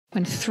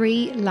when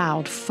 3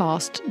 loud,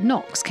 fast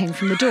knocks came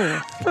from the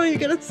door. Oh, you're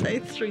going to say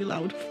 3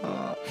 loud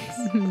farts.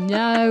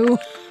 No.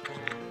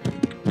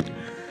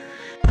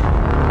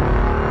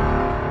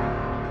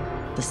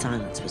 The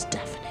silence was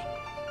deafening.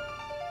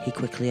 He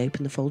quickly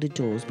opened the folded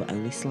doors, but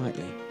only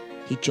slightly.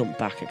 He jumped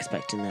back,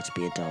 expecting there to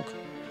be a dog.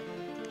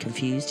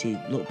 Confused, he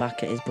looked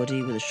back at his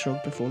buddy with a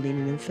shrug before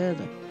leaning in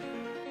further.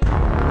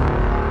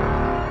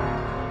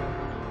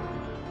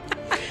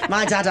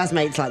 My dad has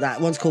mates like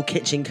that. One's called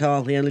Kitchen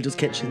Carl. He only does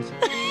kitchens.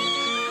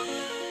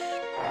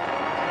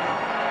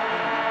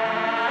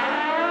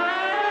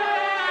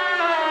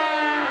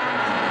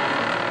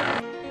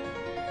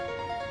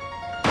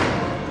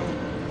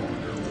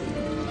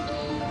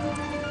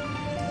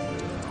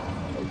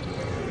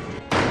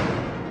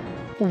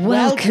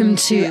 Welcome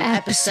to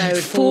episode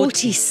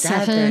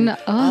 47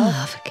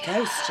 of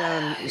Ghost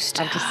I've just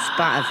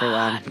spat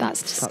everywhere.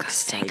 That's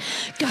disgusting.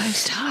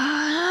 Ghost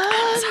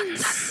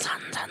Huns.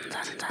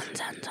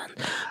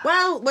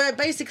 Well, we're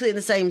basically in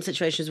the same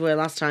situation as we were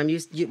last time.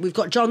 We've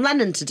got John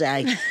Lennon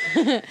today.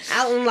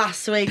 Elton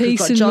last week. Peace we've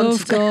got and John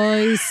love, today.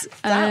 guys.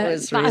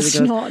 That's really that's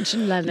good. not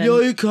John Lennon.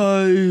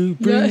 Yoko,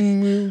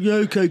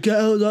 Yoko, get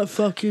out of that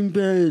fucking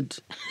bed.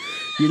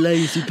 You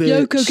lazy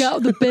bitch. Yoko, get out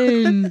of the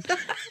bin.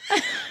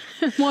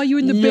 Why are you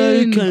in the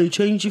bin? Yoko,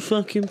 change your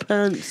fucking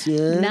pants,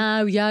 yeah?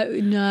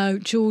 No,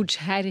 George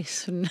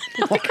Harrison.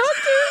 I can't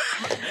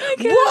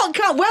do it. What?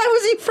 Where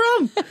was he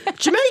from?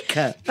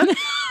 Jamaica?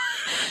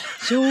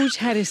 George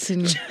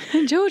Harrison.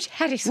 George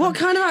Harrison. What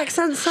kind of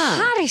accent's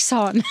that?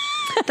 Harrison.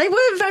 They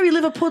weren't very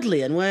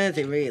Liverpudlian, were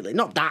they, really?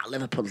 Not that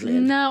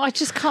Liverpudlian. No, I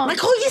just can't. Like,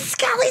 oh, you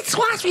skelly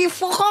twat, you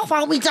fuck off,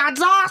 I'll be dad's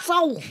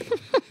arsehole.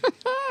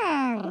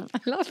 I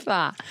love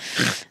that.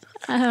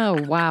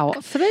 Oh, wow.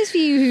 For those of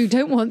you who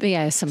don't want the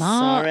ASMR.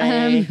 Sorry,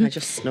 I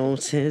just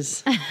snorted.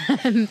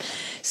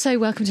 So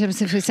welcome to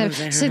episode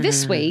 47. So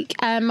this week,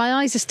 my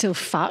eyes are still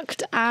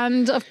fucked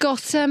and I've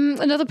got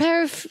another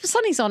pair of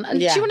sunnies on. And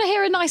do you want to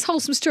hear a nice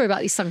wholesome story about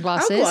these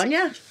sunglasses? Oh, go on,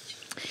 yeah.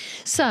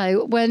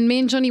 So when me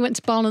and Johnny went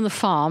to Barn on the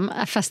Farm,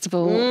 a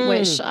festival,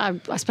 which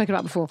I've spoken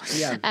about before,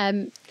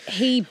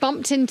 he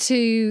bumped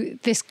into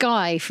this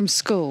guy from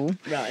school.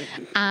 Right.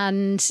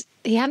 And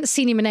he hadn't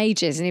seen him in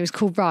ages and he was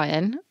called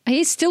Ryan. He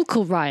is still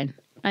called Ryan.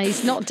 And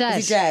he's not dead.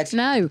 Is he dead?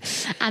 No.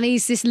 And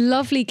he's this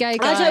lovely gay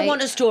guy. I don't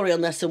want a story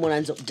unless someone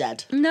ends up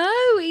dead. No,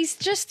 he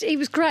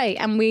was great.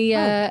 And we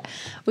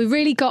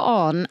really got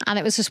on. And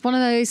it was just one of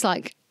those,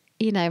 like,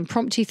 you know,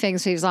 impromptu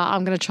things. So he was like,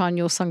 I'm going to try on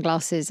your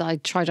sunglasses. I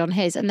tried on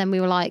his. And then we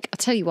were like, I'll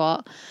tell you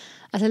what,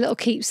 as a little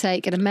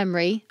keepsake and a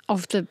memory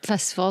of the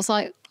festival, I was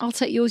like, I'll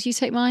take yours, you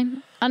take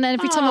mine. And then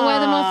every time I wear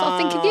them, I'll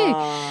think of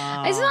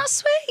you. Isn't that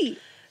sweet?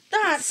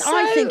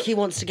 I think he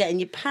wants to get in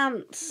your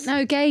pants.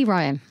 No, gay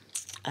Ryan.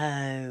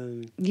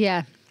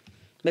 Yeah.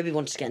 Maybe he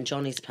wanted to get in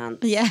Johnny's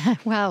pants. Yeah,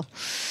 well,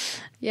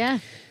 yeah.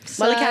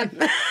 So, Well, he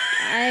can.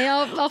 Hey,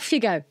 off you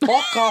go.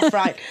 Fuck off,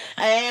 right.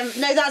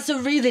 No, that's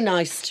a really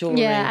nice story.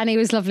 Yeah, and he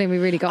was lovely and we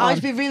really got on.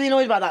 I'd be really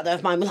annoyed about that, though,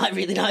 if mine were, like,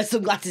 really nice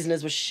sunglasses and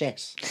his were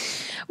shit.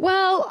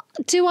 Well,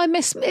 do I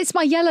miss... It's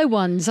my yellow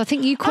ones. I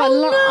think you quite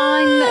like...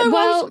 no,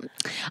 well,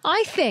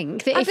 I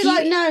think that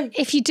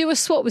if you do a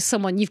swap with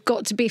someone, you've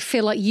got to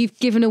feel like you've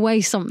given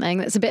away something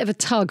that's a bit of a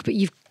tug, but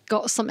you've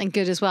got something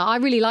good as well. I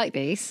really like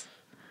these.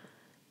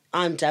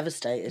 I'm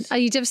devastated. Are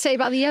you devastated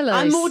about the yellows?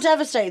 I'm more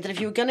devastated that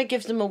if you were going to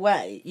give them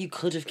away, you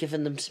could have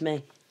given them to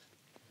me.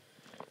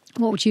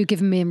 What would you have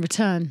given me in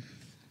return?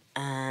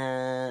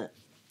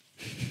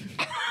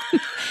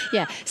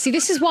 Yeah. See,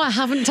 this is why I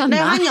haven't done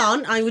that. No, hang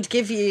on. I would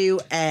give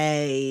you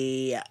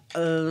a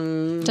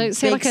Don't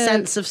say big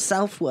sense of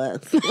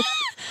self-worth.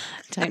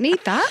 Don't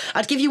need that.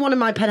 I'd give you one of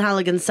my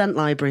Penhaligon scent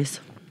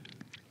libraries.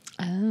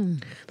 Oh.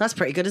 That's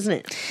pretty good, isn't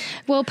it?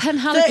 Well,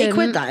 Penhaligon... 30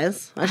 quid, that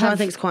is. I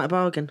think it's quite a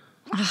bargain.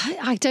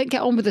 I don't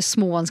get on with the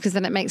small ones because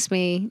then it makes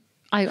me...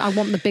 I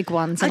want the big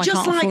ones and I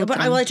just can't afford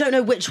them. I don't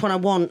know which one I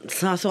want.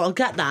 So I thought I'll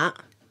get that,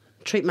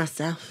 treat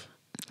myself.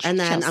 And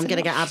then I'm going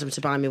to get Adam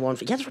to buy me one.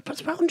 It's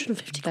about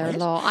 150 They're quid. a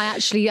lot. I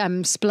actually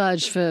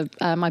splurged for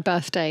my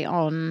birthday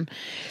on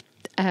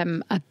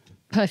a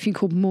perfume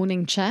called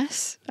Morning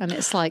Chess. And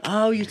it's like...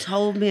 Oh, you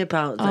told me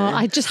about that.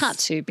 I just had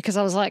to because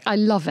I was like, I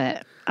love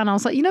it. And I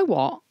was like, you know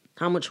what?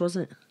 How much was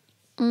it?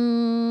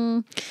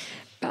 About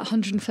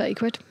 130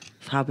 quid.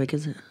 How big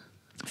is it?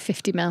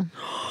 50 mil.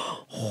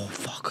 Oh,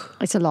 fuck.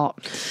 It's a lot.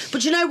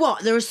 But you know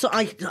what?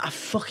 I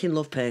fucking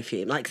love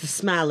perfume. Like the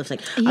smell of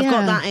things. Yeah. I've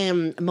got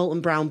that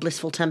Molten Brown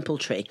Blissful Temple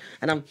Tree.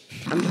 And I'm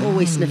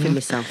always sniffing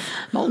myself.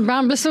 Molten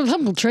Brown Blissful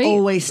Temple Tree?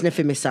 Always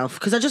sniffing myself.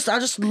 Because I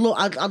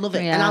love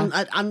it. Yeah.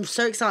 And I'm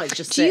so excited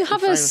just Do you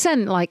have a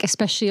scent, like,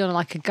 especially on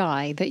like a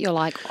guy, that you're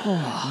like,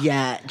 oh.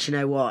 Yeah, do you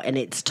know what? And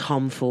it's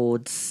Tom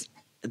Ford's,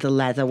 the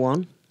leather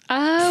one.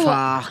 Oh.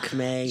 Fuck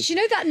me. Do you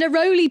know that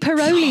Neroli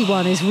Peroli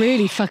one is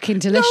really fucking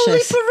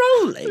delicious?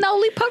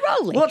 Neroli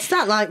Peroli. What's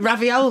that, like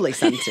ravioli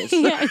scented?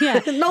 Yeah.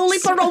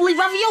 Neroli Peroli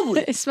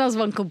ravioli. It smells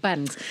of Uncle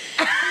Ben's.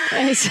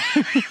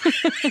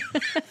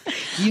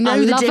 You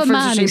know the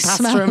difference between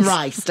pasta and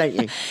rice, don't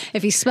you?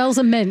 If he smells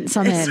a mince,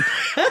 I'm in.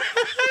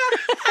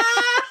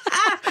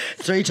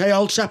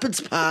 3-day-old shepherd's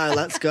pie.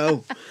 Let's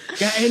go.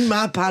 Get in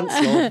my pants,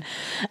 love.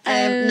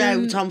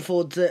 No, Tom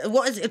Ford.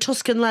 What is it?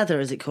 Tuscan leather,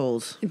 is it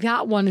called?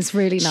 That one is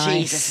really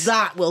nice. Jesus,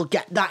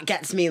 that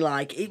gets me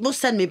like, it must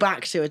send me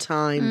back to a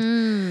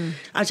time.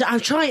 I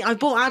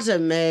bought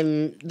Adam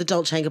the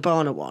Dolce &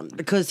 Gabbana one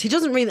because he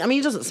doesn't really, I mean,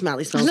 he doesn't smell,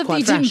 he smells I love that quite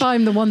you fresh. didn't buy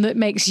him the one that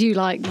makes you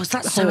like. Was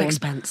that so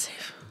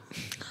expensive?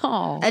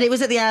 Oh. And it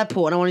was at the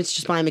airport, and I wanted to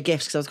just buy him a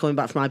gift because I was coming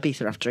back from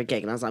Ibiza after a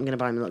gig, and I was like, I'm going to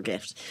buy him a little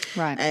gift.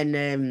 Right.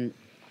 And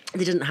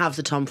they didn't have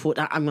the Tom Ford.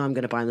 I'm going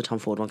to buy him the Tom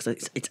Ford one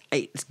because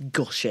it's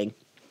gushing.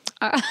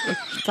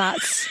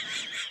 That's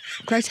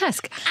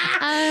grotesque.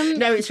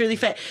 No, it's really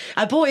fit.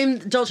 I bought him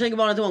Dolce &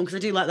 Gabbana the one because I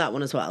do like that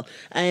one as well.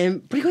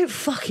 But he won't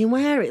fucking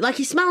wear it. Like,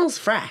 he smells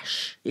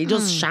fresh. He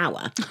does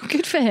shower.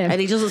 Good for him.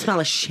 And he doesn't smell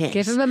a shit.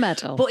 Give him a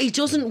medal. But he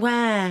doesn't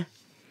wear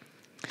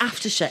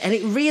aftershave, and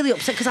it really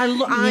upset because I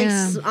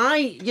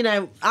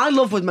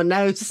love with my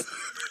nose.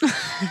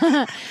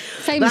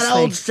 Famously. That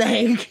old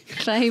saying.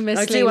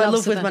 Famously. I do. I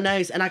love with my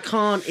nose, and I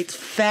can't. It's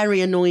very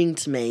annoying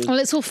to me. Well,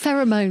 it's all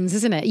pheromones,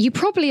 isn't it? You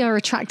probably are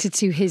attracted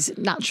to his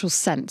natural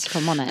scent, if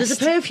I'm honest. There's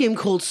a perfume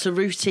called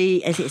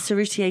Cerruti. Is it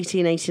Cerruti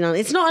 1889?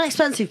 It's not an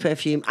expensive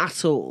perfume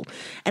at all,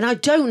 and I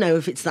don't know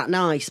if it's that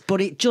nice, but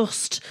it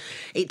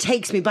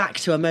takes me back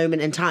to a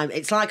moment in time.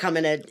 It's like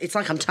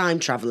I'm time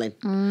traveling.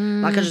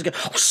 Like I just go,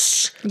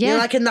 whoosh. Yeah. You know,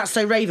 like in That's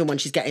So Raven when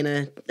she's getting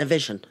a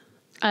vision.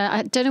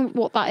 I don't know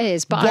what that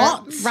is, but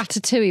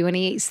Ratatouille, when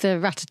he eats the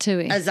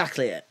ratatouille.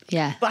 Exactly it.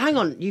 Yeah. But hang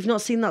on, you've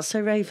not seen That's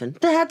So Raven?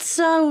 That's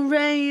so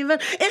Raven.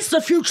 It's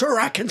the future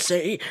I can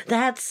see.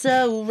 That's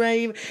so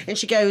Raven. And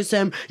she goes,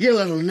 you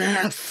little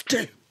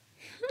nasty.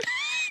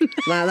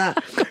 Like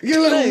that.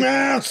 You little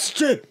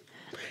nasty.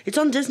 It's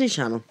on Disney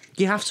Channel.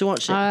 You have to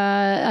watch it.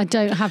 I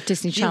don't have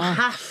Disney Channel. You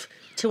have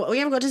to. We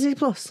haven't got Disney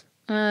Plus.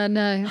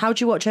 No. How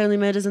do you watch Only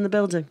Murders in the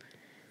Building?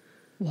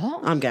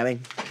 What? I'm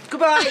going.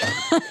 Goodbye.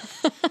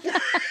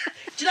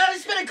 Do you know,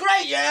 it's been a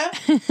great year.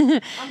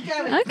 I'm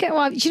going. Okay,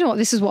 well, do you know what?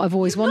 This is what I've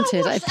always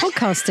wanted.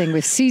 Podcasting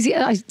with Susie.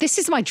 This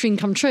is my dream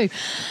come true.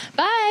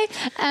 Bye.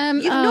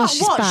 You've not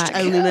watched back.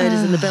 Only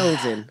Murders in the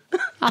Building?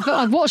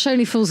 I've watched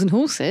Only Fools and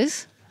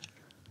Horses.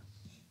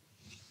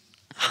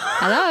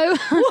 Hello?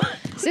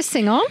 Is this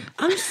thing on?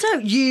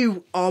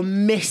 You are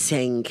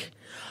missing.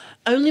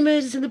 Only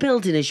Murders in the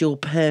Building is your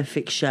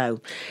perfect show.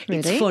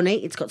 Really? It's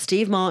funny. It's got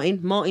Steve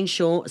Martin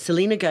Shaw,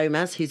 Selena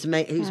Gomez, who's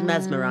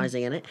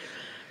mesmerising in it.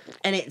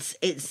 And it's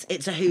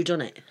a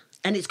whodunit.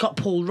 And it's got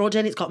Paul Rudd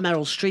in, it's got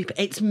Meryl Streep.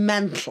 It's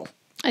mental.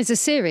 It's a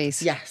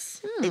series?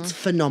 Yes. It's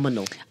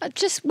phenomenal.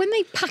 Just when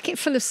they pack it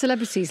full of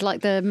celebrities,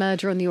 like the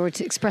Murder on the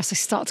Orient Express, I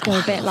start to go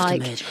a bit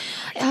like,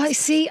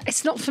 see,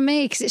 it's not for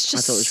me because it's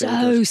just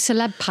really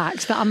celeb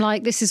packed that I'm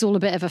like, this is all a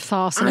bit of a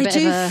farce and this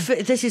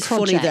is project.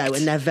 funny though,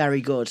 and they're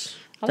very good.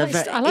 I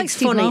like it's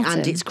Steve funny Martin.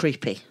 and it's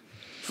creepy.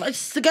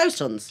 It's the Ghost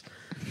Huns.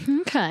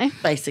 Okay.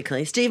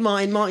 Basically. Steve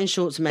Martin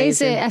Short's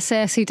amazing. Is it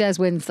SAS Who Dares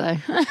Wins though?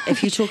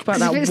 If you talk about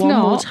that one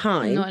more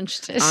time,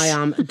 I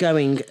am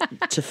going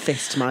to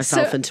fist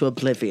myself into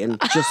oblivion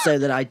just so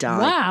that I die.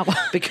 Wow.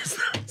 Because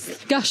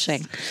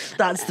Gushing.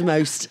 that's the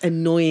most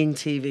annoying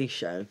TV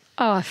show.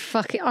 Oh,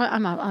 fuck it.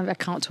 I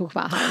can't talk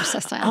about how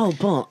obsessed I am. Oh,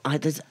 but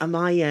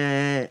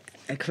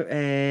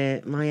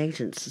my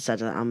agent said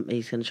that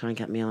he's going to try and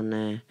get me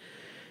on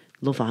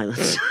Love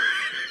Island.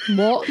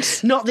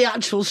 What? Not the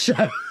actual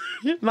show.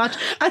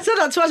 I said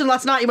that to Adam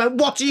last night. He went,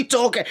 "What are you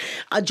talking?"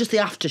 Just the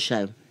after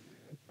show.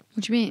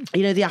 What do you mean?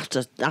 You know, the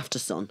after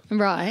sun,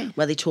 Right.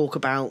 where they talk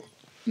about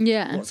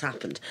what's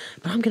happened.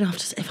 But I'm going to have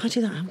to. If I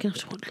do that, I'm going to have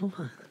to watch Love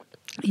Island.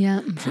 Yeah,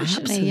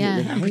 unfortunately,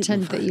 and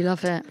pretend that you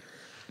love it.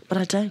 But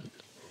I don't.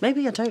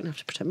 Maybe I don't have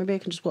to pretend. Maybe I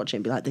can just watch it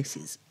and be like, "This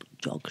is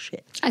dog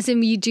shit." As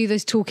in, you do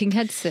those talking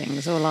heads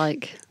things, or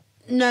like?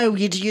 No,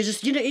 you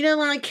just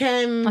like.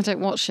 I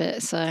don't watch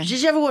it. So.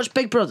 Did you ever watch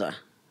Big Brother?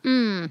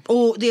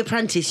 Or The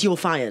Apprentice? You're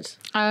fired.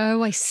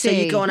 Oh, I see. So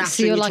you go on after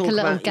so you're and you like talk a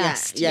little about,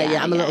 guest.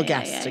 Yeah, I'm a little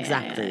guest.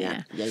 Exactly.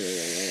 Yeah.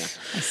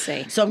 I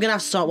see. So I'm going to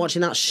have to start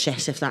watching that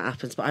shit if that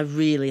happens. But I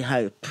really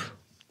hope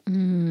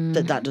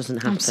that doesn't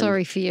happen. I'm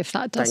sorry for you if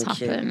that does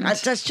happen.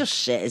 That's just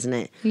shit, isn't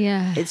it?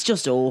 Yeah. It's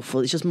just awful.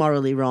 It's just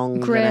morally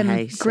wrong.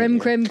 Grim.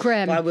 Grim.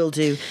 But I will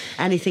do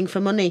anything for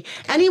money.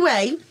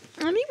 Anyway.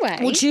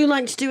 Would you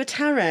like to do a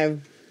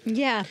tarot?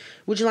 Yeah.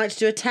 Would you like to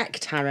do a tech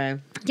tarot?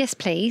 Yes,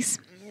 please.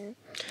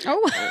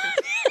 Oh.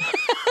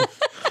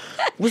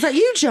 Was that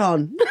you,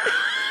 John?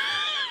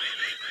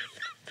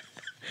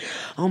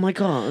 Oh my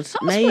God.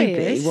 Maybe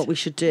weird. what we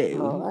should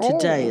do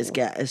today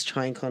is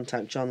try and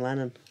contact John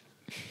Lennon.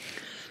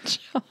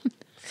 John.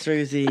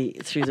 Through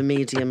the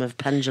medium of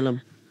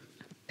pendulum.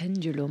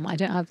 Pendulum. I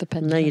don't have the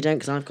pendulum. No, you don't,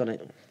 because I've got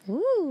it.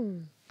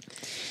 Ooh.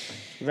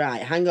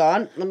 Right, hang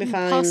on. Let me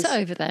find. Pass it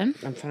over then.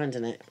 I'm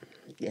finding it.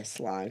 Yes,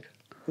 slag.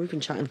 We've been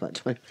chatting for like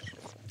 20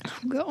 minutes. Oh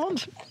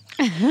God.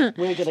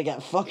 We're gonna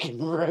get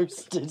fucking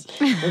roasted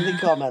in the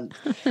comments.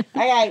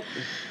 Okay.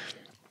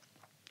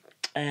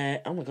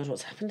 Oh my God,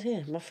 what's happened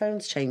here? My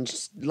phone's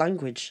changed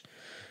language.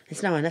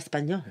 It's now in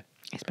Espanol.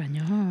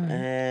 Espanol.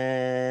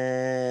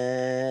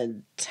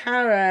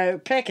 Tarot,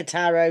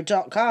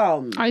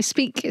 pickatarot.com. I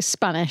speak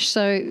Spanish,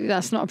 so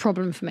that's not a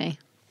problem for me.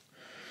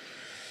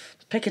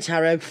 Pick a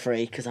tarot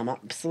free because I'm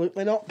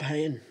absolutely not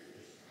paying.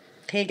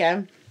 Here you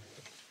go.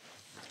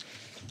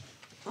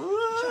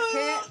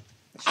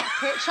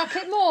 Chuck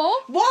it more.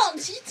 What?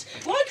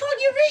 Why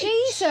can't you reach?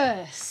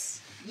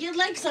 Jesus. Your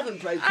legs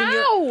haven't broken.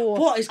 Ow.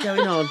 What is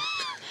going on?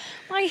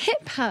 My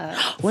hip hurts.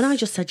 When I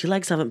just said your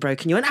legs haven't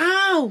broken, you went,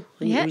 ow!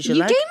 And Yeah, it was your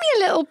you leg. gave me a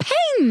little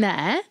pain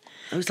there.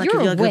 It was like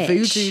You're a a witch.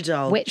 voodoo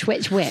doll. Witch.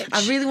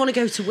 I really want to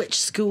go to witch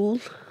school.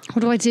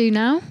 What do I do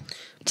now?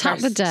 Tap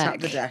the deck. Tap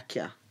the deck,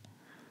 yeah.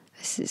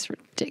 This is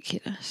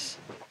ridiculous.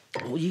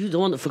 Oh, you're the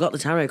one that forgot the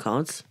tarot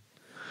cards.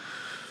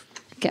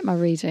 Get my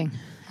reading.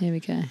 Here we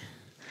go.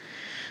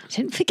 I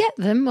didn't forget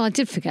them. Well, I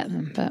did forget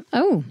them, but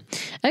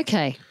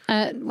okay.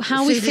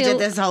 How we Susie feel? did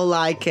this whole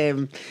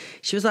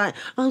she was like,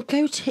 I'll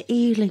go to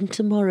Ealing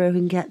tomorrow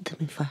and get them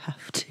if I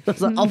have to. I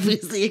was like,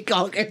 obviously you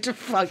can't go to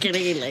fucking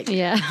Ealing.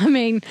 Yeah, I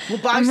mean,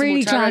 buy I'm some really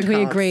more tarot glad we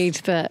cards. agreed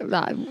that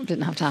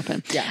didn't have to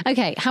happen. Yeah.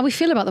 Okay, how we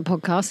feel about the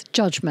podcast?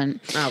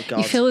 Judgment. Oh, God.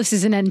 You feel this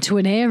is an end to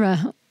an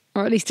era,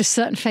 or at least a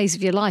certain phase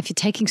of your life. You're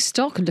taking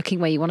stock and looking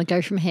where you want to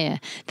go from here.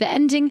 The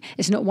ending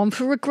is not one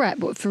for regret,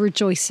 but for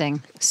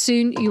rejoicing.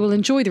 Soon you will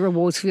enjoy the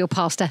rewards for your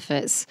past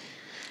efforts.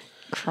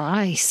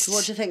 Christ.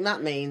 What do you think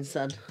that means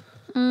then?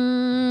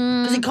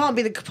 Because it can't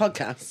be the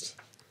podcast.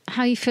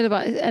 How you feel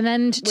about an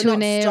end We're to not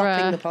an era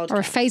stopping the or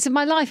a podcast. phase of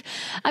my life?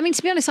 I mean,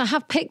 to be honest, I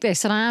have picked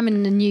this and I am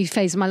in a new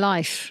phase of my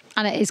life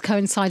and it is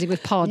coinciding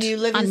with pod. New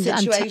living and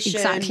situation.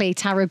 Exactly,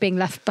 tarot being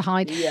left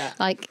behind. Yeah.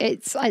 Like,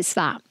 it's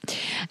that.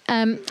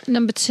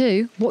 Number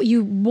 2, what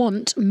you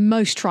want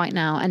most right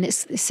now, and it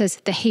says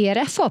the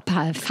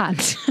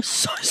hierofant.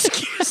 So,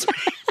 excuse me.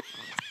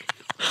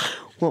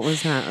 What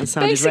was that? That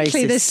sounded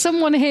Basically, racist. there's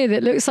someone here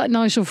that looks like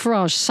Nigel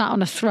Farage sat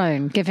on a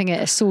throne giving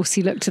it a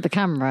saucy look to the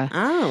camera.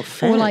 Oh,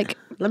 fair. Or like...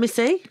 Let me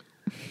see.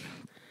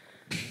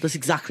 That's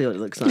exactly what it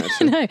looks like.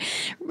 actually. No,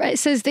 it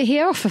says the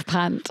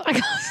hierophant. I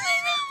can't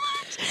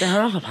say The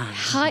Hierophant.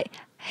 that.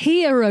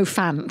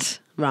 Hierophant.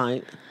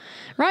 Right.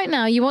 Right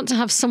now, you want to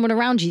have someone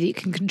around you that you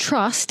can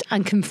trust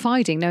and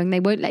confiding, knowing they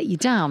won't let you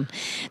down.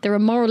 There are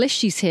moral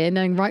issues here,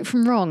 knowing right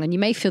from wrong, and you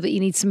may feel that you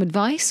need some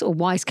advice or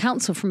wise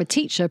counsel from a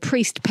teacher,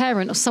 priest,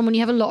 parent, or someone you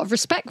have a lot of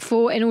respect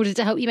for in order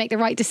to help you make the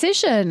right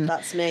decision.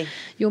 That's me.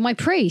 You're my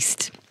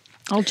priest.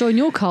 I'll join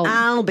your cult.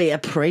 I'll be a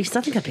priest.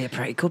 I think I'd be a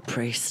pretty good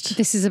priest.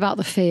 This is about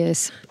the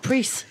fears.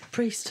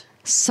 Priest.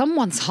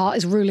 Someone's heart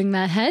is ruling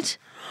their head.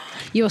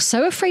 You're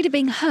so afraid of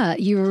being hurt,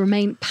 you will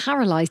remain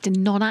paralysed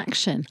in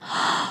non-action.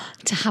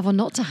 To have or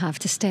not to have,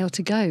 to stay or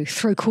to go.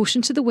 Throw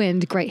caution to the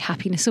wind, great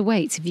happiness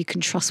awaits if you can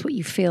trust what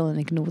you feel and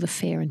ignore the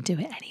fear and do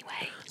it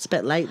anyway. It's a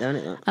bit late though,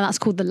 isn't it? And that's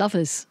called The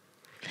Lovers.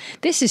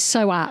 This is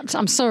so apt.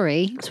 I'm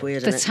sorry. It's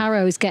weird, The isn't it?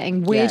 tarot is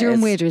getting weirder Yeah, it and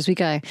is. weirder as we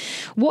go.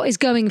 What is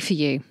going for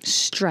you?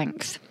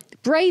 Strength.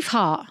 Brave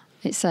heart,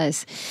 it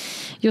says.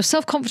 Your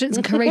self-confidence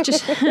and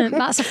courageous...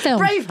 That's a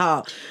film.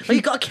 Braveheart. Oh,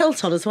 you've got a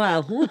kilt on as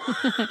well.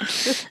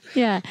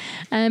 Yeah.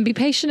 And be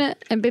patient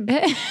and be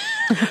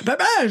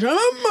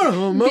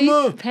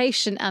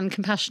patient and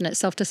compassionate,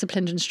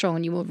 self-disciplined and strong,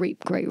 and you will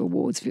reap great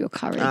rewards for your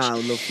courage. Oh,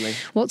 lovely.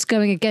 What's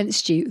going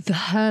against you? The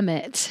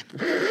Hermit.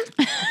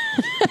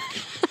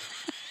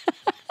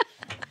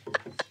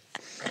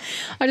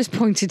 I just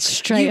pointed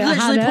straight You at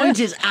literally Hannah.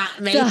 pointed at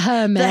me. The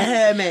Hermit. The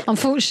Hermit.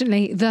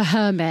 Unfortunately, the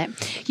Hermit.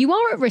 You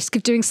are at risk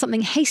of doing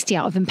something hasty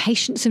out of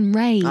impatience and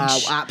rage. Oh,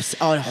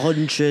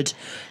 100%.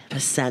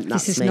 That's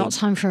This is me. not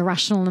time for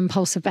irrational and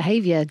impulsive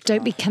behaviour.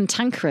 Don't be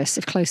cantankerous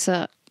if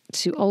closer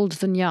to old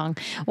than young,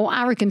 or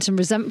arrogant and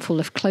resentful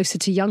if closer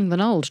to young than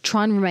old.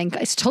 Try and remain...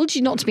 It's told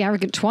you not to be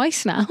arrogant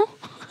twice now.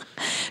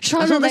 Try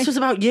I and thought remain... this was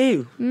about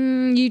you.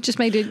 You just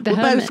made it the We're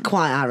Hermit. both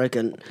quite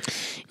arrogant.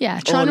 Yeah,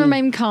 try and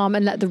remain calm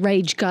and let the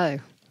rage go.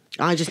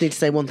 I just need to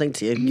say one thing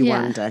to you. You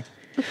Yeah. one day.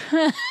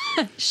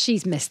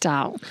 She's missed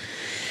out.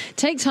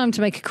 Take time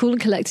to make a cool and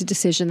collected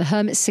decision. The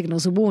Hermit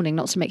signals a warning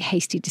not to make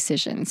hasty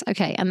decisions.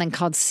 Okay, and then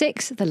card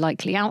 6, the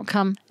likely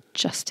outcome,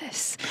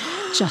 justice.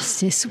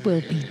 Justice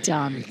will be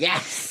done.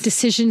 Yes.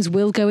 Decisions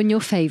will go in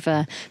your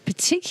favour,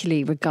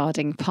 particularly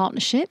regarding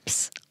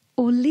partnerships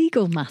or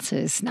legal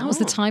matters. Now is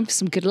the time for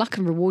some good luck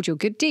and reward your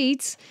good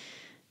deeds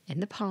in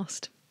the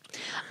past.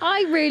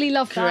 I really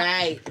love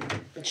that.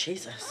 Great.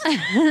 Jesus.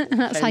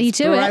 That's how you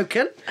do it.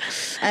 Broken.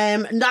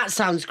 That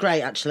sounds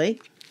great,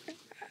 actually.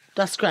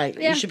 That's great.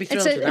 Yeah, You should be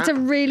thrilled with that. it's a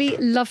really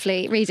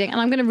lovely reading.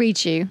 And I'm going to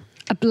read you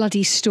a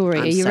bloody story.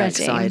 I'm Are you so ready?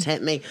 excited.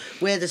 Hit me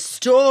with a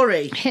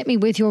story. Hit me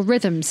with your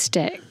rhythm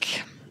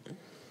stick.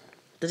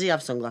 Does he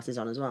have sunglasses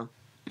on as well?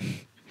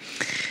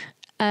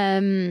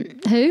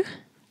 Who?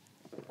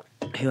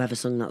 Whoever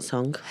sung that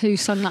song. Who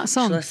sung that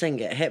song? Shall I sing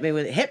it? Hit me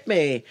with Hit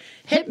me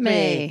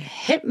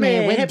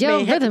with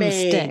your rhythm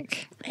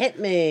stick. Hit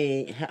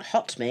me.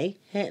 Hot me.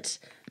 Hit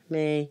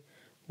me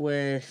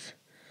with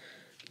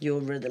your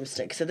rhythm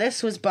stick. So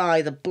this was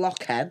by the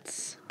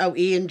Blockheads. Oh,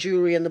 Ian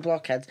Jury and the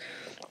Blockheads.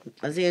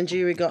 Has Ian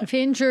Jury got... If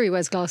Ian Drury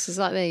wears glasses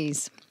like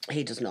these.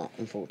 He does not,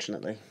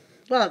 unfortunately.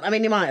 Well, I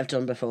mean, he might have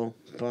done before,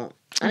 but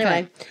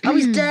anyway. Oh,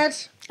 he's dead.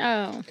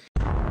 Oh.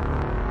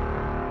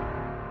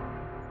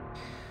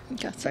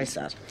 Very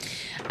sad.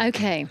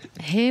 Okay,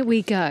 here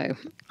we go.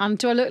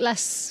 Do I look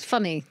less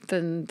funny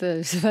than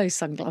those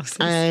sunglasses?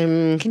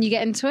 Can you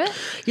get into it?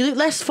 You look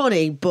less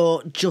funny,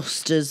 but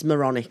just as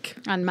moronic.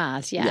 And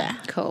mad, yeah.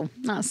 Cool.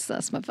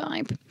 That's my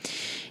vibe.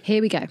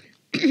 Here we go.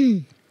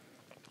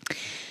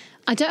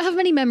 I don't have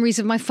many memories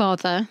of my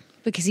father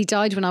because he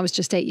died when I was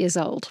just 8 years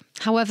old.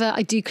 However,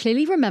 I do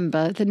clearly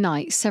remember the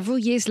night several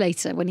years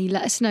later when he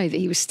let us know that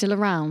he was still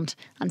around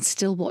and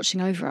still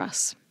watching over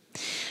us.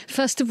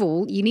 First of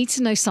all, you need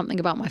to know something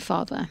about my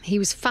father. He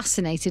was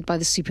fascinated by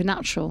the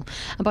supernatural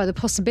and by the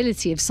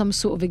possibility of some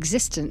sort of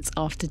existence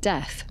after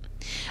death.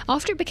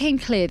 After it became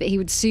clear that he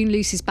would soon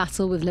lose his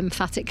battle with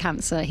lymphatic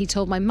cancer, he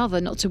told my mother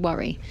not to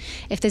worry.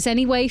 If there's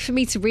any way for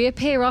me to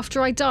reappear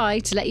after I die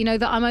to let you know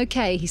that I'm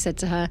okay, he said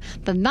to her,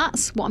 then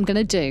that's what I'm going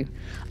to do.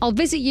 I'll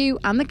visit you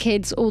and the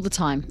kids all the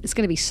time. It's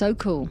going to be so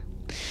cool.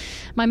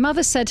 My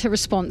mother said her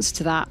response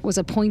to that was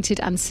a pointed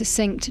and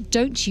succinct,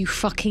 "Don't you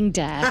fucking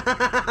dare."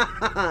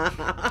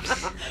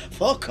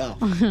 Fuck off.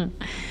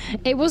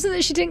 It wasn't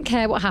that she didn't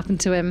care what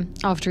happened to him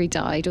after he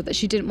died or that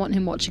she didn't want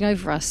him watching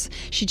over us.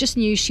 She just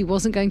knew she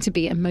wasn't going to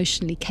be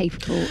emotionally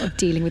capable of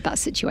dealing with that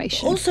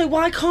situation. Also,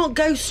 why can't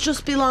ghosts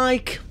just be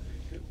like...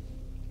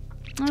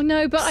 Oh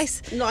no, but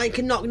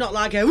not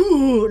like a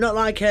ooh, not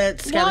like a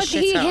scare the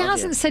shit he out of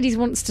hasn't you. said he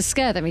wants to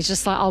scare them. He's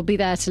just like, I'll be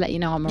there to let you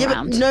know I'm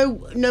around.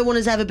 But no one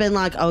has ever been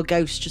like, oh, a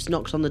ghost just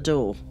knocked on the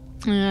door.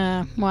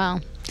 Yeah,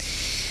 well,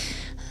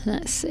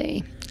 let's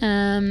see.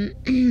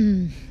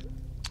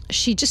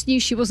 She just knew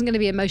she wasn't going to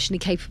be emotionally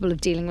capable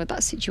of dealing with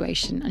that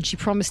situation, and she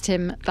promised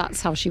him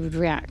that's how she would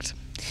react.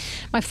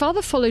 My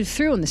father followed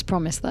through on this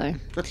promise, though.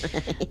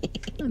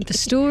 The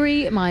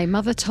story my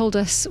mother told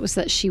us was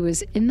that she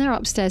was in their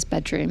upstairs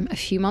bedroom a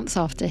few months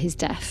after his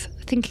death,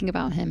 thinking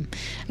about him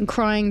and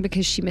crying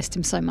because she missed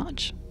him so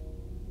much.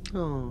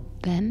 Oh.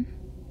 Then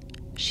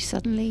she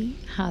suddenly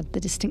had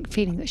the distinct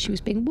feeling that she was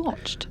being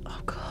watched.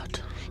 Oh, God.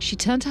 She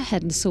turned her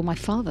head and saw my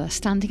father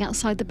standing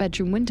outside the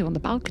bedroom window on the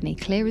balcony,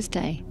 clear as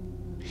day.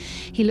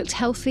 He looked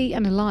healthy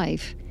and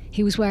alive.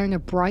 He was wearing a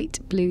bright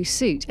blue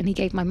suit, and he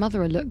gave my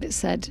mother a look that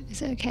said,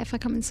 "Is it okay if I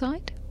come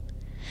inside?"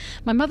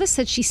 My mother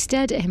said she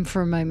stared at him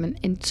for a moment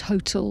in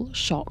total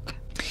shock.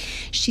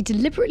 She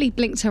deliberately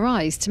blinked her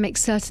eyes to make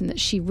certain that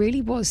she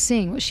really was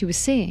seeing what she was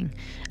seeing.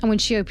 And when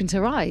she opened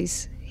her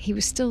eyes, he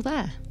was still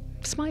there,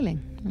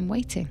 smiling and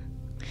waiting.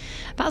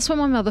 That's when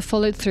my mother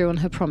followed through on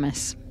her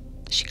promise.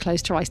 She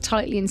closed her eyes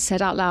tightly and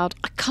said out loud,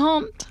 "I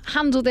can't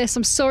handle this.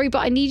 I'm sorry, but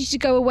I need you to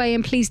go away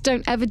and please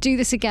don't ever do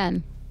this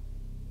again."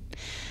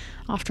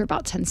 After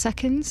about 10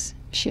 seconds,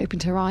 she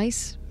opened her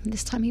eyes, and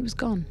this time he was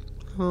gone.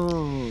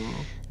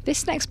 Oh.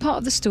 This next part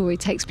of the story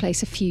takes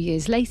place a few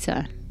years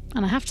later,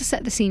 and I have to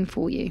set the scene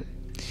for you.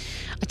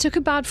 I took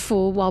a bad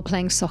fall while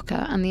playing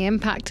soccer, and the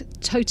impact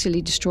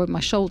totally destroyed my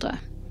shoulder.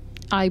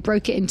 I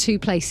broke it in 2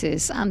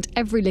 places, and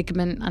every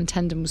ligament and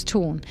tendon was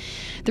torn.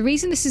 The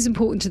reason this is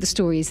important to the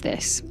story is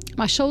this.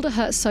 My shoulder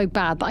hurt so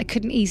bad that I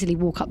couldn't easily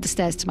walk up the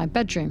stairs to my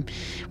bedroom,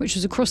 which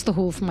was across the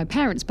hall from my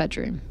parents'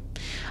 bedroom.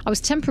 I was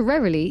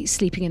temporarily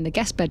sleeping in the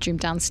guest bedroom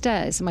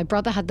downstairs, and my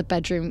brother had the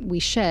bedroom we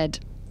shared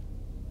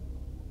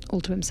all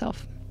to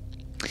himself.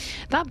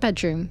 That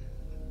bedroom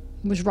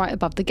was right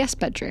above the guest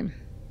bedroom.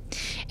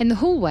 In the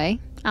hallway,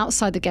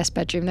 outside the guest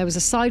bedroom, there was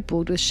a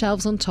sideboard with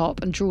shelves on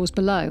top and drawers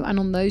below, and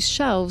on those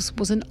shelves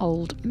was an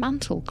old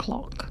mantel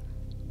clock.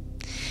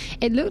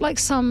 It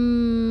looked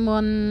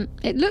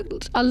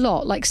a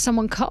lot like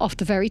someone cut off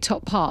the very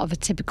top part of a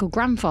typical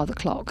grandfather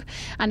clock,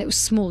 and it was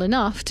small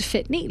enough to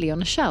fit neatly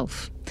on a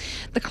shelf.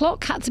 The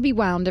clock had to be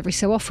wound every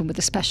so often with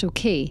a special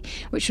key,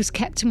 which was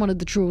kept in one of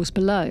the drawers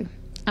below.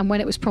 And when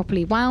it was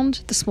properly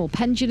wound, the small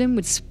pendulum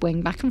would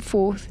swing back and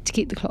forth to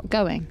keep the clock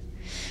going.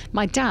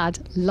 My dad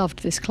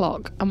loved this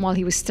clock, and while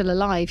he was still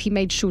alive, he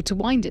made sure to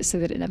wind it so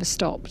that it never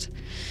stopped.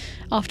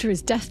 After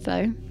his death,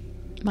 though,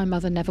 my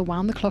mother never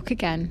wound the clock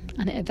again,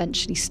 and it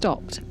eventually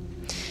stopped.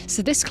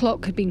 So this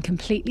clock had been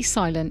completely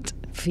silent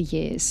for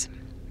years.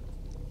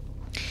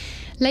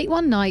 Late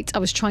one night, I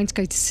was trying to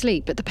go to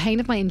sleep, but the pain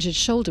of my injured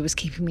shoulder was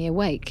keeping me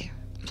awake.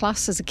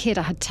 Plus, as a kid,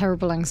 I had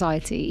terrible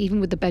anxiety. Even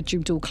with the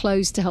bedroom door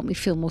closed to help me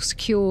feel more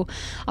secure,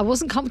 I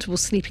wasn't comfortable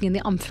sleeping in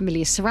the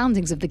unfamiliar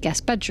surroundings of the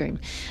guest bedroom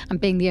and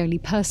being the only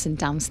person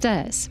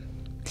downstairs.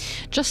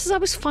 Just as I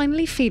was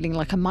finally feeling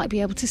like I might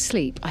be able to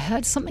sleep, I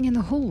heard something in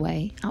the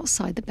hallway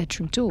outside the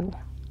bedroom door.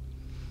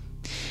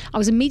 I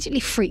was immediately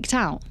freaked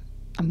out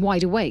and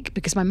wide awake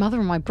because my mother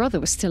and my brother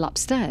were still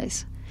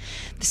upstairs.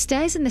 The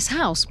stairs in this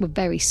house were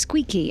very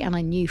squeaky, and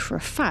I knew for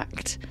a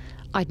fact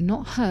I'd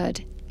not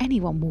heard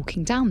anyone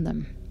walking down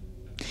them.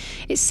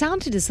 It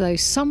sounded as though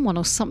someone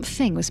or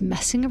something was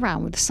messing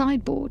around with the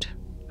sideboard.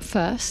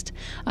 First,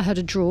 I heard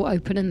a drawer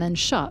open and then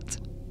shut.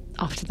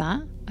 After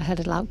that, I heard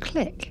a loud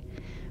click,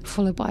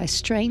 followed by a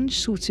strange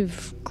sort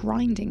of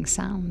grinding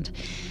sound.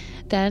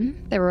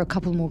 Then there were a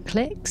couple more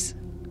clicks,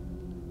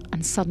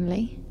 and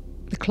suddenly,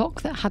 the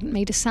clock that hadn't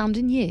made a sound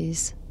in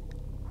years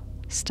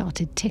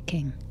started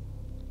ticking.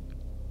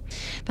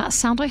 That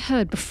sound I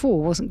heard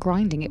before wasn't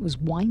grinding, it was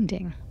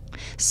winding.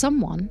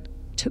 Someone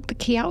took the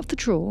key out of the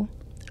drawer,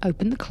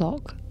 opened the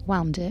clock,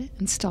 wound it,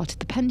 and started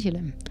the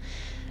pendulum.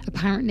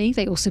 Apparently,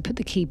 they also put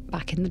the key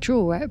back in the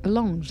drawer where it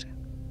belonged,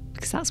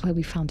 because that's where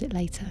we found it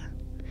later.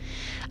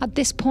 At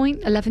this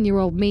point,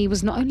 11-year-old me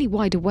was not only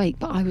wide awake,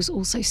 but I was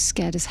also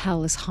scared as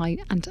hell and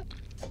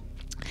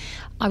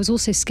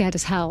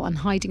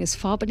hiding as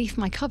far beneath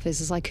my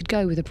covers as I could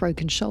go with a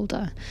broken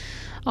shoulder.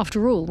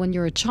 After all, when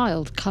you're a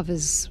child,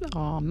 covers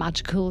are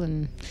magical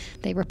and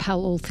they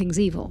repel all things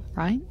evil,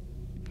 right?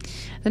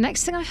 The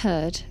next thing I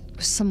heard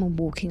was someone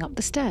walking up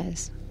the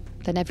stairs.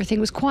 Then everything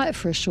was quiet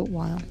for a short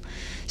while.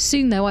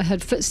 Soon, though, I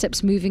heard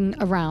footsteps moving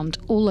around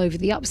all over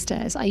the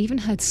upstairs. I even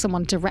heard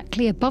someone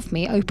directly above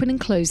me open and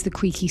close the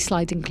creaky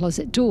sliding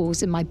closet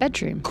doors in my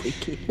bedroom.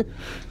 Creaky.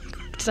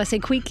 Did I say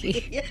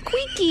queaky? Yeah.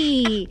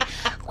 Queaky!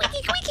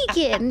 Queaky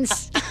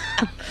kittens!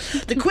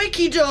 The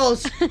queaky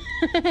doors!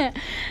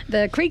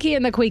 The creaky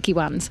and the queaky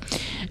ones.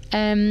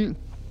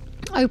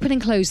 Open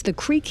and close the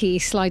creaky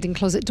sliding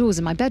closet doors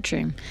in my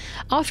bedroom.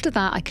 After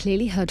that, I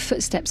clearly heard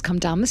footsteps come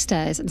down the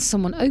stairs and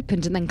someone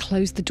opened and then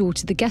closed the door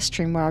to the guest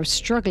room where I was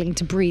struggling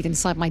to breathe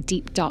inside my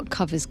deep, dark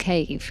covers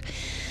cave.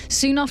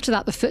 Soon after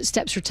that, the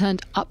footsteps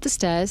returned up the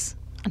stairs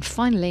and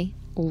finally,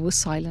 all was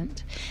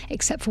silent,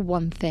 except for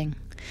one thing.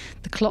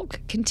 The clock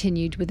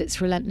continued with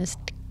its relentless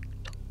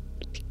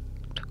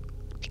tick-tock,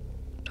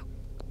 tick-tock.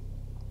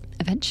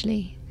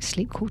 Eventually,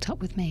 sleep caught up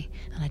with me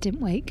and I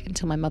didn't wake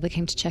until my mother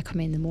came to check on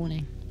me in the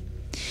morning.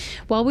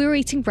 While we were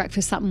eating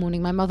breakfast that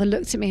morning, my mother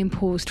looked at me and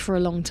paused for a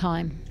long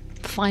time.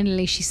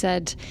 Finally, she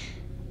said,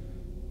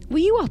 "Were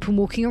you up and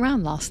walking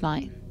around last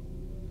night?"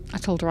 I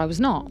told her I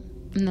was not,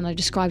 and then I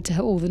described to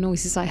her all the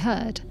noises I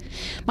heard.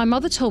 My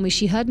mother told me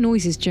she heard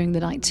noises during the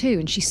night too,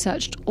 and she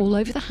searched all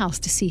over the house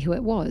to see who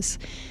it was.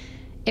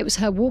 It was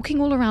her walking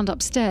all around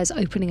upstairs,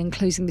 opening and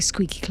closing the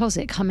squeaky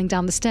closet, coming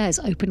down the stairs,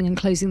 opening and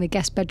closing the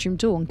guest bedroom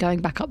door, and going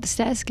back up the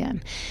stairs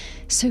again.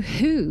 So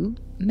who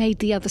made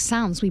the other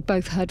sounds we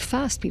both heard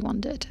first, we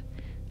wondered?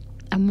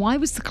 And why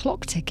was the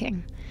clock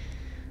ticking?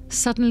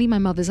 Suddenly my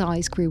mother's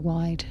eyes grew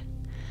wide.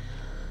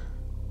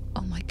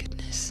 "Oh my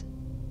goodness,"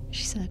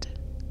 she said.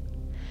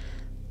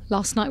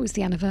 "Last night was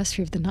the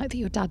anniversary of the night that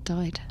your dad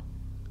died.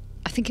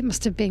 I think it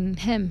must have been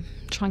him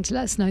trying to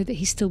let us know that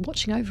he's still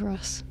watching over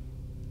us."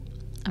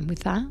 And with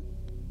that,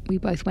 we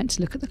both went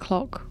to look at the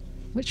clock,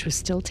 which was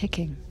still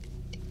ticking.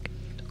 Tick,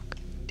 tock,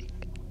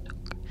 tick,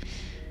 tock.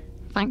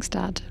 "Thanks,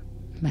 Dad.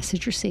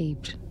 Message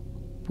received.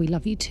 We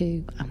love you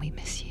too, and we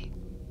miss you."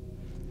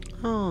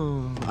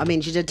 Oh, I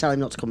mean, she did tell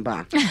him not to come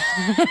back.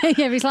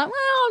 Yeah, he's like,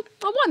 "Well,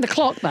 I wind the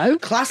clock though."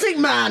 Classic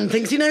man,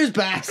 thinks he knows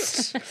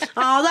best.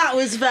 Oh, that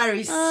was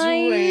very sweet.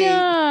 I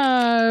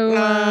know.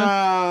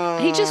 Oh.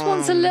 He just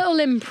wants a little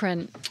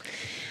imprint.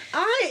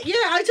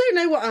 I don't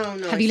know what. Oh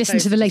no. Have you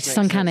listened to the latest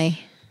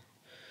Uncanny?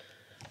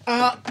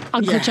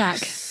 Uncle yes. Jack.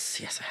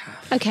 Yes, I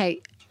have. Okay,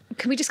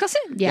 can we discuss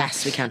it? Yeah.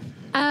 Yes, we can.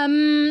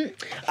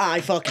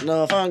 I fucking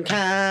love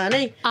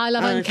Uncanny. I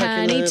love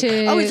Uncanny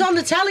too. Oh, it's on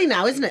the telly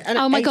now, isn't it? And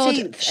oh my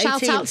 18th, God.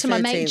 Shout out to my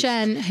mate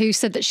Jen, who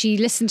said that she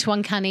listened to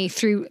Uncanny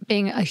through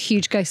being a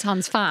huge Ghost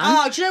Huns fan.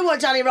 Oh, do you know what,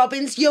 Danny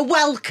Robbins? You're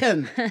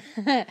welcome.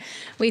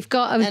 We've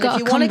got if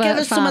you want to give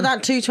us some of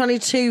that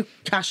 222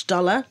 cash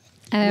dollar,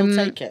 we'll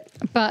take it.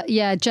 But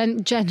yeah,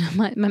 Jen,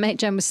 my mate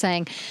Jen was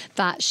saying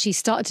that she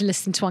started to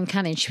listen to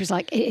Uncanny and she was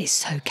like, "It is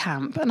so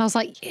camp." And I was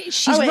like,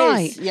 she's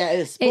right. Is. Yeah, it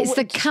is. It's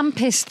the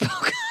campest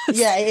podcast.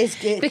 Yeah,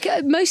 it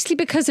is. Mostly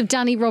because of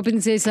Danny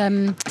Robbins's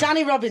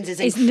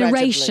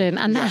narration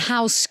and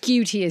how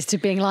skewed he is to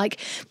being like,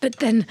 but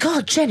then...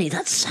 God, Jenny,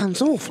 that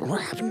sounds awful.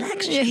 What happened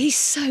next? Yeah, he's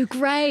so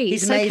great.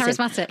 He's so amazing.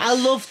 Charismatic. I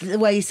love the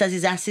way he says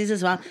his S's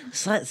as well.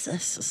 It's like,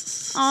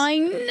 I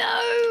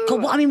know.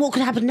 God, what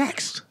could happen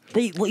next?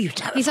 What are you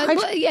terrified? He's like,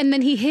 what? And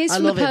then he hears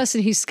from the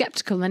person who's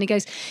sceptical, and then he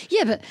goes,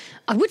 "Yeah, but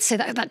I would say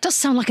that does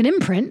sound like an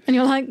imprint." And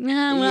you're like,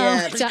 "Yeah,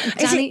 well,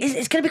 Danny."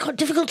 It's going to be quite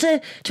difficult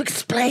to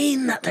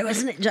explain that, though,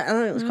 isn't it?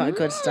 Oh, it was quite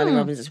good, Danny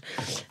Robbins.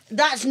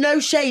 That's no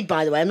shade,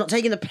 by the way. I'm not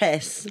taking the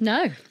piss.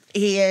 No,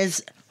 he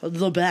is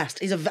the best.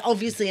 He's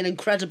obviously an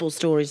incredible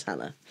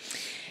storyteller.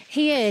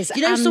 He is.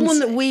 You know, someone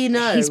that we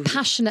know. He's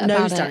passionate about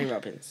it. Knows Danny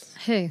Robbins.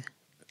 Who?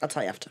 I'll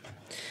tell you after.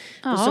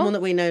 Someone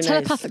that we know knows.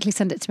 Telepathically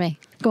send it to me.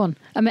 Go on.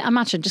 I mean,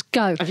 imagine, just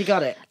go. Have you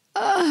got it?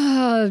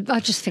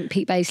 I just think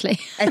Pete Paisley.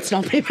 It's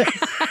not Pete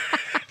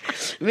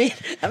Paisley.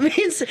 I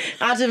mean,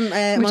 Adam,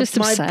 my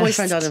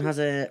boyfriend Adam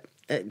has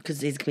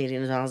because he's a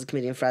comedian as well, has a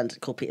comedian friend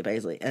called Peter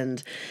Paisley,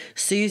 and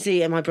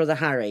Susie and my brother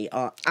Harry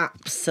are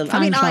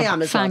absolutely. I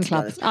am as well. Fan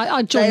club.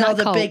 I joined that cult.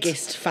 They are the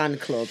biggest fan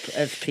club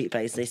of Pete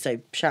Paisley. So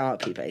shout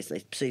out Pete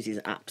Paisley. Susie's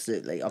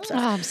absolutely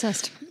obsessed. Oh,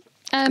 obsessed.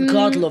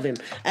 God love him.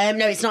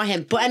 No, it's not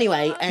him. But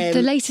anyway,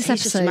 the latest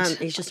episode.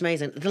 He's just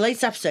amazing. The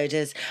latest episode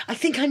is. I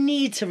think I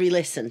need to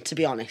re-listen. To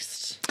be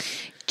honest,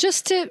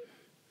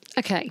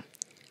 okay.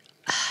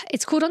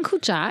 It's called Uncle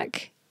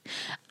Jack,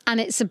 and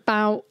it's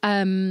about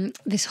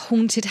this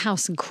haunted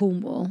house in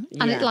Cornwall,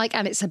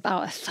 and it's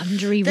about a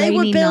thundery,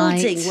 rainy night.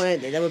 They were building,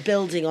 weren't they? They were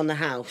building on the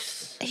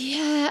house.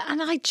 Yeah,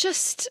 and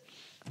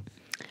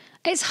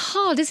It's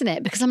hard, isn't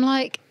it? Because I'm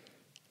like,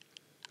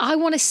 I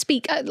want to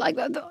speak,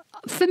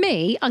 for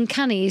me,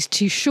 uncanny is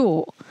too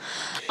short.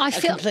 I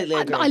completely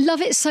agree. I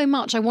love it so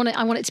much. I want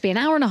it to be an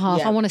hour and a half.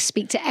 Yeah. I want to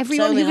speak to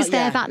everyone who was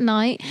there that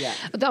night. Yeah.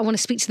 I want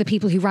to speak to the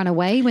people who ran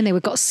away when they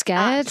got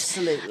scared.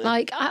 Absolutely.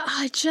 Like,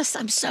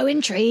 I'm so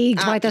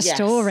intrigued by the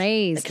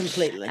stories.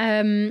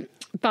 Completely.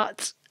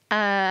 But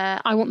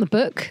I want the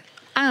book.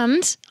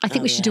 And I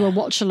think we should do a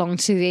watch along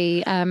to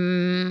the.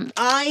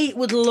 I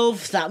would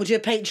love that. Would you a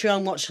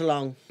Patreon watch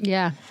along?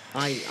 Yeah.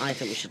 I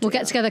think we should. We'll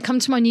get together. Come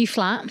to my new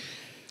flat.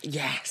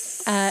 Yes.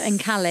 In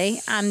Cali,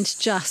 and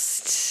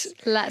just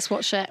let's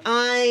watch it.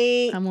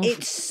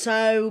 It's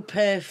so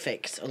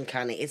perfect,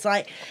 uncanny. It's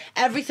like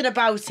everything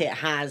about it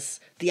has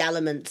the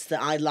elements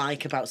that I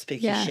like about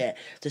spooky shit.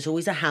 There's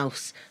always a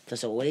house.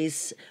 There's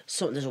always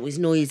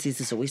noises.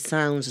 There's always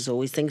sounds. There's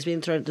always things being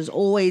thrown.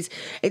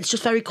 It's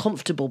just very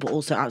comfortable, but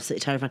also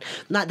absolutely terrifying.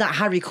 Like that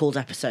Harry called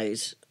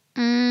episode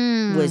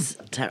was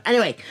terrible.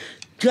 Anyway,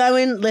 go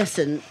and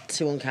listen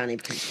to Uncanny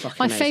because it's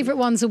fucking amazing. Favourite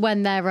ones are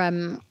when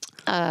they're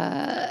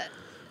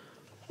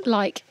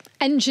like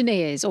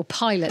engineers or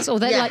pilots, or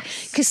they're like,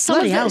 because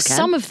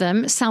some of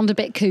them sound a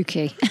bit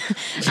kooky,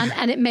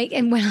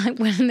 and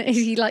when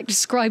he like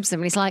describes them,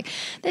 and he's like,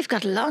 they've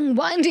got long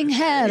winding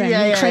hair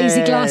and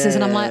crazy glasses,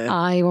 and I'm like,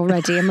 I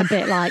already am a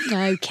bit like,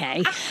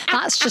 okay,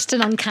 that's just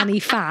an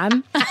uncanny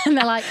fan, and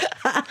they're like,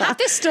 have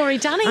this story,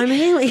 Danny. I'm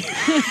here with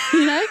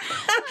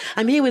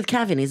I'm here with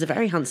Kevin. He's a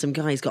very handsome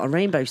guy. He's got a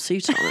rainbow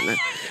suit on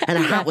and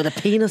a hat with a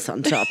penis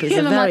on top. He's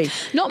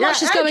not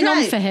much is going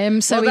on for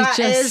him, so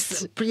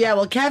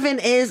well, Kevin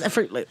is a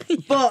Fruit Loop.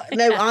 But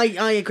no,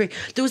 I agree.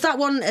 There was that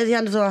one at the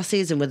end of the last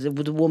season with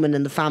the woman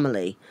and the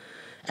family,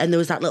 and there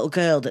was that little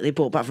girl that they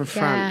brought back from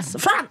France.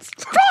 France!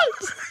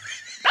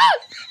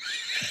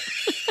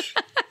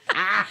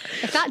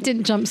 If that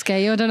didn't jump scare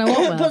you, I don't know what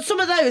will. But some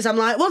of those, I'm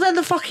like, well, then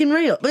they're fucking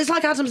real. But it's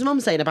like Adam's mum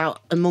saying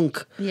about a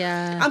monk.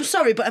 Yeah. I'm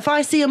sorry, but if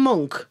I see a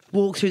monk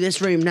walk through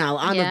this room now,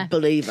 I'm a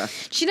believer.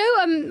 Do you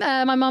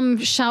know my mum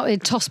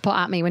shouted tosspot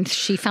at me when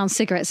she found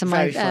cigarettes in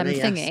my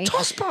thingy? Yes.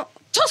 Tosspot!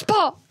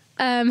 Tosspot!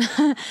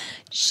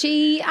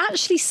 She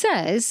actually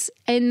says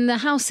in the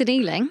house in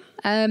Ealing,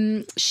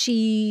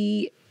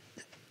 she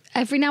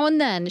every now and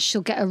then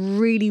she'll get a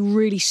really,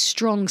 really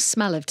strong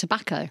smell of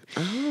tobacco.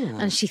 Oh.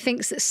 And she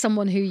thinks that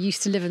someone who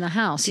used to live in the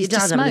house used to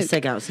smoke. Your dad having a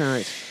cig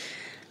outside?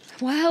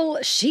 Well,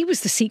 she was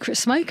the secret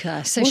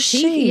smoker. So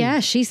she? Yeah,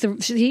 she's the OG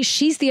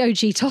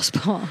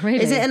tosspot,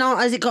 really.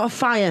 Has it got a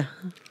fire?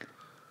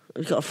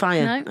 We've got a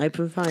fire,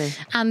 open fire.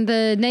 And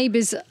the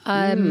neighbours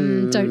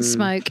don't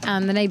smoke,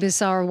 and the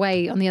neighbours are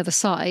away on the other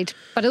side.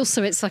 But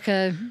also it's like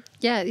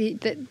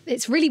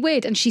it's really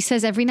weird. And she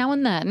says every now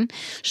and then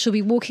she'll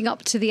be walking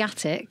up to the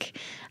attic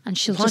and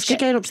she'll Why's she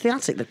going up to the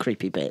attic, the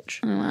creepy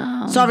bitch?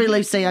 Wow. Sorry,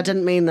 Lucy, I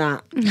didn't mean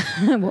that.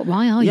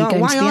 Why are you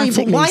going to the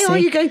attic, Lucy? Why are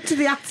you going to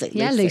the attic, Lucy?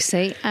 Yeah,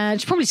 Lucy.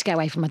 Probably to get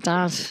away from my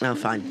dad. Oh,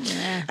 fine.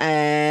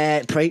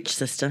 Yeah. Preach,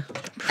 sister.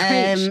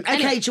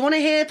 Okay, do you want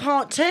to hear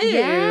part 2?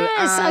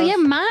 Yes.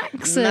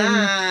 Max.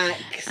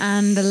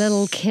 And the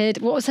little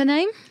kid. What was her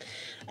name?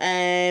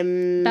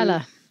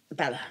 Bella.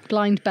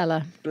 Blind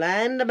Bella.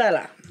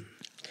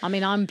 I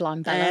mean, I'm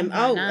blind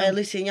Bella.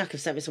 Lucy and Yak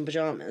have sent me some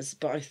pyjamas,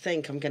 but I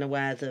think I'm going to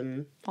wear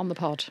them on the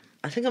pod.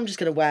 I think I'm just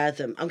going to wear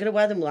them. I'm going to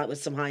wear them like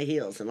with some high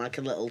heels and like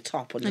a little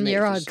top underneath. And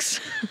your Uggs.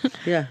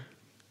 Yeah.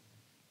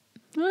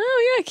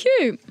 Oh, yeah,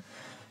 cute.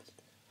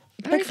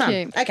 Very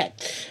cute. Okay.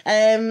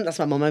 That's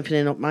my mum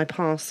opening up my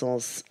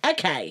parcels.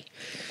 Okay.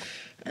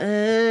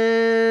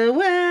 It's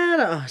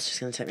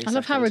just going to take me a second. I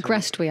love how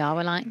regressed we are.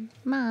 We're like,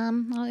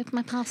 Mum, I'll open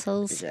my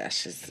parcels. Yeah,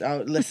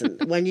 listen,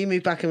 when you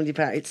move back in with your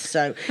parents,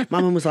 so my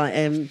mum was like,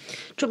 do you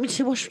want me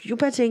to wash your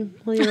bedding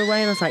while you're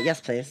away? And I was like,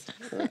 yes, please.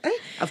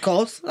 Of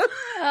course.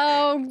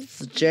 Oh,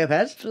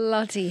 stupid.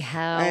 Bloody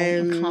hell.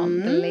 I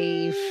can't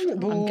believe I'm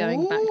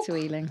going back to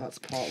Ealing. That's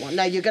part 1.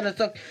 No, you're going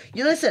to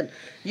listen,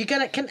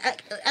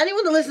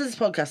 anyone that listens to this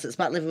podcast that's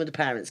about living with the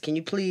parents, can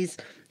you please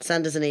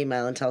send us an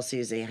email and tell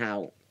Susie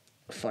how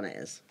fun it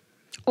is?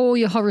 Or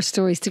your horror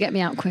stories to get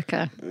me out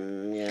quicker.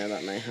 Yeah,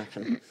 that may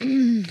happen.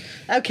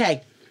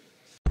 Okay.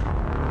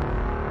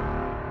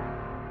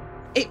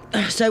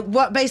 So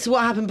what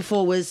happened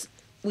before was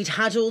we'd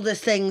had all the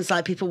things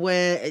like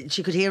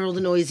she could hear all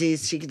the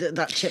noises.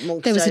 That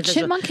chipmunk. There was a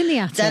chipmunk in the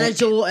attic. Then her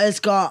daughter's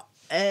got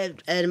an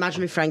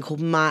imaginary friend called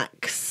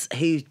Max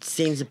who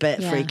seems a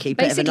bit freaky.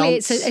 Basically,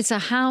 it's a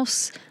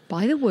house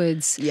by the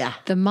woods. Yeah.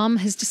 The mum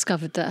has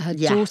discovered that her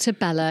daughter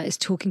Bella is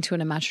talking to an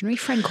imaginary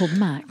friend called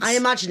Max. I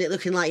imagine it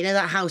looking like,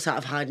 that house out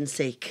of Hide and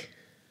Seek.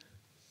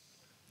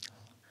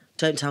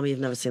 Don't tell me you've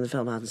never seen the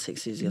film Hide and Seek,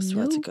 Susie, I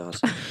swear to God.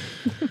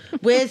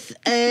 With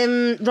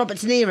Robert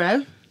De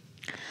Niro.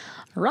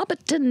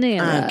 Robert De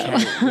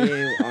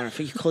Niro.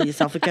 Okay, you call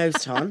yourself a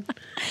ghost, hon. You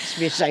should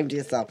be ashamed of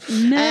yourself.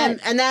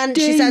 And then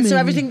she said, so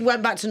everything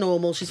went back to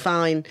normal, she's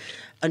fine,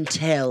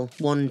 until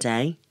one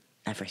day,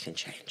 everything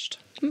changed.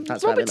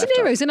 That's Robert De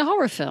Niro's in a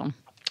horror film?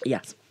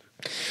 Yes.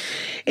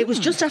 It was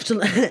just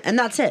after, and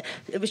that's it.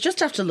 It was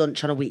just after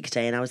lunch on a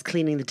weekday, and I was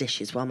cleaning the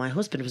dishes while my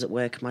husband was at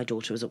work and my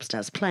daughter was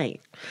upstairs playing.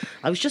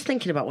 I was just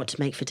thinking about what to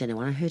make for dinner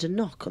when I heard a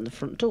knock on the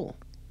front door.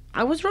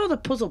 I was rather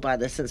puzzled by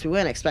this since we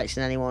weren't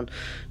expecting anyone,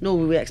 nor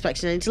were we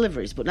expecting any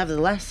deliveries, but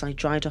nevertheless I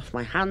dried off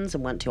my hands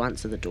and went to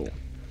answer the door.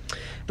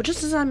 But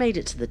just as I made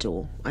it to the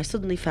door, I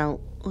suddenly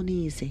felt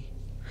uneasy,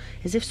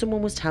 as if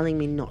someone was telling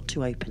me not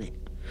to open it.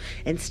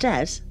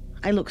 Instead,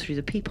 I looked through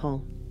the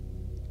peephole.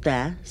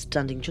 There,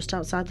 standing just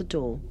outside the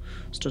door,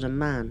 stood a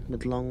man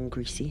with long,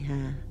 greasy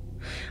hair.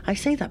 I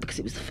say that because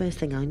it was the first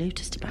thing I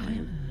noticed about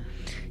him.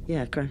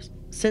 Yeah, gross.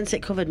 Since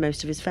it covered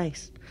most of his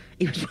face.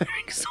 He was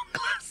wearing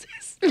sunglasses.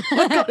 Oh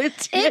my God,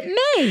 it's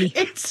me.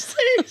 It's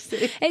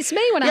seriously. It's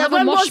me when I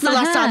haven't washed my hair.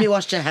 When was the last time you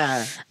washed your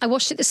hair? I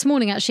washed it this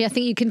morning, actually. I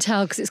think you can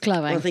tell because it's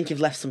glowing. Well, I think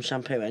you've left some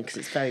shampoo in because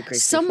it's very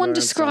greasy. Someone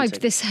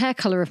described this hair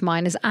colour of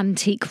mine as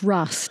antique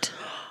rust.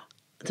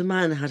 The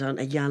man had on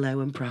a yellow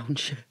and brown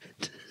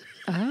shirt.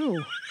 Oh.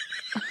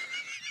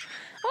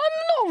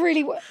 I'm not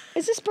really...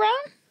 Is this brown?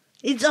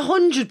 It's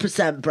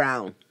 100%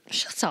 brown.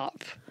 Shut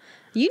up.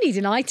 You need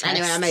an eye test.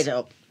 Anyway, I made it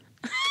up.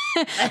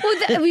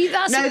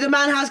 That's... No, the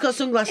man has got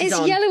sunglasses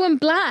on. It's yellow and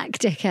black,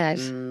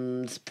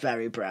 dickhead. It's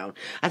very brown.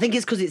 I think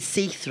it's because it's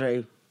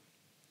see-through.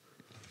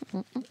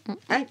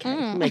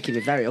 Okay, making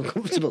me very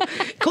uncomfortable.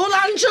 Call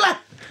Angela!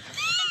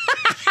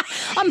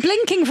 I'm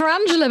blinking for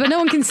Angela, but no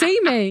one can see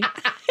me.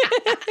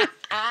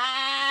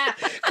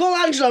 Call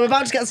Angela, I'm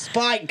about to get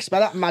spiked by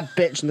that mad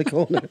bitch in the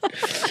corner.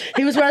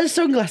 He was wearing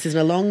sunglasses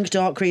and a long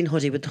dark green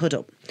hoodie with the hood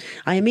up.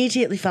 I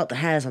immediately felt the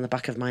hairs on the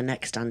back of my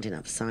neck standing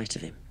at the sight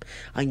of him.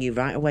 I knew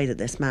right away that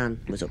this man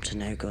was up to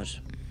no good.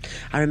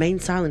 I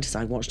remained silent as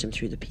I watched him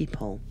through the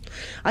peephole.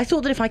 I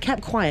thought that if I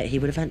kept quiet, he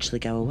would eventually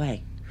go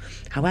away.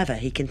 However,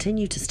 he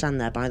continued to stand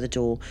there by the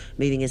door,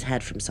 moving his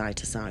head from side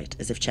to side,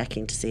 as if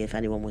checking to see if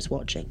anyone was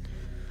watching.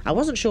 I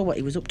wasn't sure what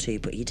he was up to,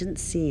 but he didn't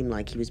seem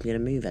like he was going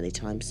to move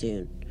anytime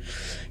soon.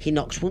 He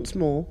knocked once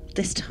more,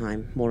 this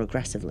time more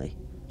aggressively.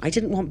 I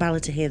didn't want Bella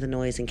to hear the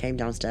noise and came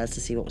downstairs to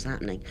see what was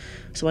happening,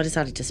 so I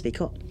decided to speak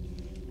up.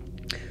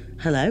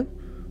 "Hello?"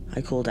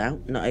 I called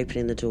out, not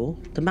opening the door.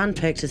 The man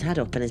perked his head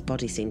up and his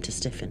body seemed to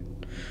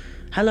stiffen.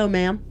 "Hello,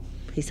 ma'am,"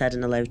 he said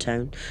in a low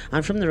tone.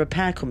 "I'm from the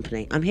repair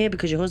company. I'm here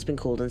because your husband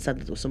called and said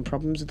that there were some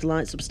problems with the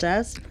lights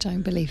upstairs."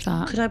 Don't believe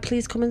that. "Could I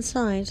please come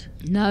inside?"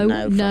 No.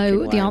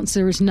 The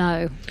answer is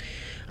no.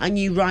 I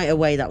knew right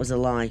away that was a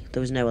lie.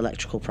 There was no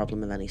electrical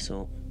problem of any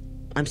sort.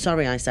 "I'm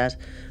sorry," I said,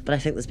 "but I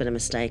think there's been a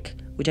mistake.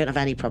 We don't have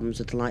any problems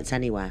with the lights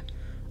anywhere."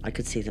 I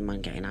could see the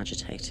man getting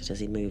agitated as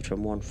he moved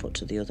from one foot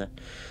to the other,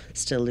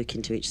 still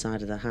looking to each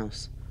side of the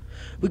house.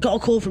 "We got a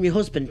call from your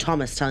husband,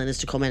 Thomas, telling us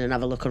to come in and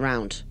have a look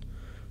around."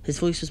 His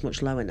voice was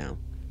much lower now,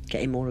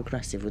 getting more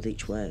aggressive with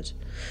each word.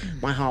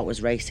 My heart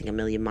was racing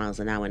 1,000,000 miles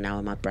an hour now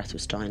and my breath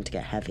was starting to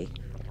get heavy.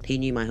 He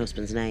knew my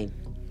husband's name.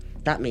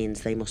 That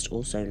means they must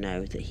also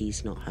know that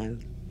he's not home.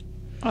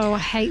 Oh, I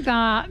hate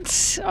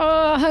that.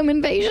 Oh, home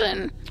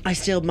invasion. I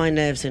steeled my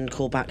nerves and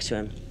called back to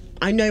him.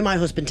 "I know my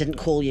husband didn't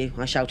call you,"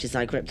 I shouted as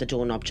I gripped the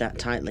doorknob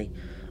tightly.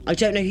 "I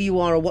don't know who you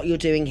are or what you're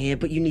doing here,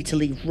 but you need to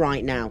leave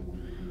right now."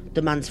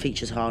 The man's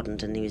features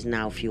hardened and he was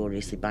now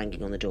furiously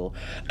banging on the door.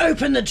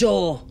 "Open the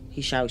door!"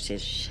 he shouted.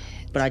 Shit.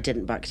 But I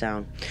didn't back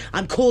down.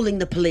 "I'm calling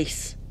the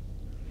police."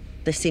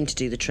 This seemed to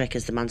do the trick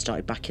as the man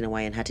started backing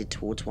away and headed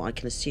towards what I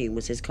can assume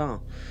was his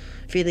car.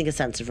 Feeling a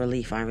sense of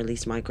relief, I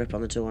released my grip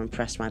on the door and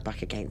pressed my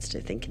back against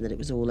it, thinking that it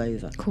was all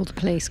over. Call the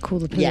police, call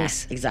the police.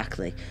 Yes,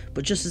 exactly.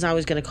 But just as I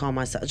was trying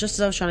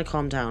to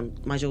calm down,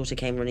 my daughter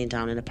came running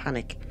down in a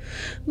panic.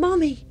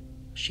 "Mommy!"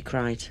 she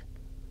cried.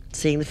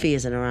 Seeing the fear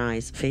in her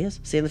eyes,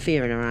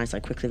 I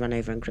quickly ran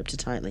over and gripped her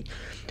tightly.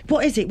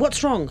 "What is it?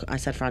 What's wrong?" I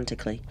said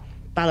frantically.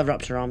 Bella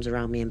wrapped her arms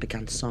around me and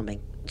began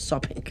sobbing.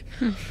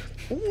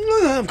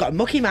 "I've got a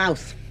mucky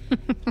mouth."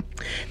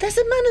 "There's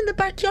a man in the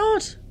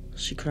backyard,"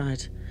 she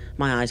cried.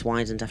 My eyes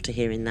widened after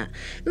hearing that.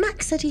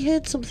 "Max said he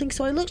heard something,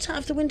 so I looked out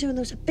of the window and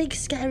there was a big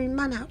scary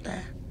man out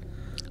there."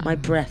 My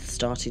breath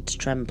started to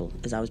tremble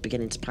as I was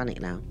beginning to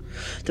panic now.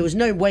 There was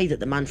no way that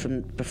the man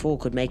from before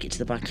could make it to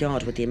the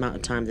backyard with the amount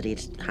of time that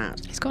he'd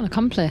had. He's got an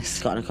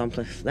accomplice.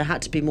 There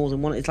had to be more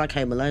than one. It's like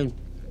Home Alone.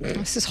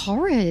 This is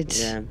horrid.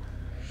 Yeah.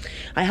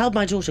 I held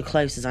my daughter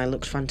close as I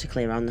looked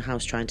frantically around the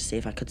house trying to see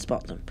if I could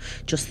spot them.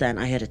 Just then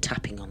I heard a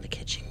tapping on the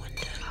kitchen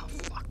window. Oh,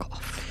 fuck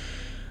off.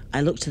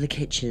 I looked to the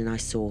kitchen and I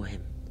saw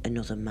him.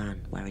 Another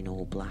man wearing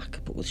all black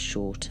but with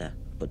shorter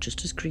but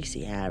just as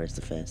greasy hair as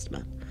the first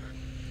man.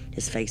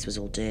 His face was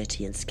all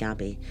dirty and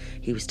scabby.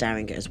 He was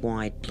staring at his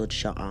wide,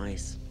 bloodshot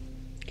eyes.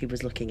 He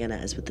was looking in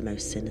at us with the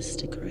most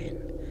sinister grin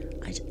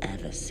I'd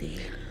ever seen.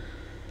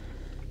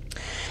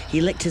 He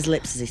licked his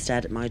lips as he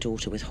stared at my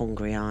daughter with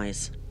hungry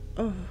eyes.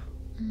 Oh.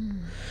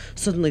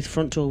 Suddenly the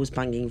front door was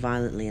banging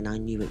violently and I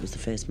knew it was the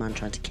first man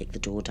trying to kick the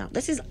door down.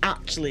 This is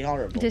actually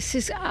horrible. This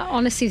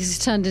has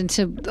turned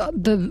into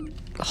the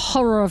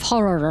horror of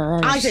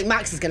horrors. I think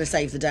Max is going to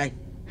save the day.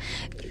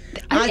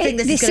 I think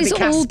this is going to be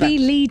Casper. This is all be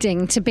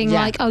leading to being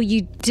like, oh,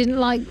 you didn't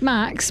like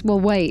Max? Well,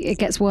 wait, it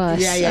gets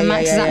worse. And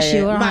Max is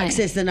actually all right. Max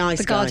is the nice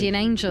guy. The guardian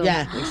angel.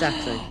 Yeah,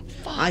 exactly.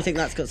 I think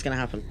that's what's going to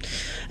happen.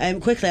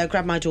 Quickly, I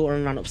grabbed my daughter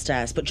and ran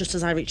upstairs, but just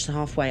as I reached the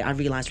halfway, I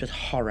realised with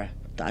horror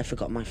that I'd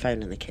forgotten my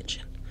phone in the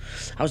kitchen.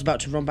 I was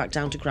about to run back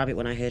down to grab it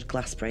when I heard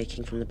glass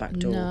breaking from the back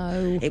door.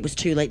 No. It was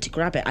too late to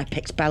grab it. I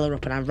picked Bella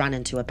up and I ran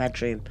into her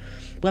bedroom.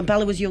 When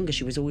Bella was younger,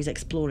 she was always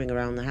exploring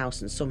around the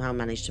house and somehow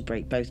managed to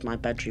break both my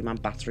bedroom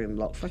and bathroom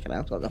lock. Fucking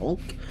hell, like the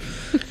Hulk.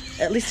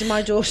 At least in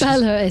my daughter's...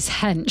 Bella is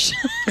hench.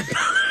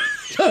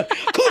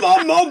 Come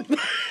on, Mum!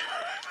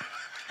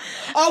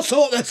 I'll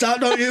sort this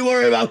out, don't you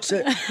worry about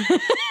it.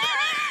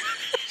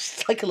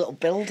 She's like a little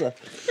builder.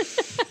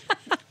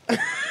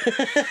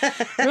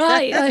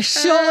 Right, a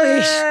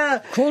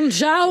shortish.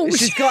 Crunch out.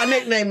 She's got a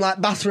nickname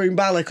like Bathroom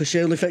Bella because she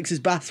only fixes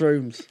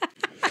bathrooms.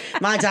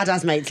 My dad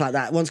has mates like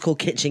that. One's called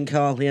Kitchen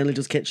Carl. He only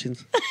does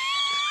kitchens.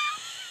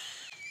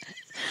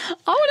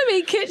 I want to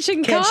meet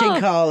Kitchen Carl.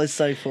 Kitchen Carl is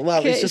so fun.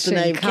 Well, it's just a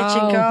name. Carl.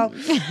 Kitchen Carl.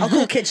 I'll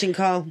call Kitchen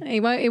Carl.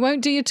 He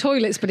won't do your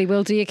toilets, but he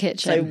will do your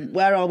kitchen. So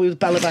where are we with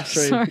Bella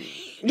bathroom? Sorry.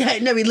 Yeah,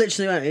 no, he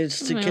literally won't. He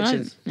just do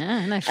kitchens.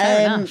 Yeah, no,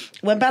 fair enough.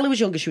 When Bella was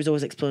younger, she was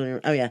always exploring.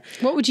 Oh yeah.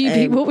 What would you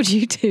be? What would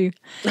you do?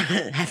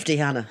 Hefty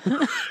Hannah.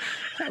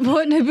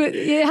 What? No, but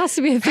it has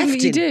to be a thing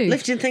that you do.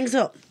 Lifting things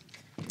up.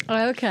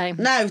 Oh, okay.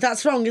 No,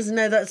 that's wrong, isn't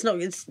it? No, that's not.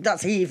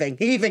 That's heaving.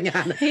 Heaving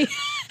Hannah.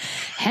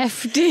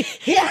 Hefty.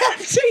 Yeah,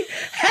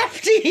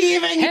 hefty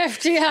heaving.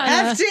 Hefty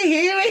Hannah. Hefty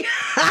heaving.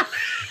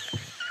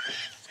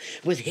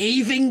 With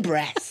heaving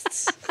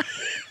breasts.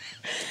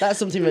 That's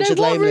something Richard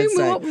Lehman would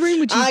say. What room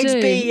would you do?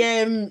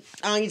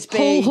 I'd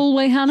be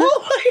hallway Hannah.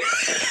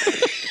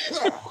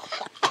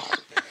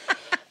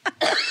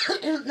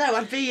 No,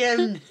 I'd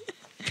be.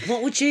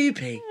 What would you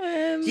be?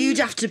 You'd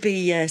have to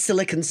be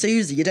Silicon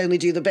Susie. You'd only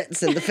do the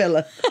bits in the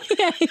filler.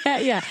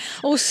 yeah.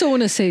 Or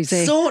sauna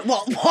Susie.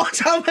 What?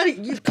 How many?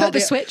 You've Put the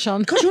switch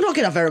on. God, you're not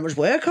going to have very much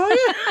work, are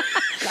you?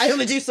 I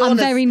only do saunas. I'm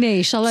very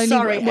niche. I'll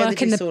only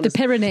work in the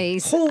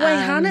Pyrenees. Hallway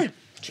Hannah.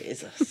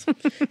 Jesus.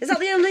 Is that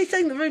the only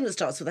thing, the room that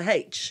starts with a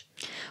H?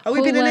 Are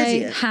we being an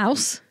idiot?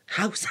 House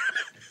Hannah.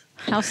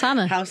 House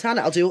Hannah. House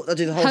Hannah. I'll do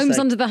the whole Homes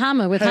thing. under the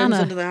hammer with Hannah.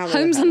 Under the hammer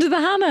Homes under the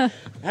hammer.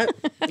 Oh,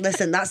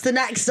 listen, that's the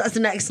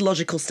next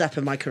logical step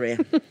in my career.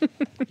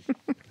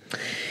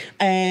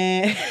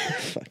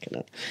 Fucking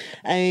hell.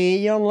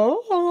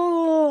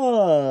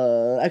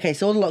 Okay,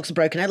 so all the locks are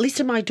broken. At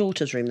least in my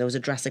daughter's room, there was a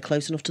dresser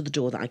close enough to the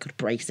door that I could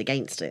brace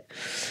against it.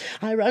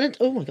 I ran it.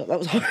 Oh my God, that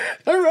was horrible.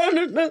 I ran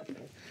it.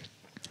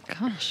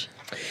 Gosh.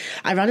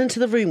 I ran into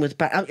the room with...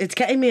 It's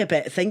getting me a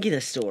bit thingy,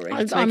 this story.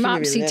 I'm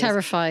absolutely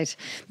terrified.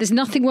 There's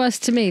nothing worse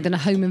to me than a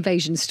home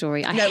invasion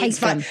story. I hate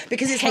them.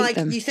 Because it's like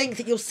you think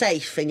that you're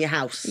safe in your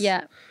house.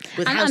 Yeah.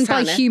 With and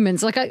by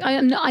humans. Like, I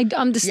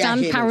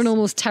understand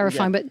paranormal's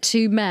terrifying, but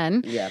two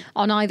men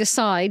on either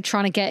side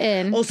trying to get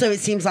in. Also,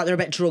 it seems like they're a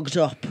bit drugged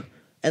up.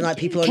 And like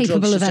people on drugs.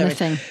 Capable of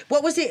anything.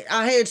 What was it?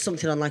 I heard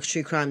something on like a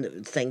true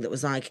crime thing that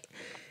was like...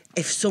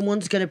 If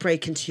someone's going to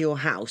break into your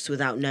house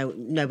without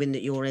knowing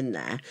that you're in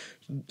there,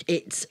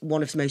 it's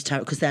one of the most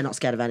terrible, because they're not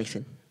scared of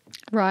anything.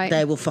 Right.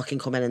 They will fucking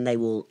come in and they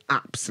will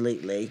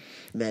absolutely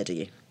murder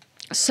you.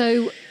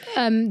 So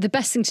the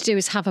best thing to do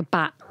is have a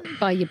bat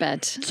by your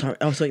bed. Sorry,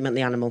 I thought you meant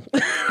the animal.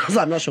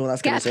 I'm not sure what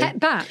that's going to do. Get a pet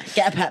bat.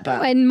 Get a pet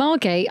bat. In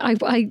Margate,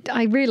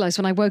 I realised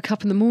when I woke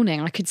up in the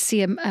morning, I could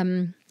see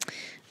a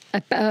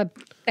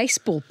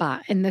baseball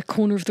bat in the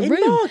corner of the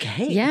room. In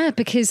Margate? Yeah,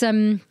 because...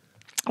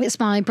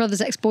 it's my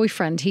brother's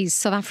ex-boyfriend. He's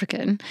South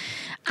African,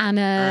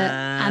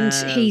 and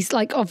he's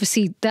like,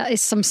 obviously that is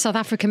some South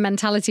African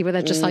mentality where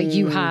they're just like,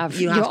 you're armed.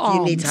 You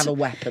need to have a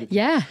weapon.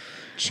 Yeah.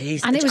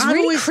 Jeez. And it was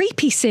really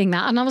creepy seeing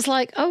that, and I was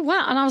like, oh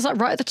wow, and I was like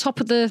right at the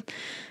top of the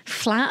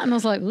flat, and I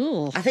was like,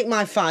 oh. I think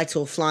my fight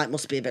or flight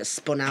must be a bit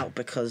spun out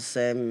because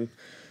I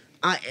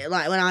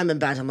like when I'm in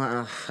bed, I'm like,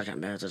 oh, I get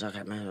murdered,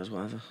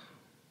 whatever.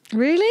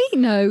 Really?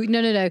 No.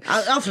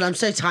 Often I'm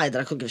so tired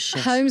that I couldn't give a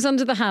shit. Homes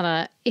under the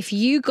Hannah, if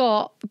you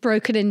got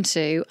broken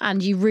into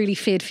and you really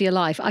feared for your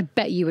life, I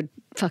bet you would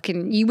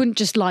you wouldn't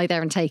just lie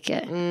there and take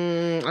it.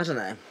 I don't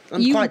know.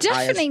 You quite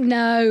definitely tired.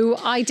 No,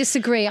 I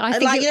disagree. I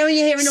think when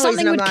you hear a noise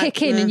something would like,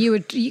 kick in and you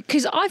would,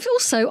 because I've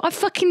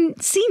fucking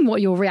seen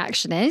what your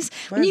reaction is.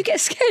 When you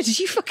get scared,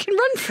 you fucking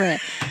run for it.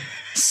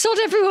 Sod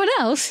everyone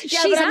else.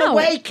 Yeah, She's but I'm out.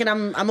 awake and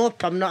I'm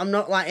up. I'm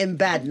not like in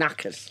bed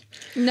knackered.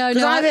 No.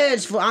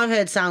 I've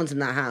heard sounds in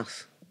that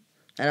house,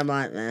 and I'm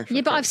like,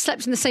 yeah, but I've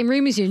slept in the same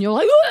room as you, and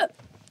you're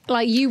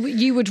like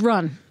you would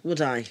run. Would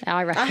I?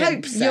 I reckon. I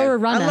hope so. You're a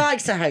runner. I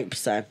like to hope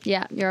so.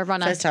 Yeah, you're a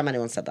runner. First time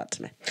anyone said that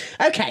to me.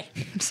 Okay.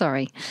 I'm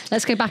sorry.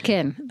 Let's go back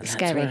in. It's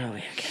scary. Where are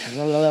we?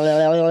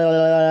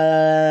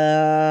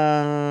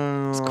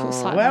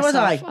 Where was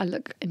I? I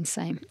look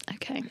insane.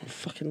 Okay. I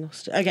fucking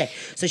lost it. Okay,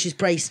 so she's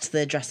braced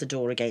the dresser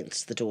door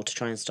against the door to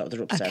try and stop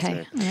the upstairs.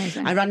 Okay,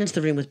 amazing. I ran into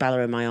the room with Bella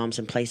in my arms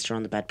and placed her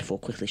on the bed before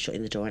quickly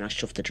shutting the door, and I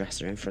shoved the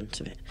dresser in front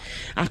of it.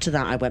 After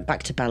that, I went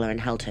back to Bella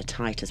and held her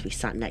tight as we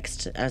sat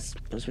next to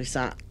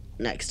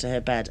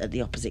her bed at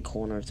the opposite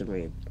corner of the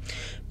room.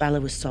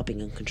 Bella was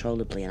sobbing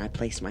uncontrollably, and I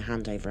placed my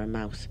hand over her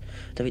mouth,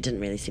 though it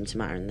didn't really seem to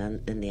matter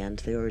in the end.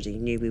 They already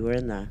knew we were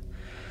in there.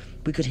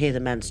 We could hear the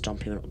men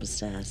stomping up the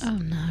stairs. Oh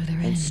no, they're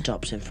in. And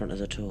stopped in front of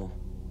the door.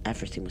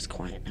 Everything was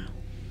quiet now.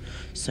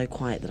 so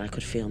quiet that I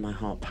could feel my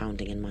heart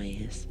pounding in my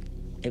ears.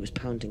 It was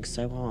pounding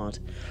so hard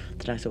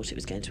that I thought it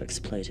was going to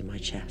explode in my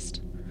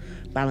chest.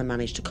 Bella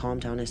managed to calm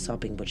down her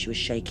sobbing, but she was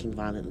shaking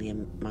violently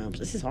in my arms.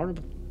 This is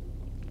horrible.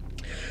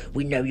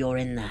 "We know you're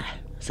in there,"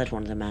 said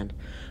one of the men.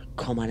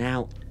 "Come on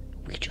out.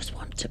 We just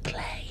want to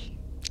play."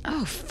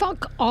 Oh,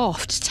 fuck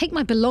off. Just take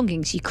my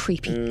belongings, you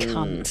creepy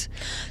cunt.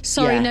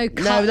 Sorry, Yeah. no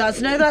cut.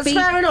 That's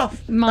fair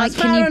enough. Mike,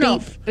 that's can fair you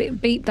enough.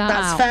 beep that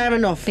out? That's fair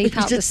enough. Beep You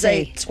out the just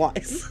say C. it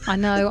twice. I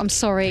know, I'm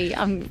sorry.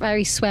 I'm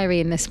very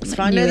sweary in this It's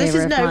fine. new No, this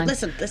era is of mine.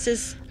 listen, this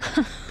is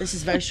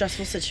a very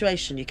stressful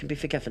situation. You can be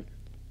forgiven.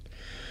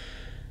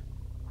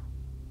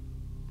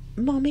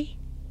 "Mommy,"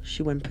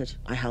 she whimpered.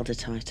 I held her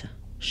tighter.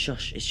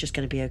 "Shush, it's just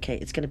going to be okay.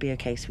 It's going to be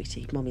okay,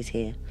 sweetie. Mommy's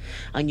here."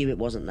 I knew it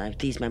wasn't, though.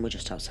 These men were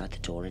just outside the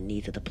door, and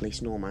neither the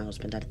police nor my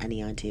husband had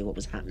any idea what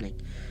was happening.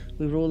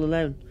 We were all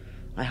alone.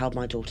 I held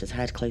my daughter's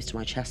head close to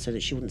my chest so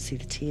that she wouldn't see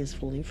the tears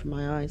falling from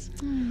my eyes.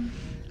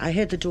 I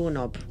heard the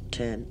doorknob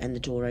turn, and the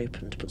door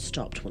opened, but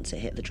stopped once it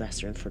hit the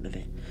dresser in front of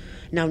it.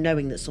 Now,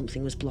 knowing that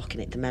something was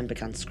blocking it, the men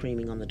began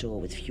screaming on the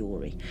door with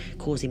fury,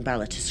 causing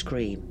Bella to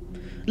scream.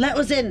 "Let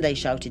us in," they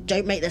shouted.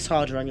 "Don't make this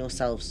harder on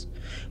yourselves."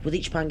 With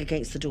each bang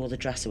against the door, the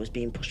dresser was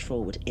being pushed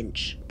forward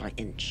inch by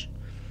inch.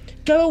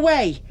 "Go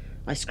away,"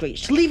 I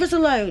screeched. "Leave us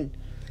alone."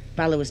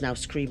 Bella was now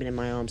screaming in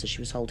my arms as she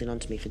was holding on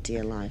to me for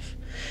dear life.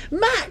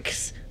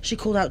 "Max!" she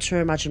called out to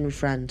her imaginary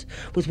friend.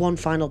 With one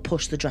final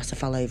push, the dresser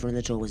fell over and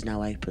the door was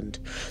now opened.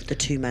 The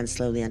two men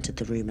slowly entered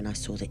the room and I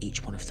saw that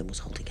each one of them was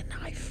holding a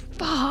knife.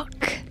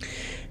 Fuck.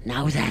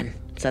 "Now then,"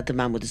 said the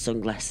man with the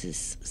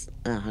sunglasses.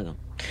 Hang on.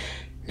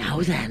 "Now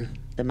then,"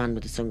 the man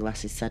with the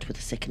sunglasses said with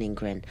a sickening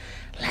grin.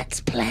 "Let's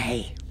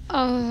play."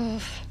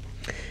 Oh.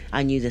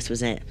 I knew this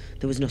was it.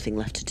 There was nothing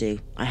left to do.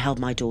 I held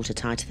my daughter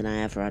tighter than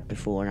I ever had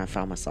before, and I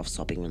found myself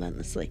sobbing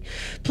relentlessly.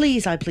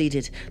 "Please," I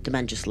pleaded. The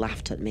men just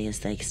laughed at me as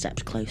they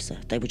stepped closer.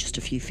 They were just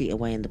a few feet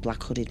away, and the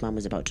black-hooded man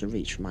was about to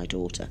reach for my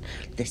daughter.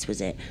 This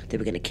was it. They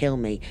were going to kill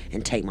me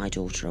and take my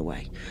daughter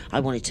away.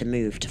 I wanted to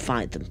move, to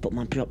fight them, but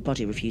my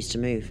body refused to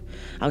move.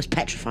 I was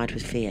petrified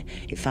with fear.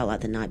 It felt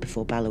like the night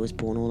before Bella was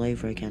born all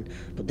over again.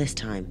 But this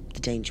time,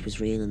 the danger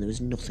was real, and there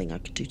was nothing I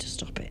could do to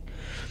stop it.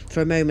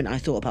 For a moment, I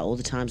thought about all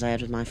the times I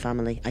had with my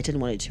family. I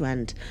didn't want it to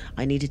end.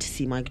 I needed to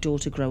see my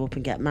daughter grow up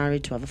and get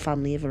married, to have a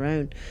family of her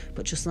own.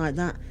 But just like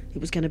that, it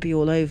was going to be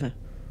all over.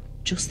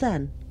 Just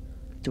then,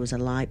 there was a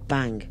light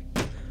bang,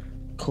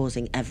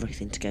 causing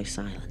everything to go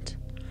silent.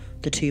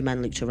 The two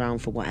men looked around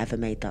for whatever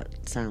made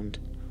that sound.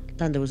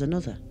 Then there was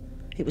another.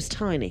 It was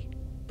tiny,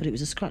 but it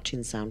was a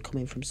scratching sound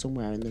coming from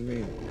somewhere in the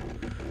room.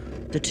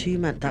 The two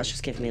men... That's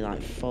just giving me,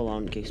 like,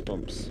 full-on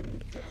goosebumps.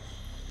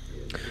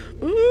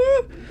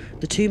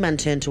 The two men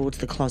turned towards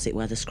the closet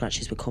where the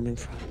scratches were coming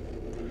from.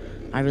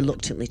 I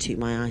reluctantly took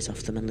my eyes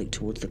off them and looked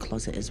towards the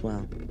closet as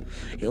well.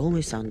 It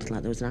almost sounded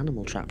like there was an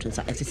animal trapped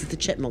inside. If this is the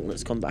chipmunk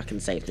that's come back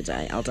and saved the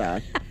day, I'll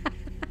die.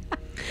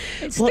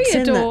 It's What's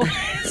Theodore. in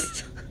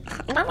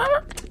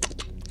there?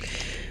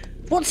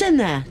 "What's in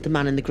there?" the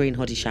man in the green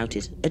hoodie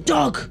shouted. "A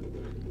dog!"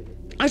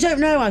 "I don't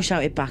know," I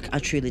shouted back. I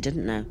truly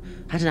didn't know.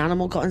 Had an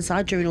animal got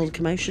inside during all the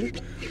commotion?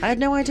 I had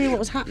no idea what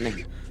was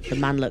happening. The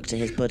man looked at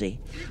his buddy.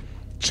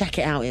 "Check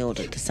it out," he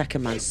ordered. The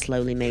second man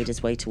slowly made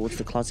his way towards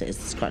the closet as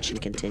the scratching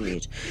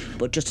continued.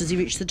 But just as he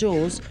reached the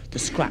doors, the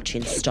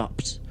scratching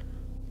stopped.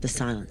 The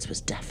silence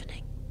was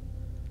deafening.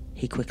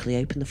 He quickly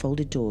opened the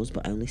folded doors,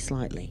 but only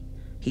slightly.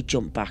 He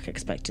jumped back,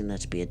 expecting there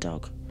to be a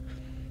dog.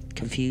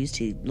 Confused,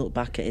 he looked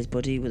back at his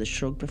buddy with a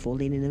shrug before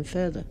leaning in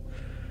further.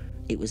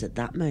 It was at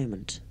that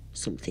moment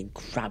something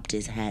grabbed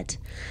his head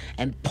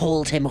and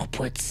pulled him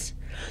upwards.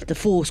 The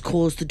force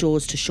caused the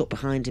doors to shut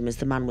behind him as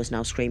the man was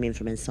now screaming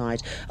from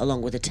inside,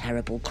 along with a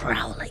terrible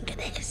growling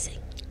and hissing.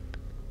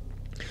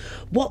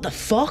 "What the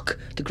fuck?"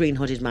 the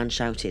green-hooded man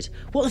shouted.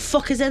 "What the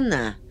fuck is in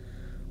there?"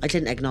 I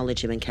didn't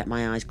acknowledge him and kept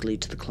my eyes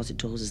glued to the closet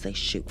doors as they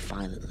shook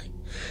violently.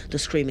 The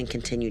screaming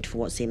continued for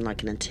what seemed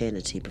like an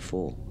eternity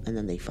before, and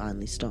then they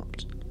finally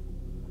stopped.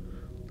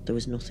 There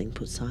was nothing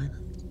but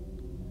silence.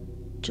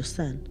 Just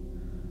then,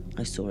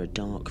 I saw a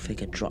dark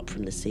figure drop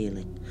from the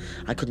ceiling.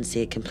 I couldn't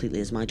see it completely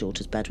as my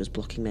daughter's bed was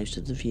blocking most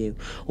of the view.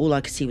 All I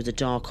could see was a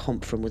dark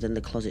hump from within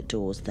the closet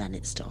doors. Then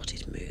it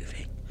started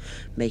moving,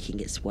 making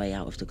its way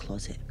out of the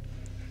closet.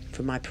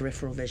 From my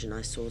peripheral vision,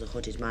 I saw the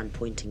hooded man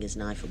pointing his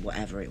knife at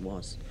whatever it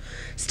was.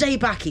 "Stay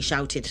back," he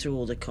shouted through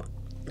all the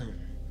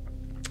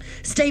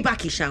 "Stay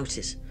back," he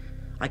shouted.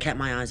 I kept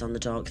my eyes on the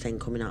dark thing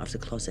coming out of the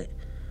closet.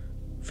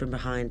 From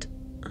behind...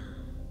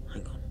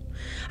 hang on.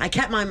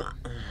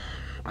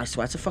 I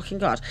swear to fucking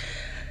God.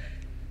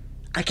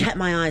 I kept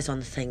my eyes on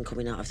the thing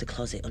coming out of the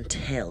closet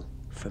until,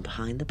 from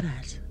behind the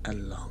bed, a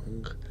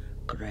long,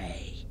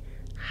 grey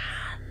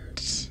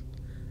hand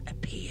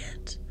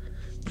appeared,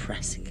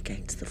 pressing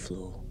against the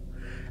floor.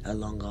 A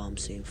long arm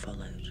soon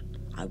followed.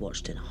 I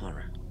watched in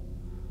horror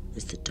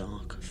as the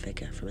dark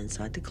figure from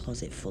inside the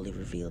closet fully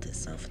revealed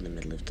itself in the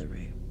middle of the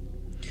room.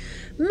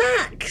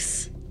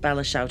 "Max!"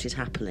 Bella shouted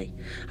happily.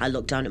 I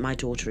looked down at my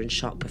daughter in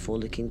shock before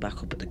looking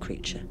back up at the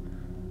creature.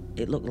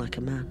 It looked like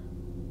a man.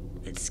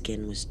 Its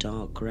skin was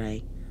dark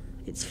grey,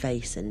 its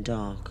face in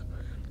dark,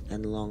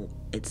 and long.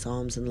 Its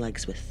arms and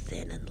legs were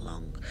thin and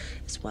long,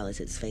 as well as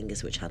its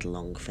fingers, which had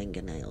long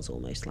fingernails,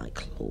 almost like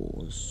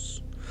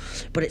claws.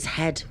 But its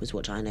head was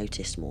what I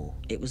noticed more.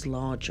 It was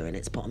larger, and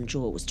its bottom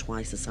jaw was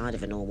twice the size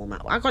of a normal man.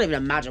 I can't even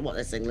imagine what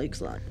this thing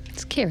looks like.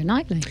 It's Keira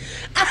Knightley.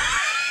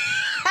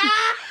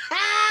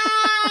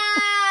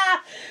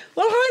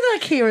 Well, hi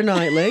there, Keira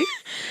Knightley.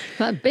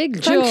 That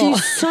big jaw. Thank you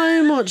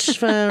so much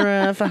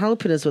for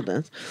helping us with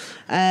this.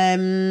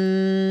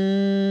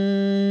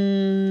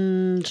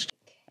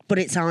 But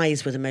its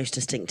eyes were the most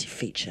distinctive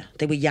feature.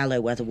 They were yellow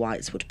where the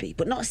whites would be,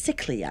 but not a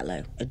sickly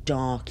yellow, a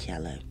dark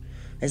yellow,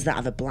 as that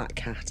of a black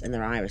cat, and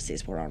their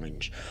irises were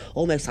orange,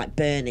 almost like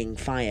burning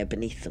fire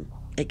beneath them.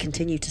 It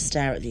continued to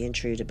stare at the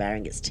intruder,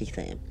 baring its teeth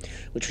at him,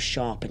 which were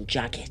sharp and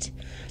jagged.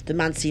 The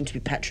man seemed to be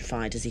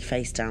petrified as he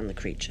faced down the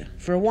creature.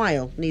 For a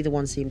while, neither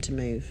one seemed to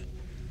move.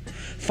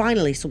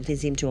 Finally, something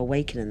seemed to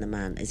awaken in the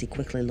man as he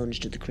quickly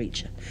lunged at the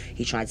creature.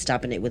 He tried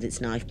stabbing it with its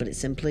knife, but it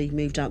simply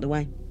moved out the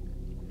way.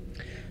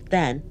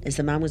 Then, as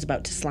the man was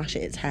about to slash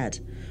at its head,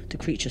 the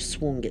creature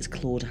swung its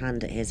clawed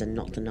hand at his and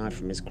knocked the knife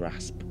from his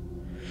grasp.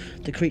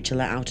 The creature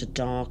let out a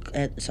dark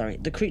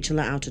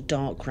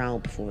growl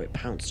before it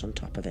pounced on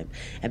top of him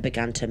and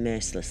began to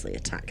mercilessly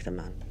attack the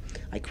man.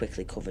 I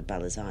quickly covered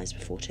Bella's eyes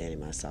before turning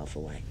myself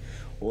away.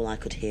 All I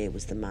could hear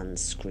was the man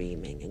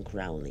screaming and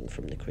growling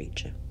from the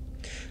creature.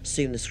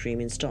 Soon the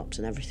screaming stopped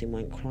and everything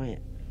went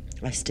quiet.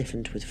 I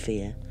stiffened with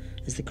fear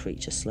as the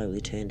creature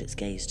slowly turned its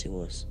gaze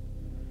to us.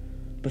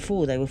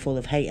 Before, they were full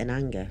of hate and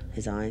anger,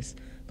 his eyes,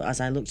 but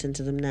as I looked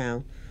into them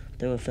now,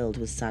 they were filled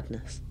with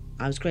sadness.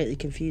 I was greatly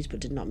confused but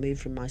did not move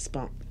from my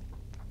spot.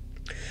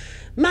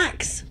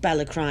 "Max!"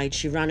 Bella cried.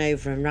 She ran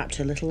over and wrapped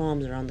her little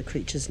arms around the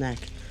creature's neck.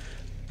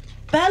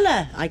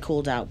 "Bella!" I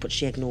called out, but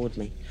she ignored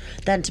me.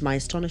 Then, to my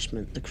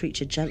astonishment, the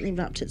creature gently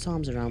wrapped its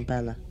arms around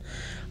Bella.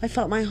 I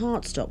felt my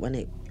heart stop when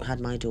it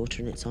had my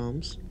daughter in its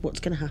arms. What's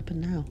going to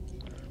happen now?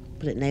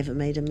 But it never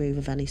made a move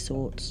of any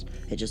sorts.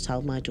 It just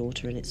held my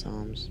daughter in its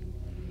arms.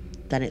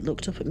 Then it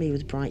looked up at me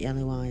with bright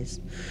yellow eyes.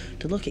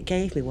 The look it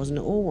gave me wasn't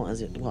at all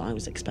what I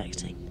was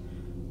expecting.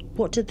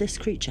 What did this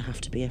creature have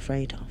to be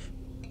afraid of?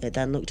 It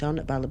then looked down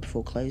at Bella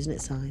before closing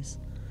its eyes.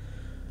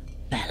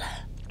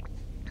 "Bella,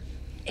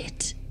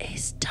 it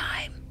is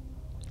time."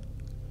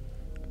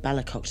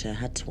 Bella cocked her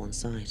head to one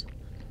side.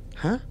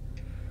 "Huh?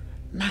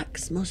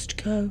 Max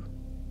must go."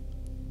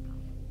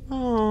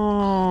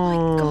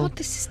 Oh my God,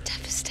 this is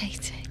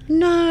devastating.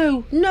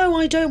 No,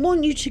 I don't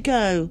want you to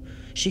go.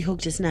 She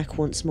hugged his neck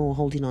once more,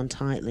 holding on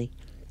tightly.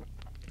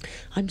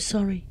 "I'm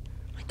sorry,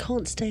 I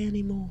can't stay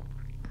anymore."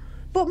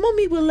 "But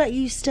Mummy will let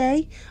you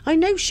stay. I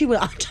know she will."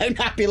 I don't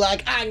have to be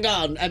like, hang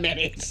on a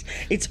minute.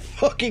 It's a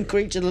fucking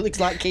creature that looks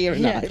like Keira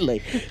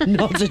Knightley.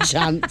 Not a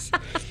chance.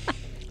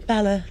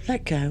 "Bella,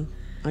 let go,"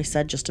 I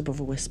said just above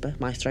a whisper.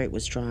 My throat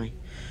was dry.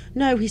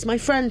 "No, he's my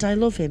friend. I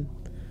love him."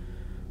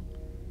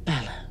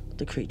 "Bella,"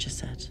 the creature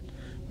said,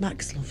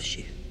 "Max loves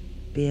you.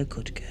 Be a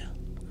good girl."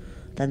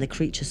 Then the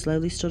creature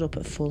slowly stood up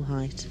at full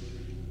height.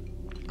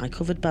 I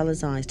covered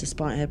Bella's eyes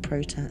despite her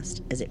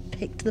protest as it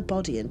picked the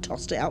body and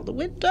tossed it out the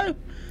window.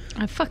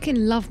 I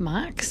fucking love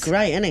Max.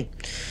 Great, isn't he?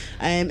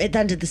 It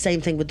then did the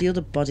same thing with the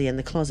other body in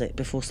the closet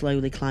before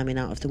slowly climbing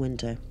out of the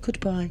window.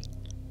 "Goodbye,"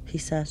 he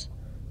said.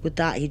 With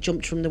that, he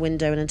jumped from the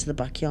window and into the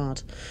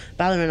backyard.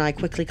 Bella and I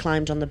quickly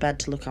climbed on the bed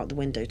to look out the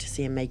window to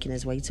see him making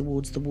his way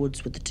towards the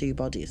woods with the two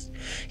bodies.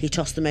 He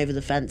tossed them over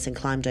the fence and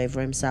climbed over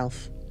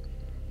himself.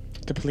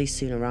 The police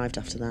soon arrived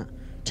after that.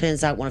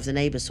 Turns out one of the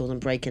neighbours saw them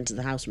break into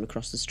the house from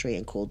across the street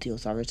and called the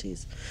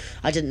authorities.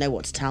 I didn't know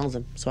what to tell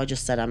them, so I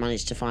just said I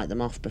managed to fight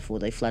them off before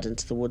they fled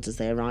into the woods as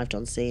they arrived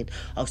on scene.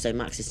 Oh, so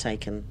Max has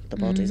taken the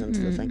bodies into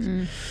the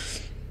things.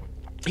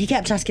 He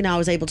kept asking how I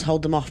was able to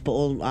hold them off, but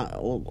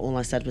all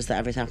I said was that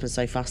everything happened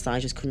so fast that I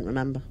just couldn't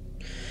remember.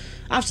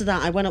 After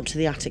that, I went up to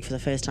the attic for the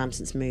first time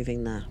since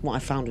moving there. What I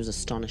found was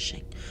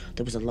astonishing.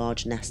 There was a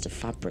large nest of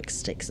fabrics,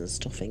 sticks and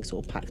stuffings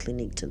all packed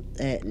neatly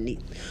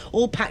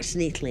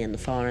in the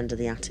far end of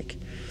the attic.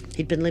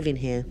 He'd been living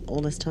here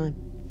all this time.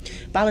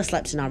 Bella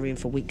slept in our room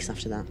for weeks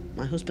after that.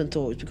 My husband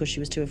thought it was because she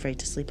was too afraid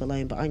to sleep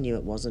alone, but I knew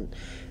it wasn't.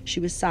 She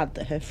was sad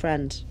that her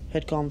friend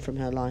had gone from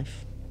her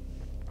life.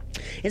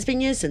 It's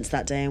been years since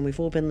that day, and we've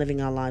all been living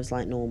our lives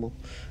like normal.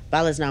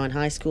 Bella's now in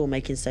high school,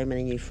 making so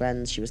many new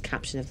friends. She was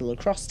captain of the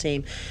lacrosse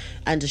team,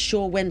 and a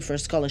sure win for a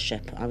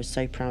scholarship. I was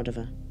so proud of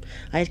her.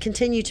 I had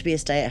continued to be a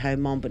stay-at-home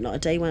mom, but not a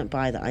day went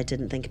by that I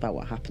didn't think about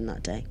what happened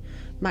that day.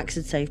 Max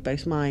had saved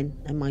both mine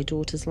and my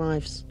daughter's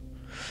lives.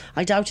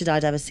 I doubted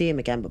I'd ever see him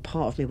again, but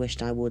part of me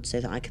wished I would,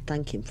 so that I could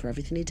thank him for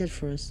everything he did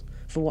for us,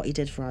 for what he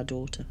did for our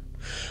daughter.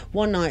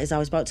 One night, as I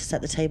was about to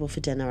set the table for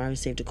dinner, I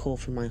received a call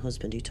from my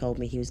husband who told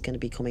me he was going to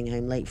be coming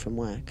home late from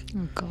work.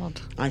 Oh, God.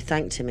 I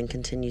thanked him and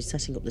continued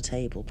setting up the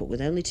table, but with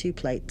only 2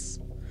 plates.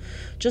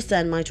 Just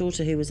then, my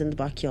daughter, who was in the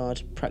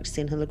backyard,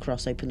 practising her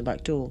lacrosse, opened the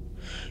back door.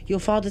 "Your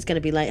father's going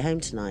to be late home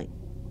tonight,"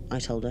 I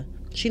told her.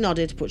 She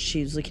nodded, but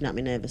she was looking at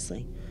me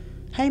nervously.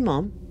 "Hey,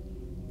 Mom,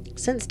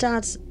 since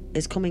Dad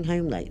is coming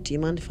home late, do you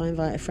mind if I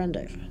invite a friend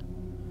over?"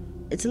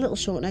 "It's a little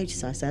short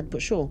notice," I said,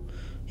 "but sure.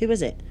 Who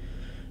is it?"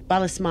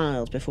 Bella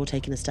smiled before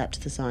taking a step to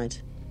the side.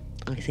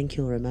 I think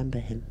you'll remember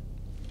him,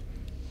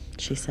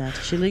 she said.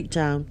 She looked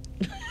down.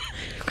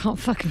 Can't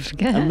fucking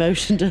forget. And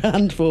motioned her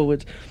hand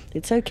forward.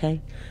 It's okay.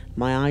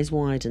 My eyes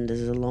widened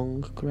as a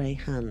long grey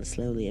hand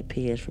slowly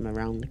appeared from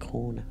around the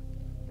corner.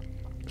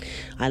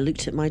 I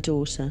looked at my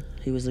daughter,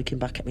 who was looking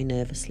back at me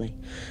nervously.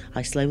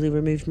 I slowly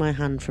removed my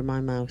hand from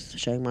my mouth,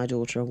 showing my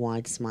daughter a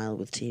wide smile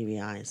with teary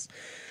eyes.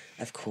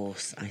 Of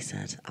course, I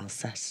said, I'll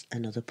set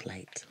another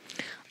plate.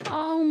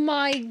 Oh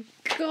my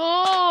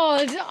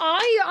God.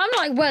 I'm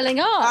like welling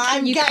up.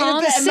 I'm you getting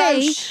can't a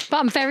bit see, but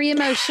I'm very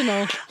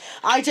emotional.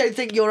 I don't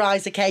think your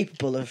eyes are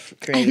capable of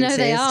creating No,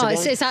 they tears, to are.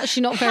 be It's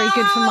actually not very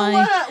good for How?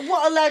 my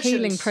What a legend.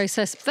 healing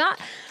process.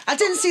 I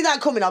didn't see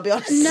that coming, I'll be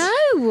honest.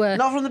 No.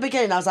 Not from the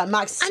beginning. I was like,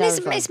 Max is And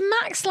terrifying. it's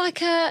Max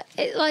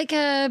like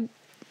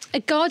a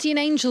guardian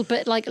angel,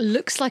 but like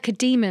looks like a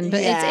demon.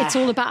 But Yeah. it's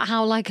all about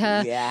how like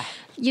a Yeah.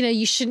 you know,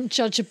 you shouldn't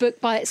judge a book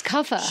by its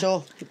cover.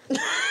 Sure.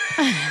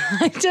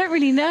 I don't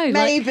really know.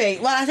 Maybe.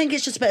 Well, I think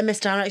it's just a bit of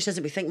misdirection,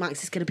 doesn't it? We think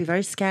Max is going to be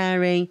very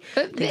scary.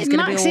 But Think he's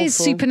gonna be Max is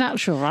awful.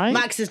 supernatural, right?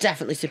 Max is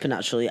definitely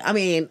supernatural. I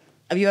mean,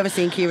 have you ever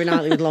seen Keira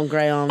Knightley with long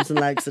grey arms and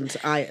legs and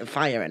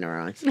fire in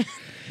her eyes?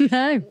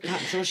 No.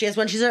 That's all she has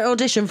when she's at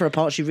audition for a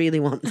part she really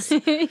wants.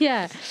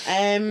 Yeah.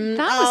 That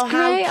was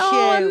how great. cute.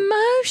 Oh,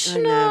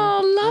 emotional.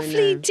 I know.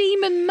 Lovely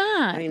demon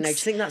Max. I know. Do you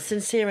think that's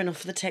sincere enough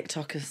for the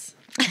TikTokers?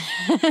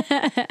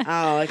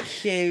 Oh,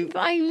 cute.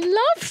 I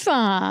love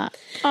that.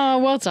 Oh,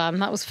 well done.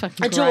 That was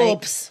fucking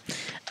Adorbs.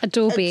 great.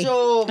 Adorbs.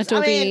 Adorbs.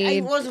 I mean,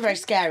 it wasn't very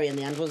scary in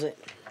the end, was it?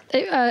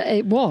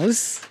 It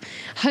was.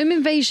 Home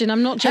Invasion,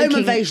 I'm not joking. Home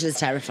Invasion is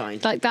terrifying.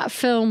 Like that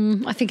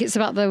film, I think it's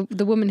about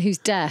the woman who's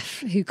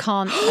deaf, who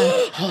can't...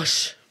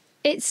 Hush.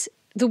 It's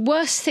the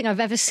worst thing I've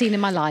ever seen in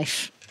my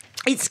life.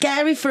 It's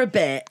scary for a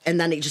bit, and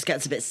then it just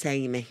gets a bit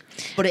samey.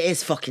 But it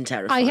is fucking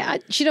terrifying.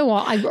 Do you know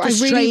what? I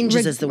Strangers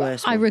really is the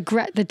worst I one.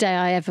 regret the day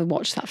I ever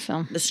watched that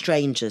film. The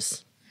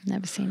Strangers.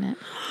 Never seen it.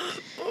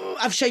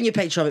 I've shown you a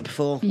picture of it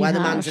before, where the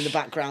man's have. in the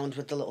background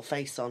with the little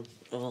face on.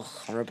 Oh,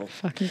 horrible.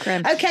 Fucking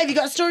grim. Okay, have you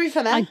got a story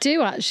for me? I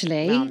do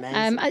actually. Oh,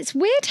 amazing. It's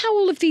weird how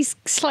all of these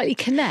slightly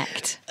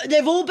connect.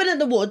 They've all been in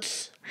the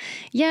woods,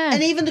 Yeah.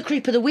 and even the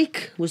creep of the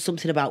week was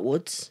something about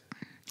woods.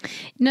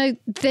 No,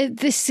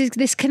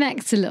 this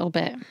connects a little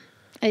bit.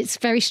 It's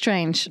very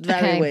strange.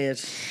 Very Okay. weird.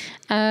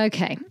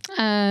 Okay.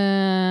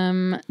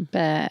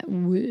 Bear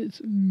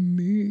with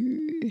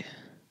me.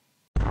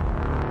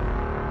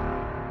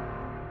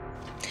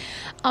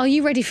 Are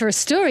you ready for a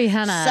story,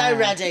 Hannah? So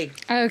ready.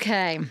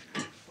 Okay.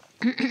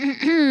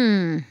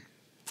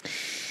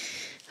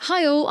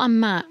 Hi all, I'm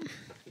Matt.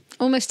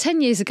 Almost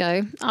 10 years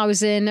ago, I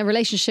was in a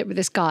relationship with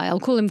this guy, I'll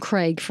call him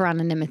Craig for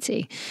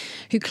anonymity,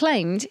 who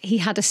claimed he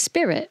had a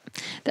spirit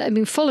that had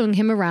been following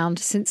him around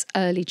since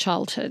early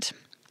childhood.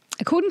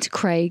 According to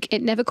Craig,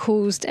 it never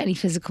caused any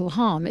physical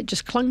harm. It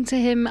just clung to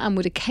him and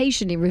would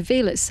occasionally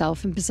reveal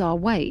itself in bizarre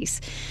ways.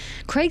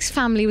 Craig's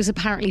family was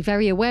apparently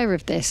very aware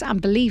of this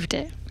and believed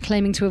it,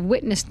 claiming to have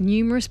witnessed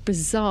numerous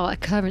bizarre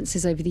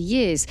occurrences over the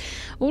years,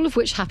 all of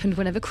which happened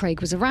whenever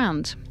Craig was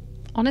around.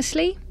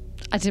 Honestly,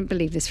 I didn't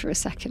believe this for a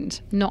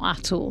second. Not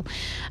at all.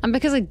 And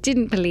because I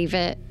didn't believe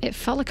it, it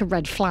felt like a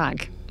red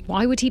flag.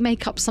 Why would he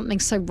make up something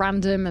so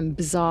random and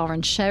bizarre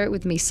and share it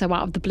with me so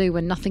out of the blue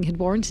when nothing had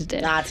warranted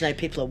it? I don't know,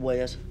 people are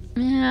weird.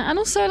 Yeah, and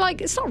also,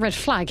 like, it's not a red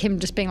flag, him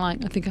just being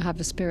like, I think I have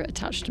a spirit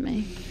attached to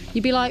me.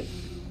 You'd be like,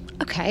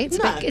 okay, it's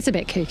a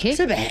bit kooky. It's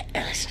a bit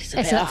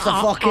off the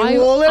I- fucking I-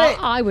 wall, isn't it?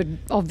 I would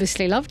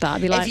obviously love that.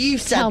 I'd be like, If you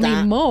said tell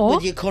that me more.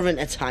 with your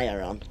current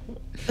attire on.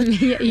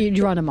 You'd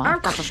run a mile.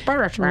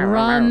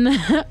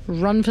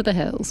 Run for the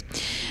hills.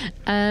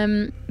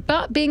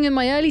 But being in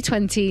my early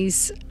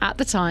 20s at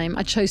the time,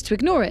 I chose to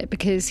ignore it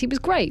because he was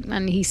great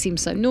and he seemed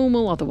so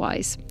normal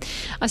otherwise.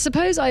 I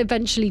suppose I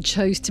eventually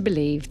chose to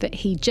believe that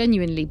he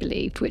genuinely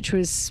believed, which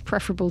was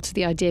preferable to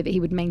the idea that he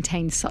would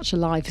maintain such a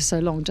lie for so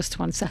long just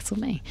to unsettle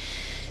me.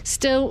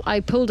 Still, I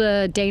pulled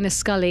a Dana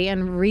Scully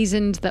and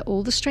reasoned that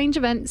all the strange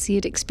events he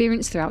had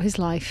experienced throughout his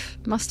life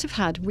must have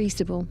had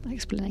reasonable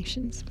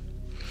explanations.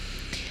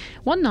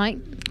 One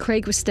night,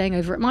 Craig was staying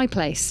over at my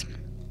place.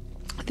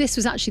 This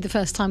was actually the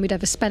first time we'd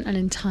ever spent an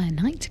entire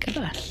night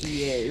together.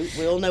 Cute.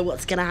 We all know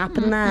what's going to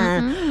happen there.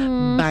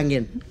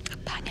 Banging.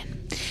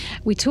 Banging.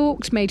 We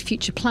talked, made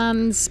future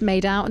plans,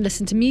 made out and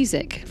listened to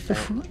music.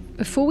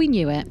 Before we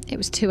knew it, it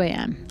was 2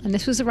 a.m. And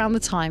this was around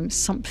the time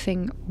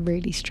something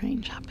really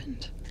strange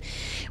happened.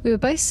 We were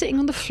both sitting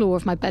on the floor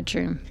of my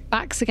bedroom,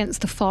 backs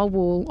against the far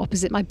wall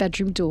opposite my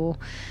bedroom door,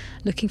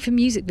 looking for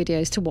music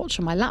videos to watch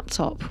on my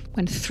laptop,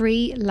 when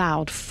 3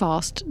 loud,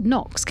 fast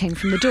knocks came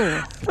from the door.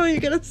 I thought you were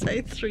going to say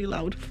 3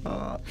 loud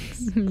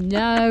farts.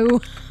 No.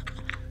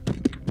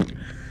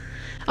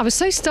 I was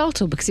so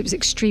startled because it was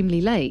extremely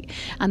late,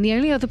 and the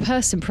only other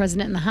person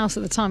present in the house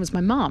at the time was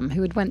my mum,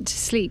 who had went to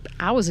sleep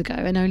hours ago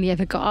and only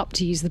ever got up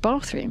to use the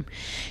bathroom.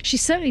 She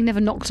certainly never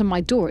knocked on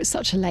my door at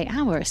such a late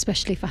hour,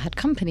 especially if I had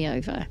company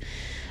over.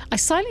 I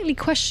silently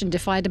questioned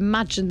if I had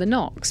imagined the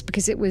knocks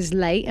because it was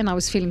late and I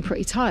was feeling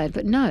pretty tired,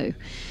 but no,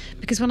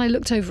 because when I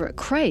looked over at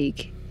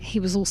Craig, he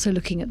was also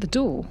looking at the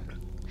door.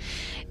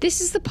 This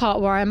is the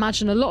part where I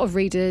imagine a lot of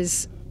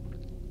readers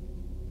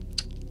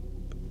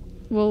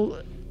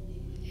will...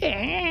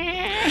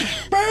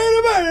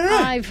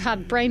 I've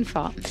had brain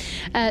fart.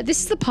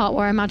 This is the part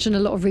where I imagine a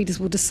lot of readers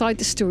will decide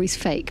the story's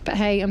fake, but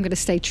hey, I'm going to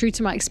stay true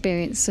to my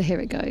experience, so here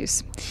it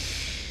goes.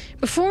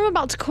 Before I'm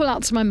about to call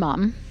out to my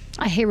mum,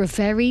 I hear a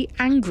very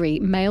angry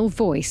male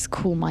voice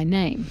call my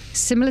name,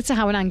 similar to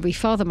how an angry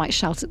father might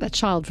shout at their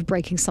child for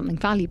breaking something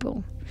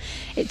valuable.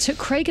 It took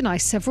Craig and I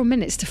several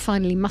minutes to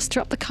finally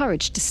muster up the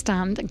courage to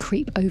stand and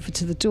creep over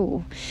to the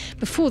door.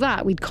 Before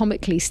that, we'd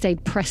comically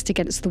stayed pressed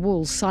against the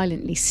wall,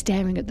 silently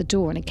staring at the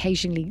door and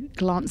occasionally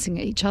glancing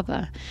at each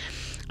other.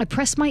 I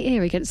pressed my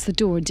ear against the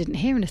door and didn't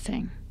hear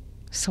anything,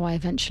 so I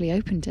eventually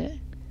opened it.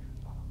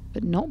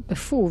 But not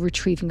before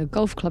retrieving a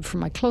golf club from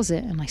my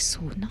closet, and I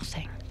saw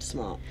nothing.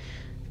 Smart.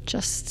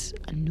 Just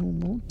a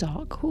normal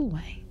dark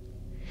hallway.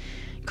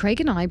 Craig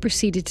and I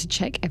proceeded to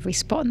check every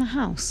spot in the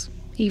house,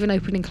 even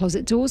opening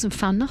closet doors, and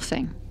found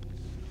nothing.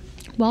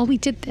 While we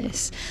did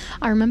this,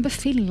 I remember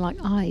feeling like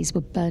eyes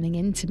were burning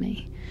into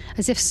me,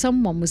 as if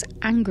someone was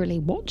angrily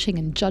watching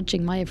and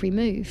judging my every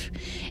move.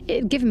 It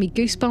had given me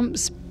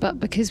goosebumps, but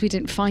because we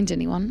didn't find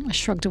anyone, I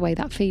shrugged away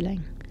that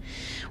feeling.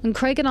 When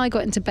Craig and I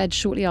got into bed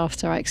shortly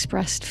after, I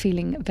expressed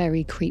feeling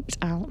very creeped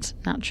out,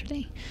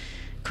 naturally.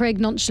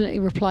 Craig nonchalantly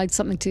replied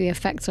something to the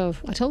effect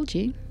of, "I told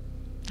you,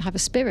 I have a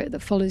spirit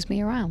that follows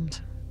me around."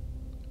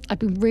 I'd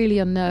been really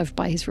unnerved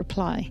by his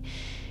reply.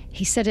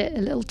 He said it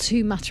a little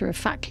too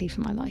matter-of-factly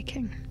for my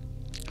liking.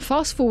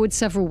 Fast forward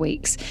several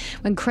weeks,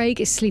 when Craig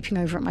is sleeping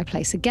over at my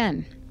place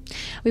again.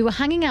 We were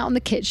hanging out in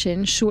the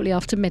kitchen shortly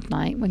after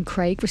midnight when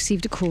Craig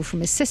received a call from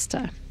his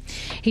sister.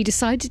 He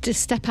decided to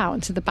step out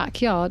into the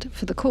backyard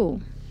for the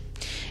call.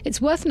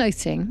 It's worth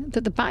noting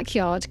that the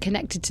backyard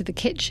connected to the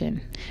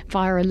kitchen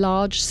via a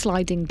large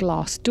sliding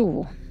glass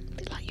door, a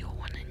bit like your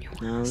one in your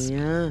house. Oh,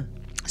 yeah.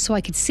 So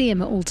I could see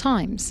him at all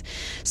times,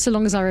 so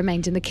long as I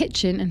remained in the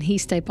kitchen and he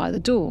stayed by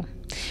the door.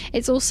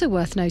 It's also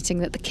worth noting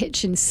that the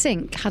kitchen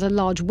sink had a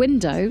large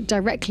window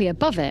directly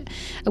above it,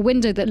 a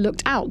window that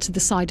looked out to the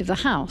side of the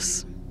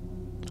house.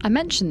 I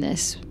mention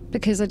this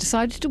because I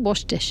decided to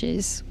wash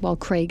dishes while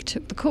Craig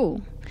took the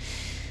call.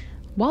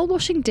 While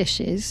washing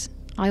dishes,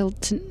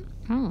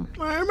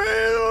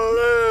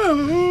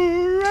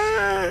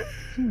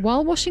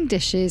 While washing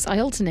dishes, I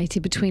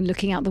alternated between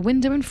looking out the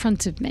window in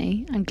front of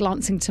me and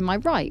glancing to my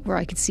right, where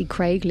I could see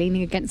Craig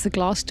leaning against the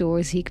glass door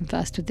as he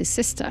conversed with his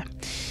sister.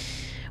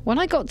 When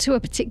I got to a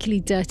particularly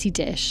dirty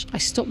dish, I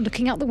stopped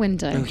looking out the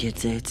window. Oh, you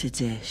dirty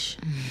dish.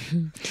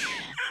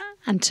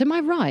 And to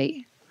my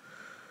right,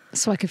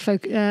 so I could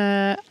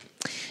focus...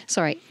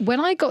 When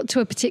I got to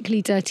a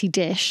particularly dirty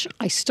dish,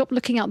 I stopped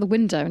looking out the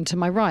window and to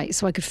my right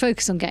so I could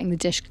focus on getting the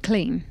dish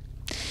clean.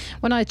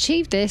 When I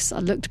achieved this, I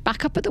looked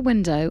back up at the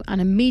window and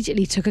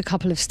immediately took a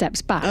couple of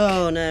steps back.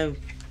 Oh, no.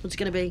 What's it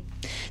going to be?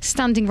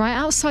 Standing right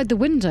outside the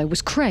window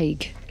was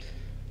Craig,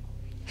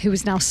 who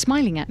was now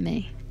smiling at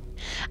me.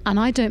 And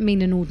I don't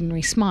mean an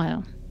ordinary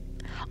smile.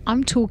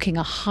 I'm talking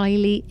a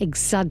highly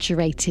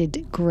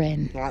exaggerated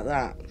grin. Like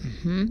that?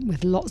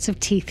 With lots of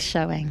teeth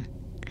showing.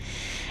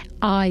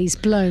 Eyes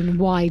blown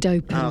wide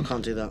open. Oh, I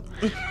can't do that.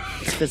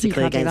 It's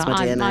physically against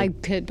my DNA. I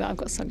could, but I've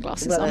got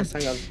sunglasses on.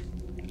 Hang on.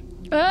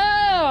 Oh,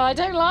 I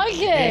don't like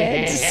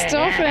it.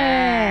 Stop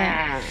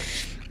it.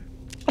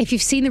 If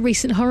you've seen the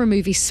recent horror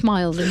movie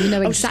Smile, then you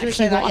know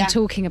exactly what I'm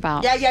talking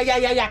about.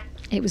 Yeah.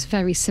 It was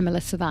very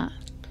similar to that.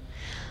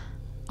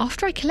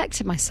 After I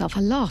collected myself,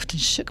 I laughed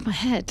and shook my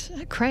head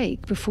at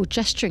Craig before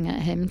gesturing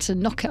at him to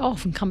knock it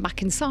off and come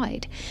back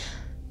inside.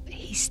 But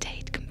he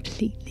stayed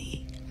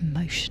completely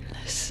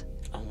motionless.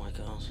 Oh my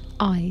God.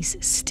 Eyes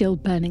still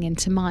burning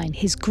into mine,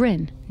 his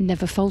grin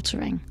never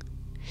faltering.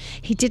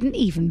 He didn't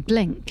even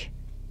blink.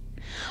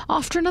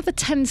 After another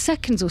 10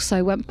 seconds or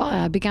so went by,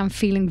 I began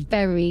feeling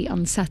very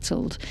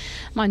unsettled.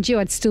 Mind you,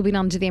 I'd still been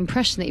under the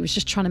impression that he was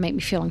just trying to make me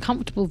feel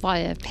uncomfortable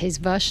via his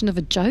version of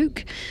a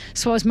joke,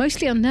 so I was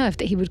mostly unnerved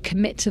that he would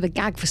commit to the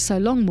gag for so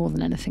long more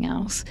than anything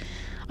else.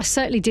 I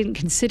certainly didn't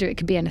consider it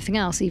could be anything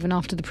else, even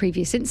after the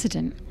previous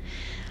incident.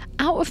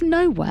 Out of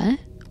nowhere,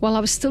 while I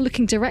was still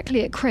looking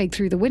directly at Craig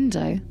through the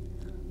window,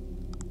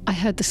 I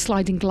heard the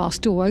sliding glass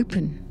door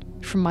open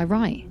from my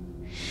right.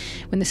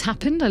 When this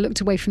happened, I looked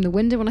away from the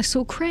window and I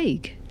saw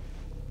Craig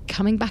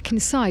coming back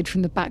inside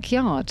from the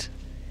backyard.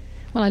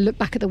 When I looked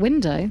back at the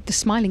window, the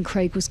smiling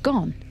Craig was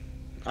gone.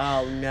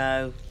 Oh,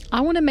 no.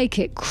 I want to make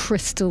it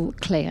crystal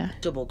clear.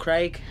 Double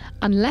Craig.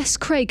 Unless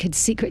Craig had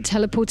secret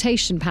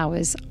teleportation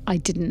powers I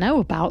didn't know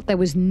about, there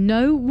was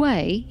no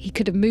way he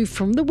could have moved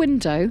from the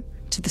window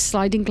to the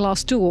sliding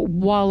glass door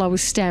while I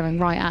was staring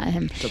right at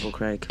him. Double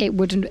Craig. It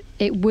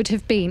would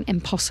have been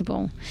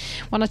impossible.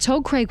 When I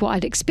told Craig what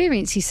I'd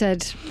experienced, he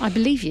said, "I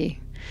believe you.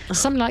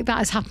 Something like that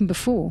has happened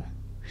before."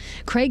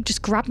 Craig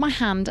just grabbed my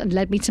hand and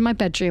led me to my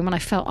bedroom, and I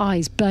felt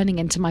eyes burning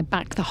into my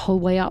back the whole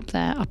way up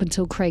there, up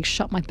until Craig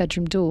shut my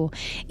bedroom door.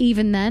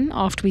 Even then,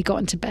 after we got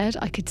into bed,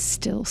 I could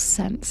still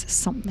sense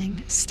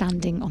something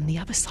standing on the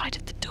other side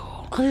of the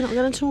door. Are they not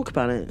going to talk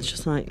about it? It's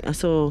just like, I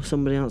saw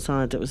somebody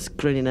outside that was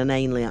grinning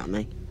inanely at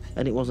me.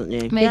 and it wasn't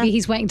you. Maybe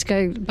he's waiting to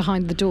go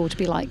behind the door to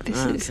be like,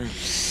 this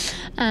is...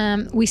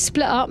 We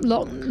split up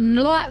not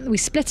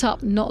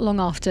long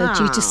after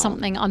due to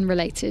something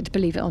unrelated,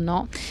 believe it or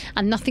not.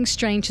 And nothing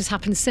strange has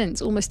happened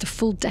since, almost a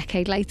full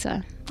decade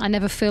later. I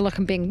never feel like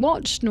I'm being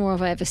watched, nor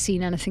have I ever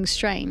seen anything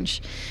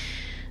strange.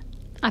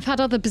 I've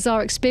had other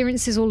bizarre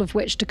experiences, all of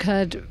which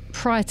occurred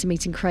prior to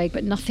meeting Craig,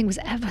 but nothing was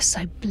ever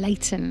so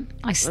blatant.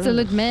 I still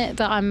admit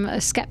that I'm a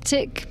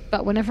skeptic,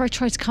 but whenever I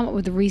try to come up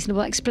with a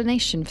reasonable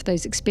explanation for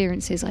those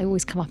experiences, I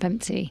always come up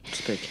empty.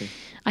 Spooky.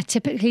 I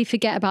typically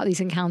forget about these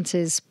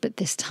encounters, but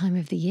this time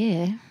of the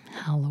year,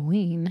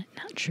 Halloween,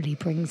 naturally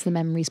brings the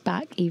memories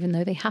back, even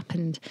though they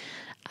happened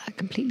at a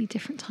completely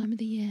different time of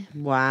the year.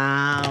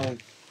 Wow.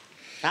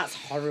 That's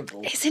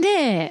horrible. Isn't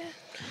it?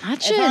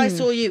 Imagine. If I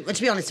saw you,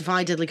 to be honest, if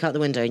I did look out the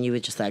window and you were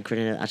just there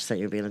grinning, I'd just think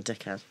you were being a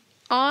dickhead.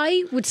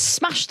 I would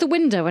smash the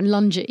window and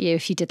lunge at you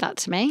if you did that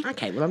to me.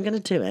 Okay, well, I'm going to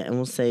do it and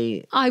we'll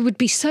see. I would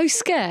be so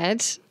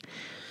scared.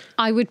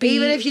 I would be...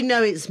 Even if you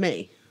know it's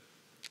me.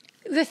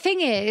 The thing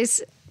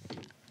is...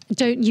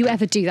 Don't you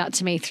ever do that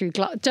to me through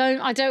glass.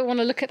 I don't want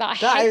to look at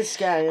that. That is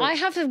scary. I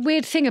have a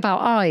weird thing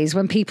about eyes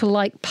when people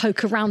like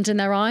poke around in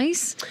their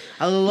eyes.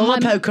 I love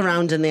a poke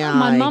around in the eye.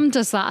 My mum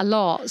does that a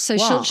lot. So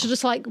she'll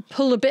just like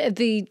pull a bit of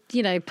the,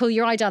 pull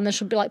your eye down, then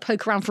she'll be like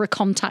poke around for a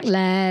contact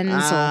lens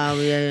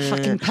or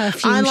fucking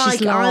perfume.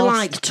 I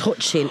like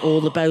touching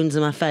all the bones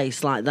in my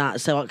face like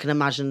that, so I can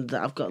imagine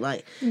that I've got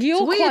like.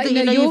 It's weird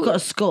that you've got a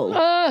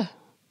skull.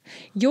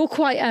 You're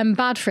quite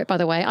bad for it, by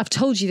the way. I've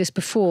told you this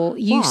before.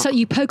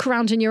 You poke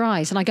around in your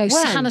eyes, and I go,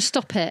 Hannah,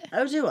 stop it.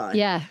 Oh, do I?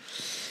 Yeah.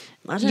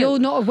 You're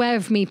not aware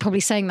of me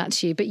probably saying that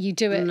to you, but you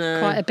do it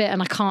quite a bit,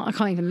 and I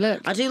can't even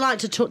look. I do like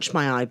to touch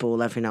my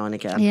eyeball every now and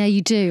again. Yeah,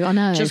 you do. I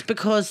know. Just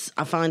because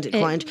I find it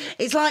quite.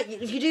 It's like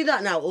if you do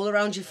that now all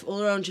around your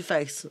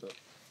face.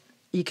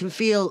 You can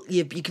feel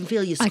your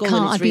skull,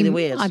 and it's really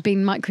weird. I've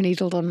been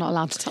microneedled. I'm not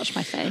allowed to touch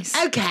my face.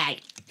 Okay.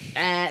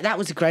 That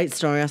was a great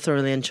story. I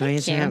thoroughly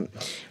enjoyed it. You're not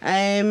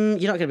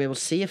going to be able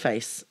to see your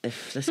face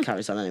if this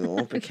carries on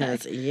anymore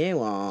because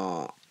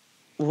your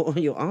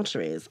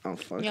arteries are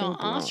fucking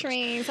blocked.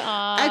 Arteries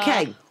are...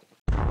 Okay.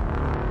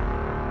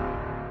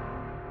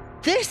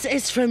 This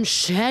is from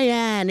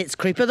Cheyenne. It's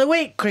Creep of the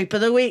Week. Creep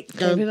of the Week.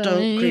 Creep of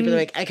the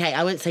Week. Okay,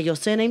 I won't say your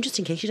surname just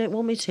in case you don't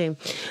want me to.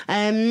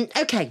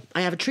 Okay, I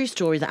have a true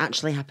story that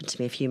actually happened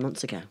to me a few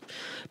months ago.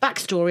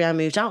 Backstory, I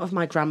moved out of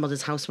my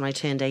grandmother's house when I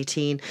turned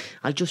 18.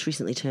 I just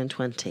recently turned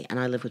 20 and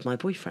I live with my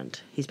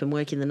boyfriend. He's been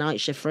working the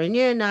night shift for a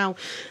year now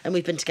and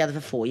we've been together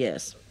for 4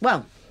 years.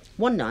 Well,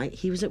 one night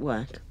he was at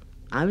work.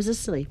 I was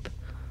asleep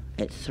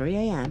at 3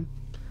 a.m.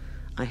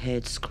 I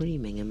heard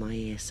screaming in my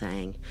ear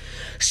saying,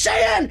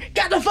 Cheyenne,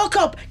 get the fuck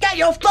up! Get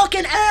your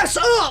fucking ass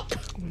up!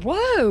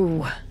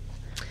 Whoa!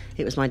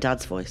 It was my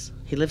dad's voice.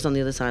 He lives on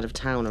the other side of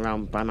town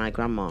around by my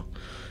grandma.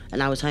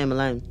 And I was home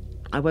alone.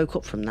 I woke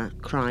up from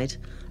that, cried,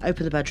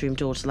 opened the bedroom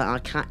door to let our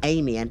cat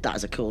Amy in. That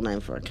is a cool name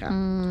for a cat.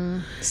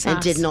 And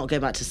did not go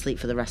back to sleep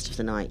for the rest of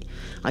the night.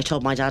 I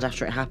told my dad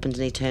after it happened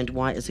and he turned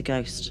white as a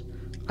ghost.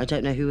 I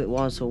don't know who it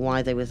was or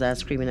why they were there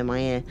screaming in my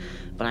ear,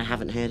 but I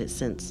haven't heard it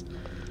since.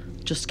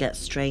 Just get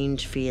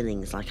strange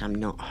feelings like I'm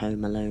not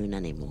home alone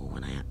anymore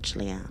when I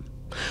actually am.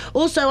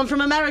 Also, I'm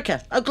from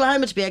America,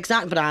 Oklahoma to be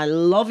exact, but I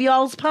love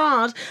y'all's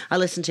pod. I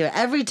listen to it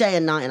every day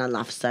and night and I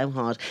laugh so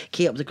hard.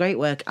 Keep up the great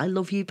work. I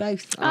love you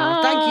both.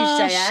 Oh, thank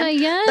you,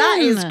 Cheyenne. That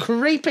is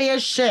creepy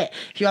as shit.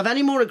 If you have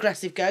any more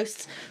aggressive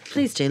ghosts,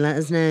 please do let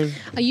us know.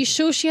 Are you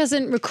sure she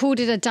hasn't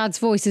recorded her dad's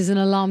voice as an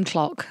alarm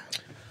clock?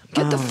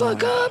 Get the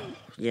fuck up.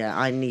 Yeah,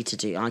 I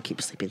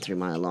keep sleeping through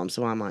my alarm,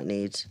 so I might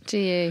need... Do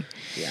you?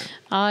 Yeah.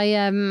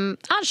 I'm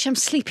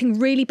sleeping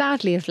really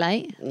badly of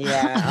late.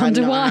 Yeah, I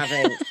wonder why.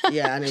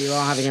 I know you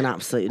are having an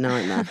absolute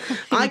nightmare.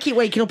 I keep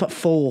waking up at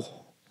 4.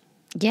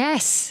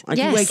 Yes. I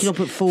keep waking up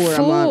at 4.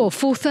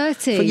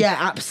 4:30. Yeah,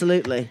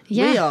 absolutely.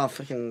 Yeah. We are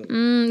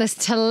fucking... There's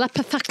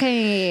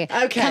telepathy.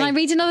 Okay. Can I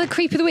read another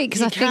creep of the week?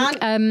 Because I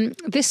think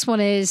this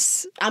one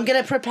is... I'm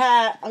going to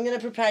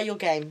prepare your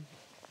game.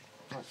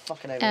 Oh,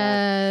 fucking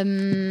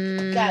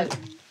over Go.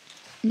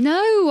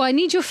 No, I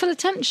need your full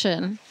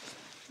attention.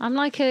 I'm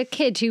like a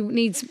kid who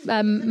needs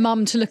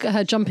mum to look at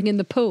her jumping in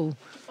the pool.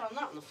 I found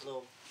that on the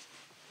floor.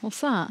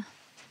 What's that?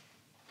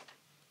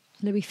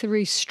 Louis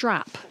Theroux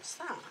strap. What's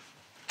that?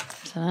 I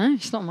don't know,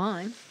 it's not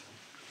mine.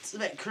 It's a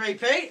bit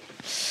creepy.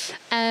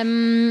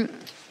 No,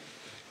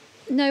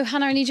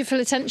 Hannah, I need your full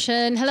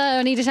attention. Hello,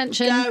 I need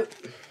attention. Go.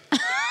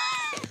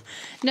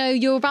 No,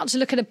 you're about to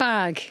look at a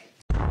bag.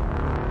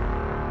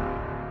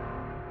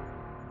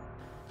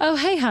 Oh,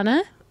 hey,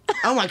 Hannah.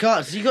 Oh my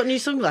God, so you got new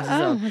sunglasses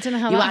on? I don't know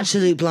how you that...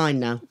 actually blind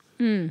now.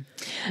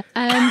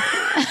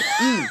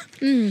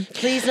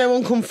 Please, no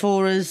one come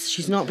for us.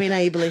 She's not being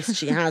ableist.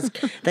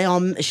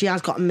 She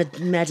has got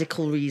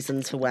medical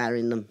reasons for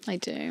wearing them. I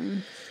do.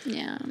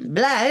 Yeah.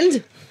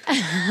 Blind.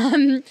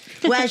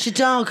 Where's your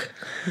dog?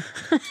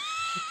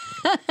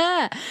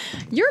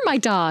 You're my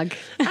dog.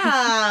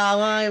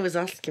 I was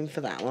asking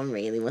for that one,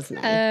 really,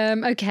 wasn't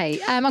I? Okay.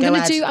 I'm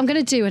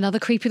gonna do another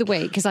creep of the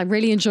week because I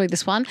really enjoyed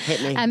this one.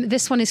 Hit me.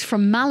 This one is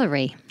from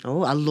Mallory.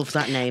 Oh, I love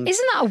that name.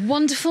 Isn't that a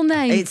wonderful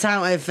name? It's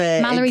out of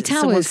Mallory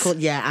Towers. Someone's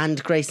called,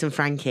 and Grace and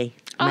Frankie.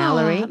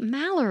 Mallory. Oh,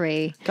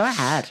 Mallory. Go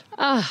ahead.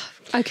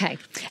 Okay.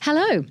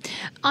 Hello.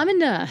 I'm a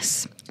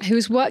nurse who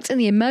has worked in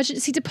the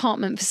emergency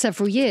department for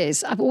several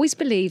years. I've always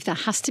believed there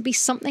has to be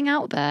something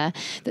out there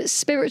that's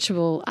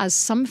spiritual, as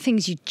some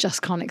things you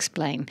just can't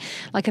explain,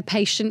 like a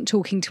patient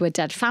talking to a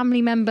dead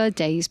family member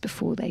days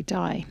before they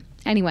die.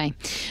 Anyway,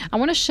 I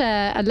want to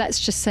share a,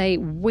 let's just say,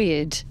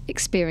 weird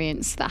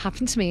experience that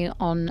happened to me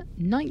on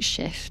night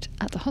shift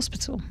at the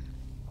hospital.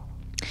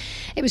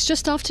 It was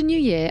just after New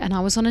Year and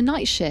I was on a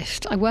night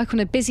shift. I work on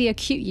a busy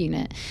acute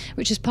unit,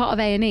 which is part of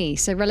A&E,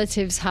 so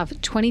relatives have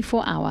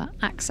 24-hour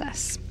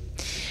access.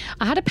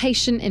 I had a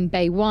patient in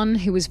Bay 1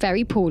 who was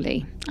very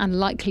poorly and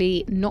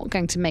likely not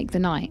going to make the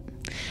night.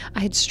 I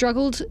had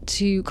struggled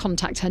to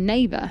contact her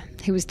neighbour,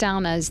 who was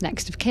down as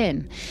next of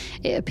kin.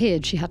 It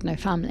appeared she had no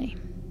family.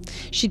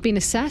 She'd been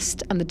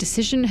assessed and the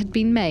decision had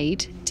been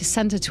made to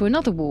send her to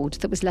another ward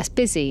that was less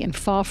busy and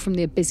far from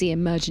the busy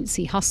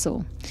emergency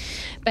hustle.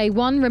 Bay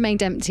 1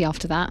 remained empty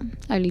after that.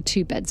 Only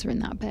 2 beds were in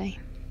that bay.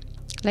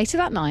 Later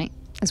that night,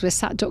 as we're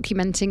sat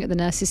documenting at the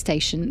nurse's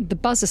station, the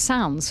buzzer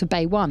sounds for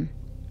Bay 1.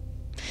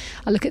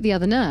 I look at the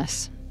other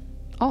nurse.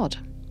 Odd.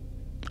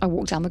 I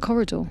walk down the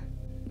corridor.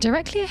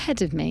 Directly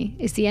ahead of me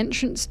is the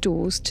entrance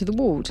doors to the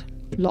ward,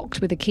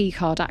 locked with a key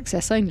card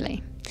access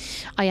only.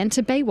 I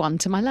enter Bay 1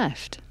 to my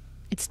left.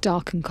 It's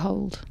dark and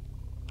cold.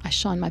 I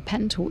shine my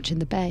pen torch in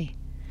the bay.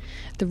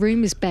 The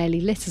room is barely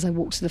lit as I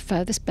walk to the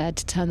furthest bed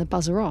to turn the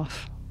buzzer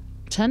off.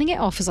 Turning it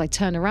off as I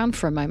turn around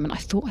for a moment, I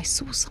thought I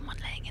saw someone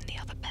laying in the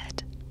other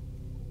bed.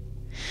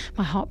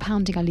 My heart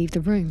pounding, I leave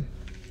the room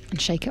and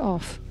shake it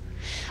off.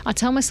 I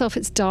tell myself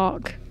it's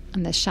dark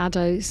and there's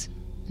shadows,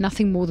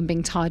 nothing more than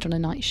being tired on a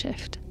night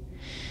shift.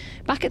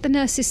 Back at the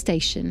nurse's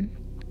station,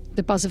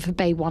 the buzzer for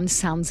Bay 1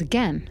 sounds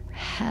again.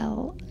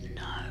 Hell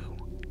no.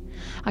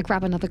 I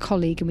grab another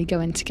colleague and we go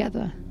in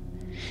together.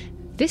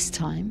 This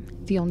time,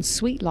 the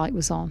ensuite light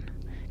was on.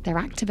 They're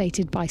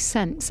activated by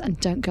sense and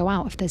don't go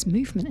out if there's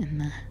movement in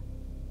there.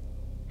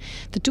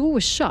 The door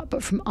was shut,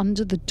 but from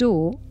under the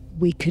door,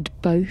 we could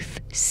both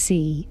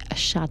see a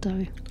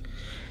shadow.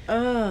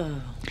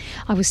 Oh.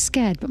 I was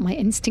scared, but my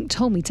instinct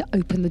told me to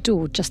open the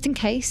door just in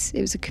case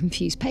it was a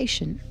confused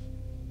patient.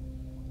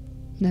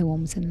 No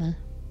one was in there.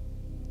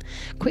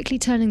 Quickly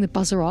turning the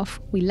buzzer off,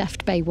 we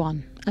left Bay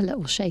 1, a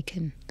little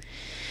shaken.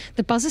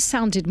 The buzzer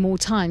sounded more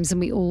times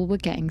and we all were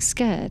getting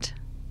scared.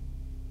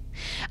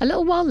 A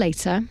little while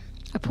later,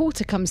 a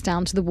porter comes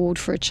down to the ward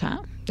for a chat.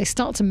 They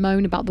start to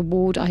moan about the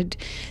ward I'd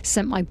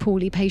sent my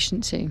poorly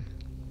patient to.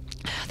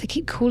 They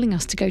keep calling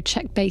us to go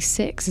check Bay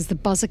 6 as the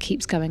buzzer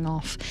keeps going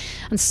off,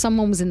 and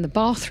someone was in the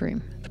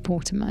bathroom, the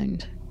porter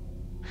moaned.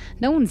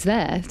 No one's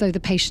there, though the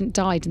patient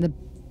died and the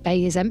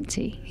bay is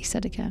empty, he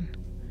said again.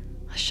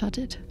 I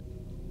shuddered.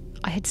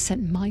 I had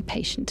sent my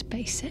patient to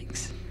Bay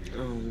 6.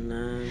 Oh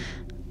no.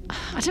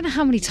 I don't know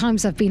how many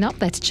times I've been up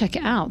there to check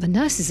it out. The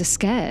nurses are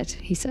scared,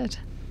 he said.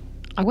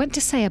 I went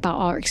to say about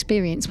our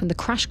experience when the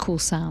crash call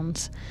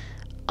sounds.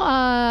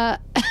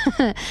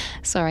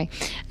 Sorry.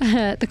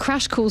 The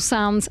crash call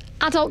sounds,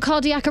 adult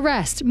cardiac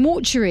arrest,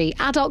 mortuary,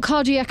 adult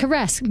cardiac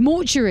arrest,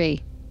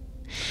 mortuary.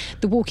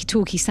 The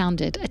walkie-talkie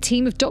sounded. A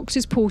team of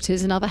doctors,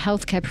 porters and other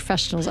healthcare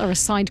professionals are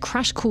assigned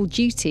crash call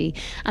duty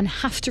and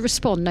have to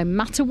respond no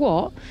matter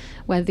what,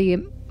 where the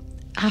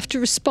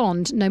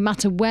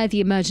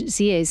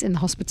emergency is in the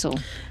hospital.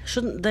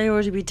 Shouldn't they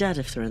already be dead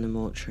if they're in the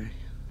mortuary?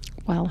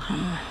 Well,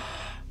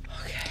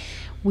 okay.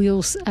 We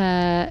all...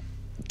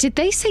 did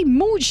they say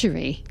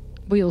mortuary?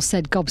 We all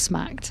said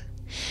gobsmacked.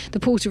 The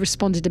porter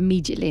responded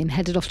immediately and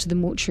headed off to the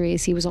mortuary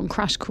as he was on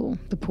crash call,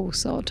 the poor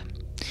sod.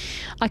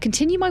 I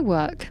continue my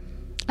work.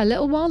 A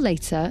little while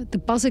later, the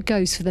buzzer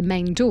goes for the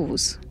main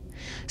doors.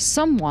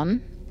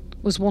 Someone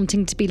was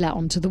wanting to be let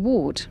onto the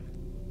ward.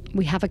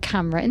 We have a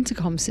camera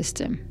intercom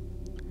system.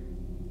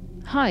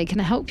 Hi, can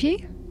I help you?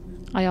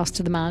 I asked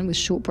of the man with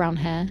short brown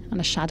hair and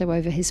a shadow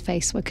over his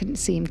face so I couldn't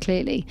see him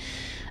clearly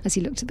as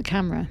he looked at the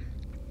camera.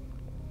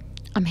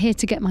 I'm here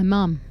to get my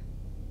mum,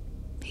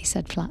 he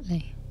said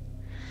flatly.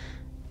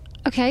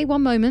 Okay,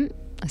 one moment,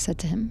 I said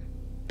to him.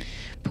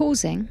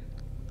 Pausing,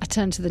 I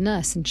turned to the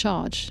nurse in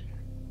charge.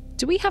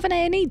 Do we have an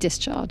A&E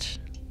discharge?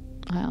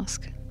 I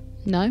asked.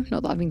 No,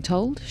 not that I've been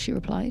told, she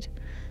replied.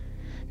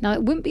 Now,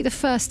 it wouldn't be the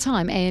first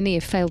time A&E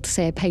have failed to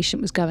say a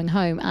patient was going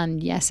home,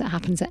 and yes, it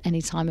happens at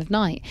any time of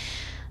night.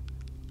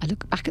 I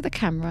look back at the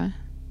camera.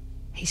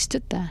 He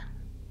stood there,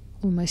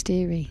 almost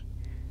eerie.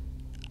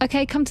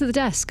 Okay, come to the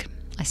desk,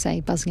 I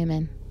say, buzzing him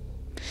in.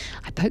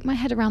 I poke my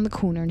head around the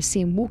corner and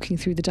see him walking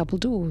through the double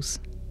doors.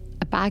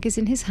 A bag is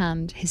in his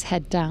hand, his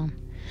head down.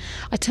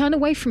 I turn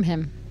away from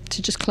him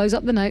to just close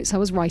up the notes I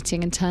was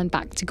writing and turn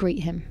back to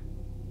greet him.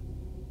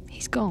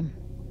 He's gone.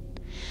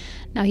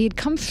 Now, he had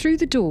come through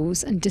the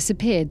doors and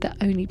disappeared. The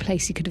only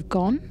place he could have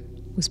gone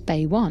was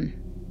Bay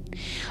 1.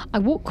 I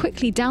walked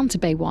quickly down to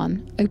bay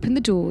 1, opened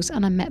the doors,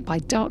 and I'm met by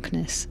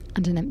darkness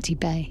and an empty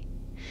bay.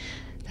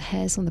 The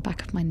hairs on the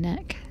back of my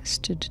neck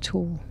stood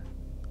tall.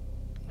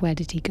 Where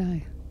did he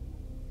go?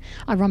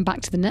 I run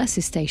back to the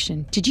nurse's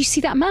station. Did you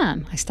see that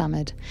man? I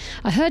stammered.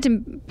 I heard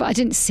him, but I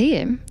didn't see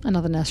him,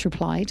 another nurse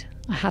replied.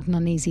 I had an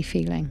uneasy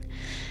feeling.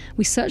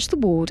 We searched the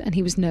ward and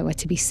he was nowhere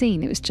to be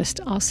seen. It was just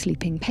our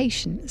sleeping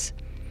patients.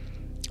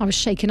 I was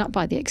shaken up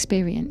by the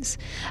experience.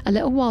 A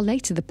little while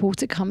later, the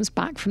porter comes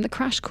back from the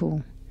crash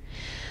call.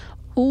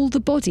 All the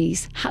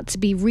bodies had to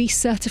be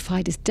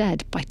recertified as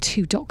dead by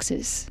 2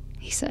 doctors,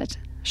 he said,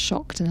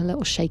 shocked and a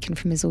little shaken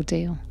from his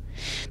ordeal.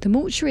 The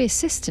mortuary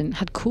assistant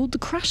had called the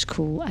crash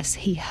call as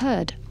he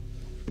heard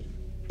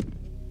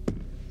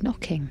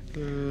knocking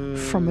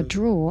from a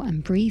drawer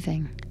and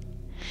breathing.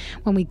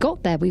 When we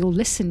got there, we all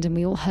listened and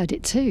we all heard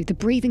it too. The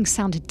breathing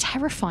sounded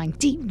terrifying,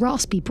 deep,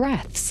 raspy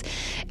breaths.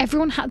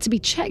 Everyone had to be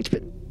checked,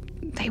 but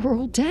they were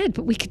all dead,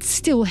 but we could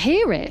still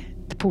hear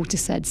it, the porter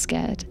said,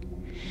 scared.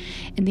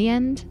 In the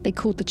end, they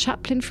called the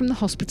chaplain from the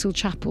hospital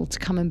chapel to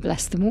come and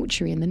bless the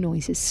mortuary, and the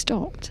noises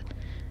stopped.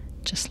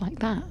 Just like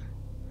that.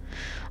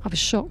 I was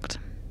shocked.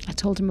 I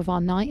told him of our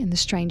night and the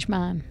strange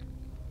man.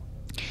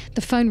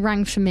 The phone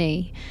rang for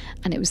me,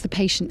 and it was the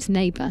patient's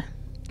neighbour,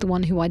 the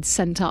one who I'd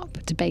sent up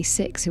to base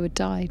 6 who had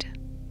died.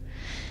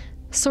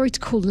 Sorry to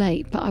call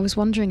late, but I was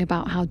wondering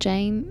about how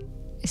Jane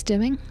is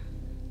doing.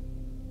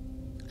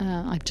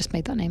 I've just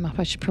made that name up.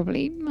 I should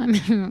probably...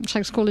 should I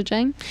just call her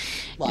Jane?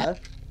 What?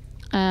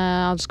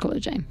 Yeah. I'll just call her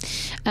Jane.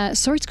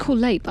 Sorry to call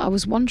late, but I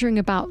was wondering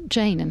about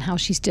Jane and how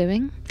she's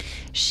doing.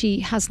 She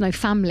has no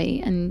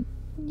family, and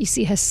you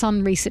see her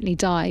son recently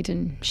died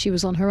and she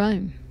was on her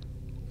own,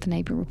 the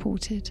neighbour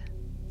reported.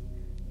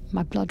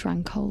 My blood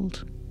ran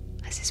cold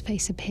as his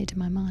face appeared in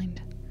my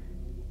mind.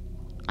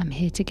 I'm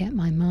here to get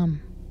my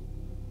mum,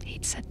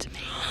 he'd said to me.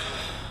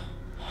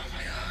 Oh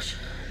my gosh.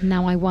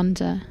 Now I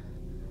wonder,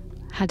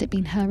 had it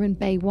been her in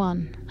Bay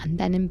 1 and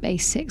then in Bay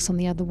 6 on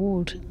the other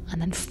ward,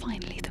 and then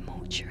finally the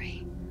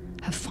mortuary,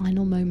 her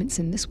final moments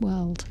in this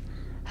world,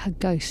 her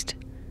ghost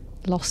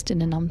lost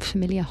in an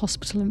unfamiliar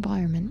hospital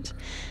environment,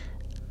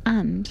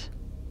 and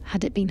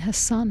had it been her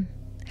son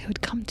who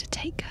had come to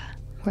take her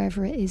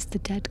wherever it is the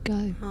dead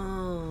go.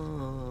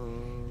 Oh.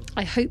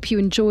 I hope you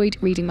enjoyed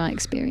reading my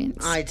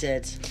experience. I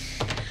did.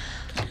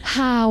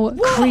 How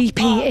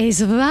creepy is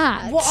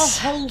that? What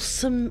a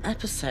wholesome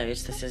episode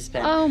this has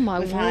been. Oh my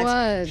We've word.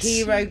 had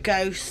hero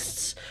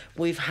ghosts.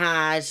 We've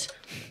had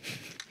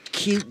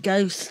cute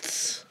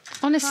ghosts.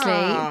 Honestly,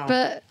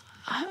 but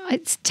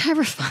it's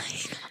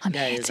terrifying. I'm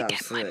here to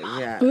get my mum.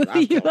 Yeah,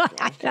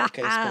 I've got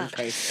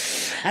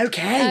goosebumps.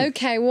 Okay.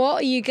 Okay,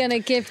 what are you going to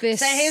give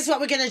this? So here's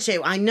what we're going to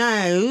do. I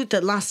know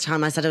that last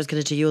time I said I was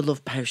going to do you a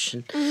love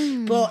potion.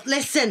 But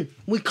listen,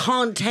 we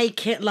can't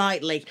take it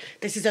lightly.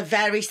 This is a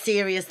very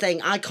serious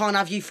thing. I can't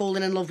have you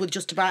falling in love with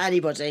just about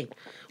anybody.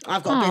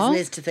 I've got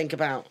business to think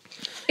about.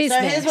 Business.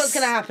 So here's what's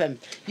going to happen.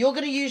 You're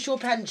going to use your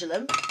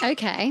pendulum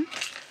Okay.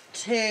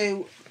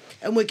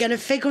 and we're going to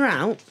figure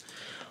out,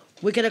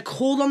 we're going to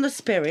call on the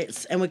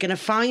spirits and we're going to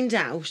find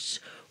out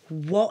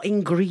what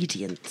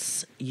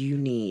ingredients you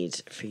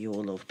need for your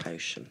love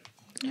potion.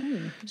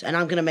 And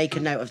I'm going to make a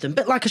note of them.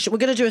 But like we're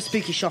going to do a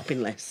spooky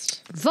shopping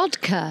list.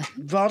 Vodka.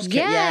 Vodka,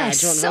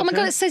 Yes. yeah. Do you want Oh my vodka?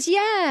 God, it says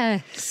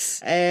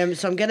yes.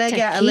 So I'm going to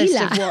get a list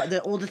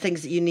of all the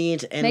things that you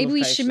need in Maybe love we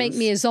potions. should make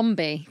me a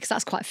zombie, because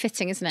that's quite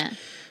fitting, isn't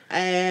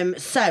it?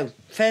 So,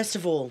 first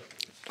of all,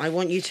 I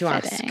want you to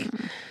ask. Fitting.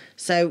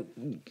 So...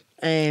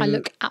 I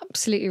look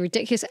absolutely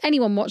ridiculous.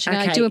 Anyone watching,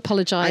 I do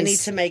apologise. I need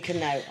to make a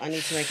note. I'll do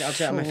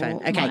it on my phone.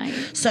 For Okay. my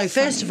So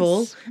first of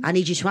all, I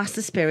need you to ask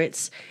the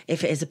spirits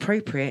if it is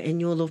appropriate in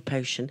your love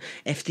potion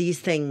if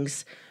these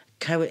things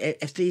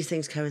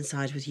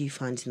coincide with you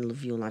finding the love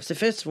of your life. So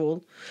first of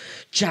all,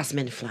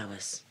 jasmine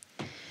flowers.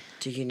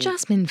 Do you need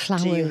Jasmine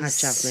flowers. Do you have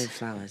jasmine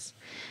flowers?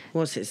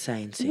 What's it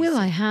saying, Susie? Will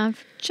I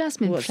have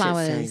jasmine What's it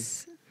flowers?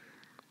 saying?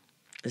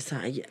 Is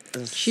that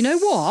Do you know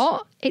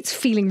what? It's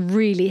feeling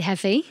really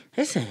heavy.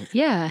 Is it?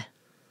 Yeah.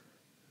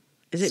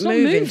 Is it It's not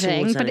moving moving,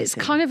 towards but it's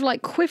anything? kind of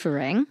like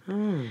quivering.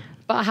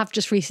 But I have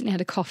just recently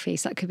had a coffee,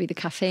 so that could be the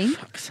caffeine.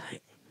 Fuck's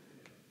sake.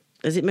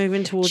 Is it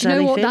moving towards Do you know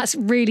anything? what? That's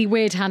really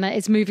weird, Hannah.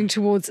 It's moving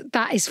towards...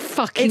 That is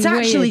fucking It's weird.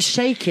 actually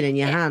shaking in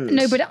your hand.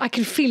 No, but I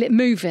can feel it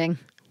moving.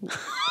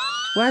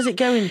 Where's it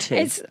going to?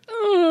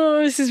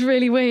 This is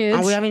really weird.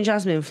 Are we having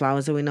jasmine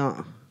flowers, or are we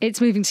not? It's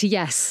moving to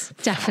yes,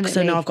 definitely.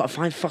 So now I've got to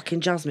find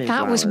fucking jasmine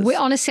flowers. That was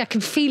honestly, I can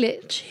feel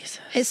it. Jesus.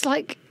 It's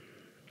like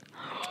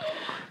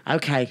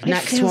Okay, it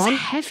next feels one.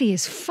 heavy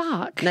as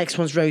fuck. Next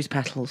one's rose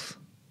petals.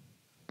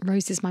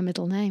 Rose is my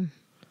middle name.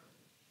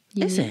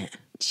 Is it?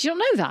 Did you not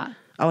know that?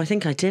 Oh, I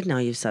think I did now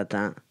you've said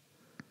that.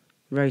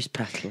 Rose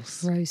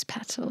petals. Rose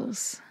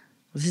petals.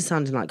 This is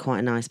sounding like quite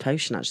a nice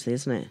potion, actually,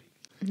 isn't it?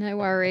 No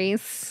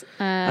worries.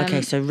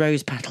 Okay, so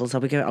rose petals. Are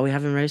we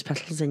having rose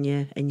petals in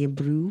your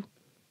brew?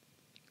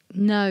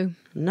 No,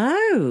 No.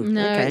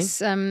 Okay.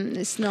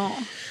 it's not.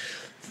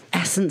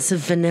 Essence of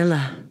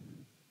vanilla.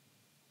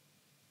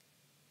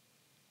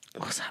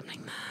 What's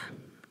happening there?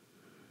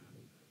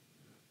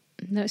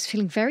 No, it's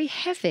feeling very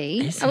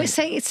heavy. Is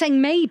It's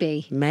saying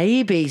maybe.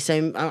 Maybe.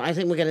 So I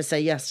think we're going to say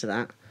yes to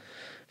that.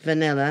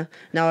 Vanilla.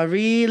 Now, I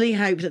really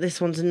hope that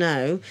this one's a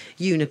no.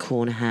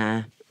 Unicorn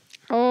hair.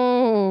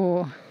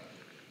 Oh,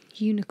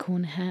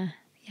 unicorn hair.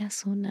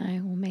 Yes or no,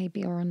 or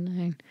maybe or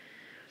unknown.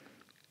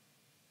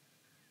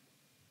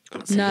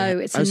 No,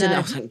 it's a no.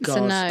 Oh, thank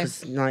God.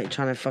 Because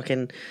trying to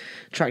fucking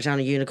track down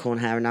a unicorn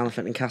hair in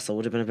Elephant and Castle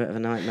would have been a bit of a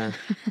nightmare.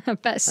 I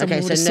bet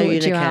someone would Okay, have so no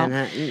sorted you unicorn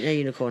out. hair. No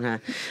unicorn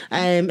hair.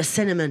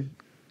 Cinnamon.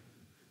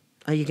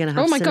 Are you going to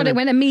have Oh my cinnamon? God, it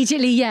went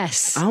immediately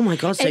yes. Oh my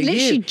God, so it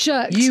literally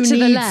jerked you to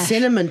the need left.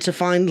 cinnamon to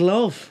find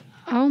love.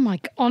 Oh my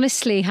God.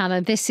 Honestly,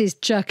 Hannah, this is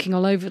jerking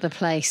all over the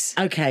place.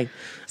 Okay.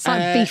 It's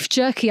like beef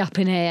jerky up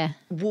in here.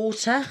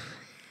 Water.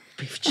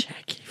 Beef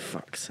jerky,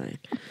 fuck's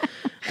sake.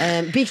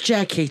 Beef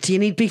jerky. Do you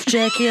need beef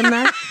jerky in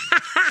there?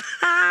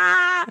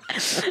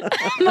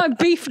 My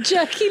beef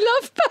jerky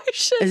love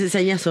potion. Is it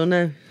saying yes or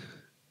no?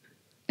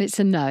 It's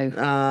a no.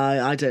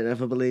 I don't know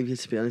if I believe you,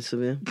 to be honest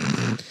with you.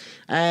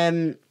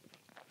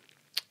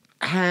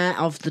 Hair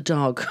of the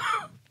dog.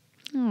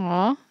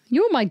 Aw,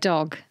 you're my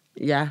dog.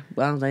 Yeah,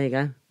 well, there you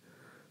go.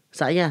 Is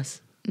that a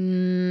yes?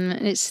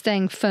 It's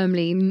staying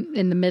firmly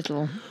in the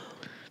middle. I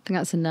think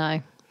that's a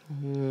no.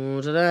 Oh,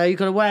 I don't know. You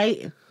got to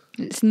wait.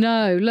 It's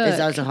no, look.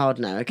 That's a hard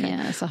no, okay.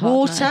 Yeah, it's a hard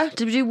water? no.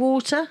 Did we do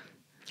water?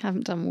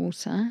 Haven't done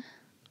water.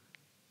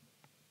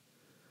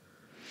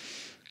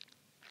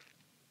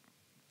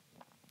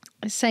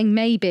 It's saying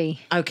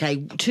maybe.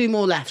 Okay, 2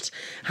 more left.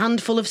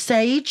 Handful of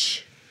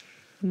sage.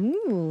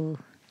 Ooh.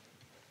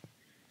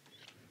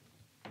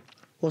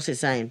 What's it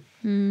saying?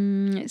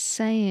 It's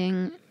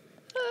saying...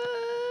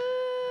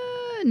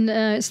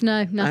 no, it's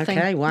no, nothing.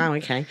 Okay, wow,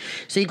 okay.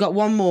 So you've got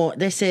one more.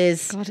 This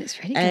is... God, it's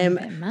really getting a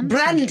bit mental.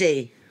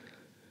 brandy.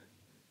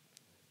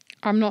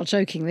 I'm not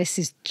joking. This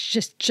is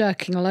just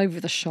jerking all over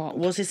the shop.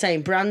 What's it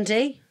saying?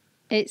 Brandy?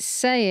 It's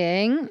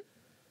saying...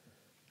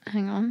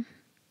 Hang on.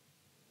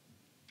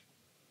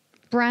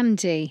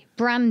 Brandy.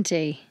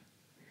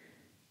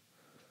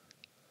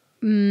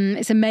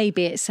 It's a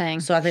maybe, it's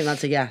saying. So I think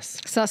that's a yes.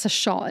 So that's a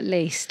shot at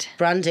least.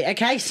 Brandy.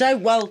 Okay, so,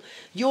 well,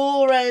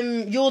 your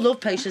love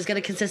potion is going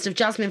to consist of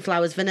jasmine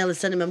flowers, vanilla,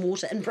 cinnamon,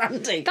 water and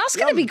brandy. That's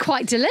going to be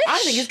quite delicious. I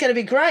think it's going to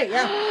be great,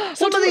 yeah.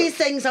 Some of these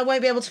things I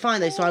won't be able to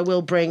find, though, so I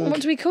will bring...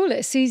 What do we call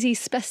it? Susie's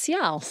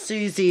Special.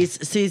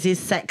 Susie's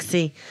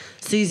sexy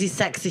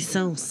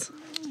sauce.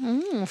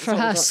 For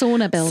her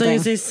sauna building.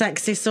 Susie's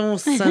sexy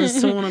sauce and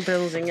sauna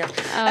building, yeah.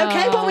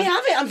 Okay, well, we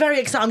have it. I'm very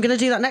excited. I'm going to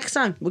do that next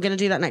time. We're going to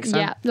do that next time.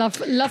 Yeah, love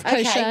potion.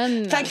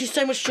 Okay, thank you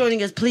so much for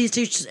joining us. Please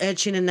do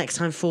tune in next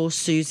time for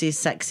Susie's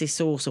sexy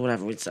sauce or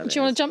whatever we'd say. Do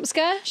you want a jump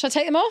scare? Shall I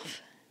take them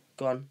off?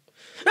 Go on.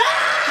 Bye,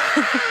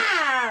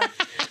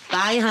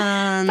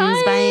 Huns.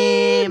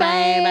 Bye.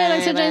 Bye.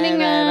 Thanks for joining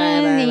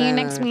us. See you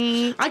next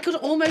week. I could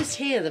almost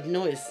hear the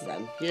noise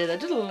then. You know, they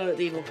did a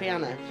little evil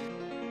piano.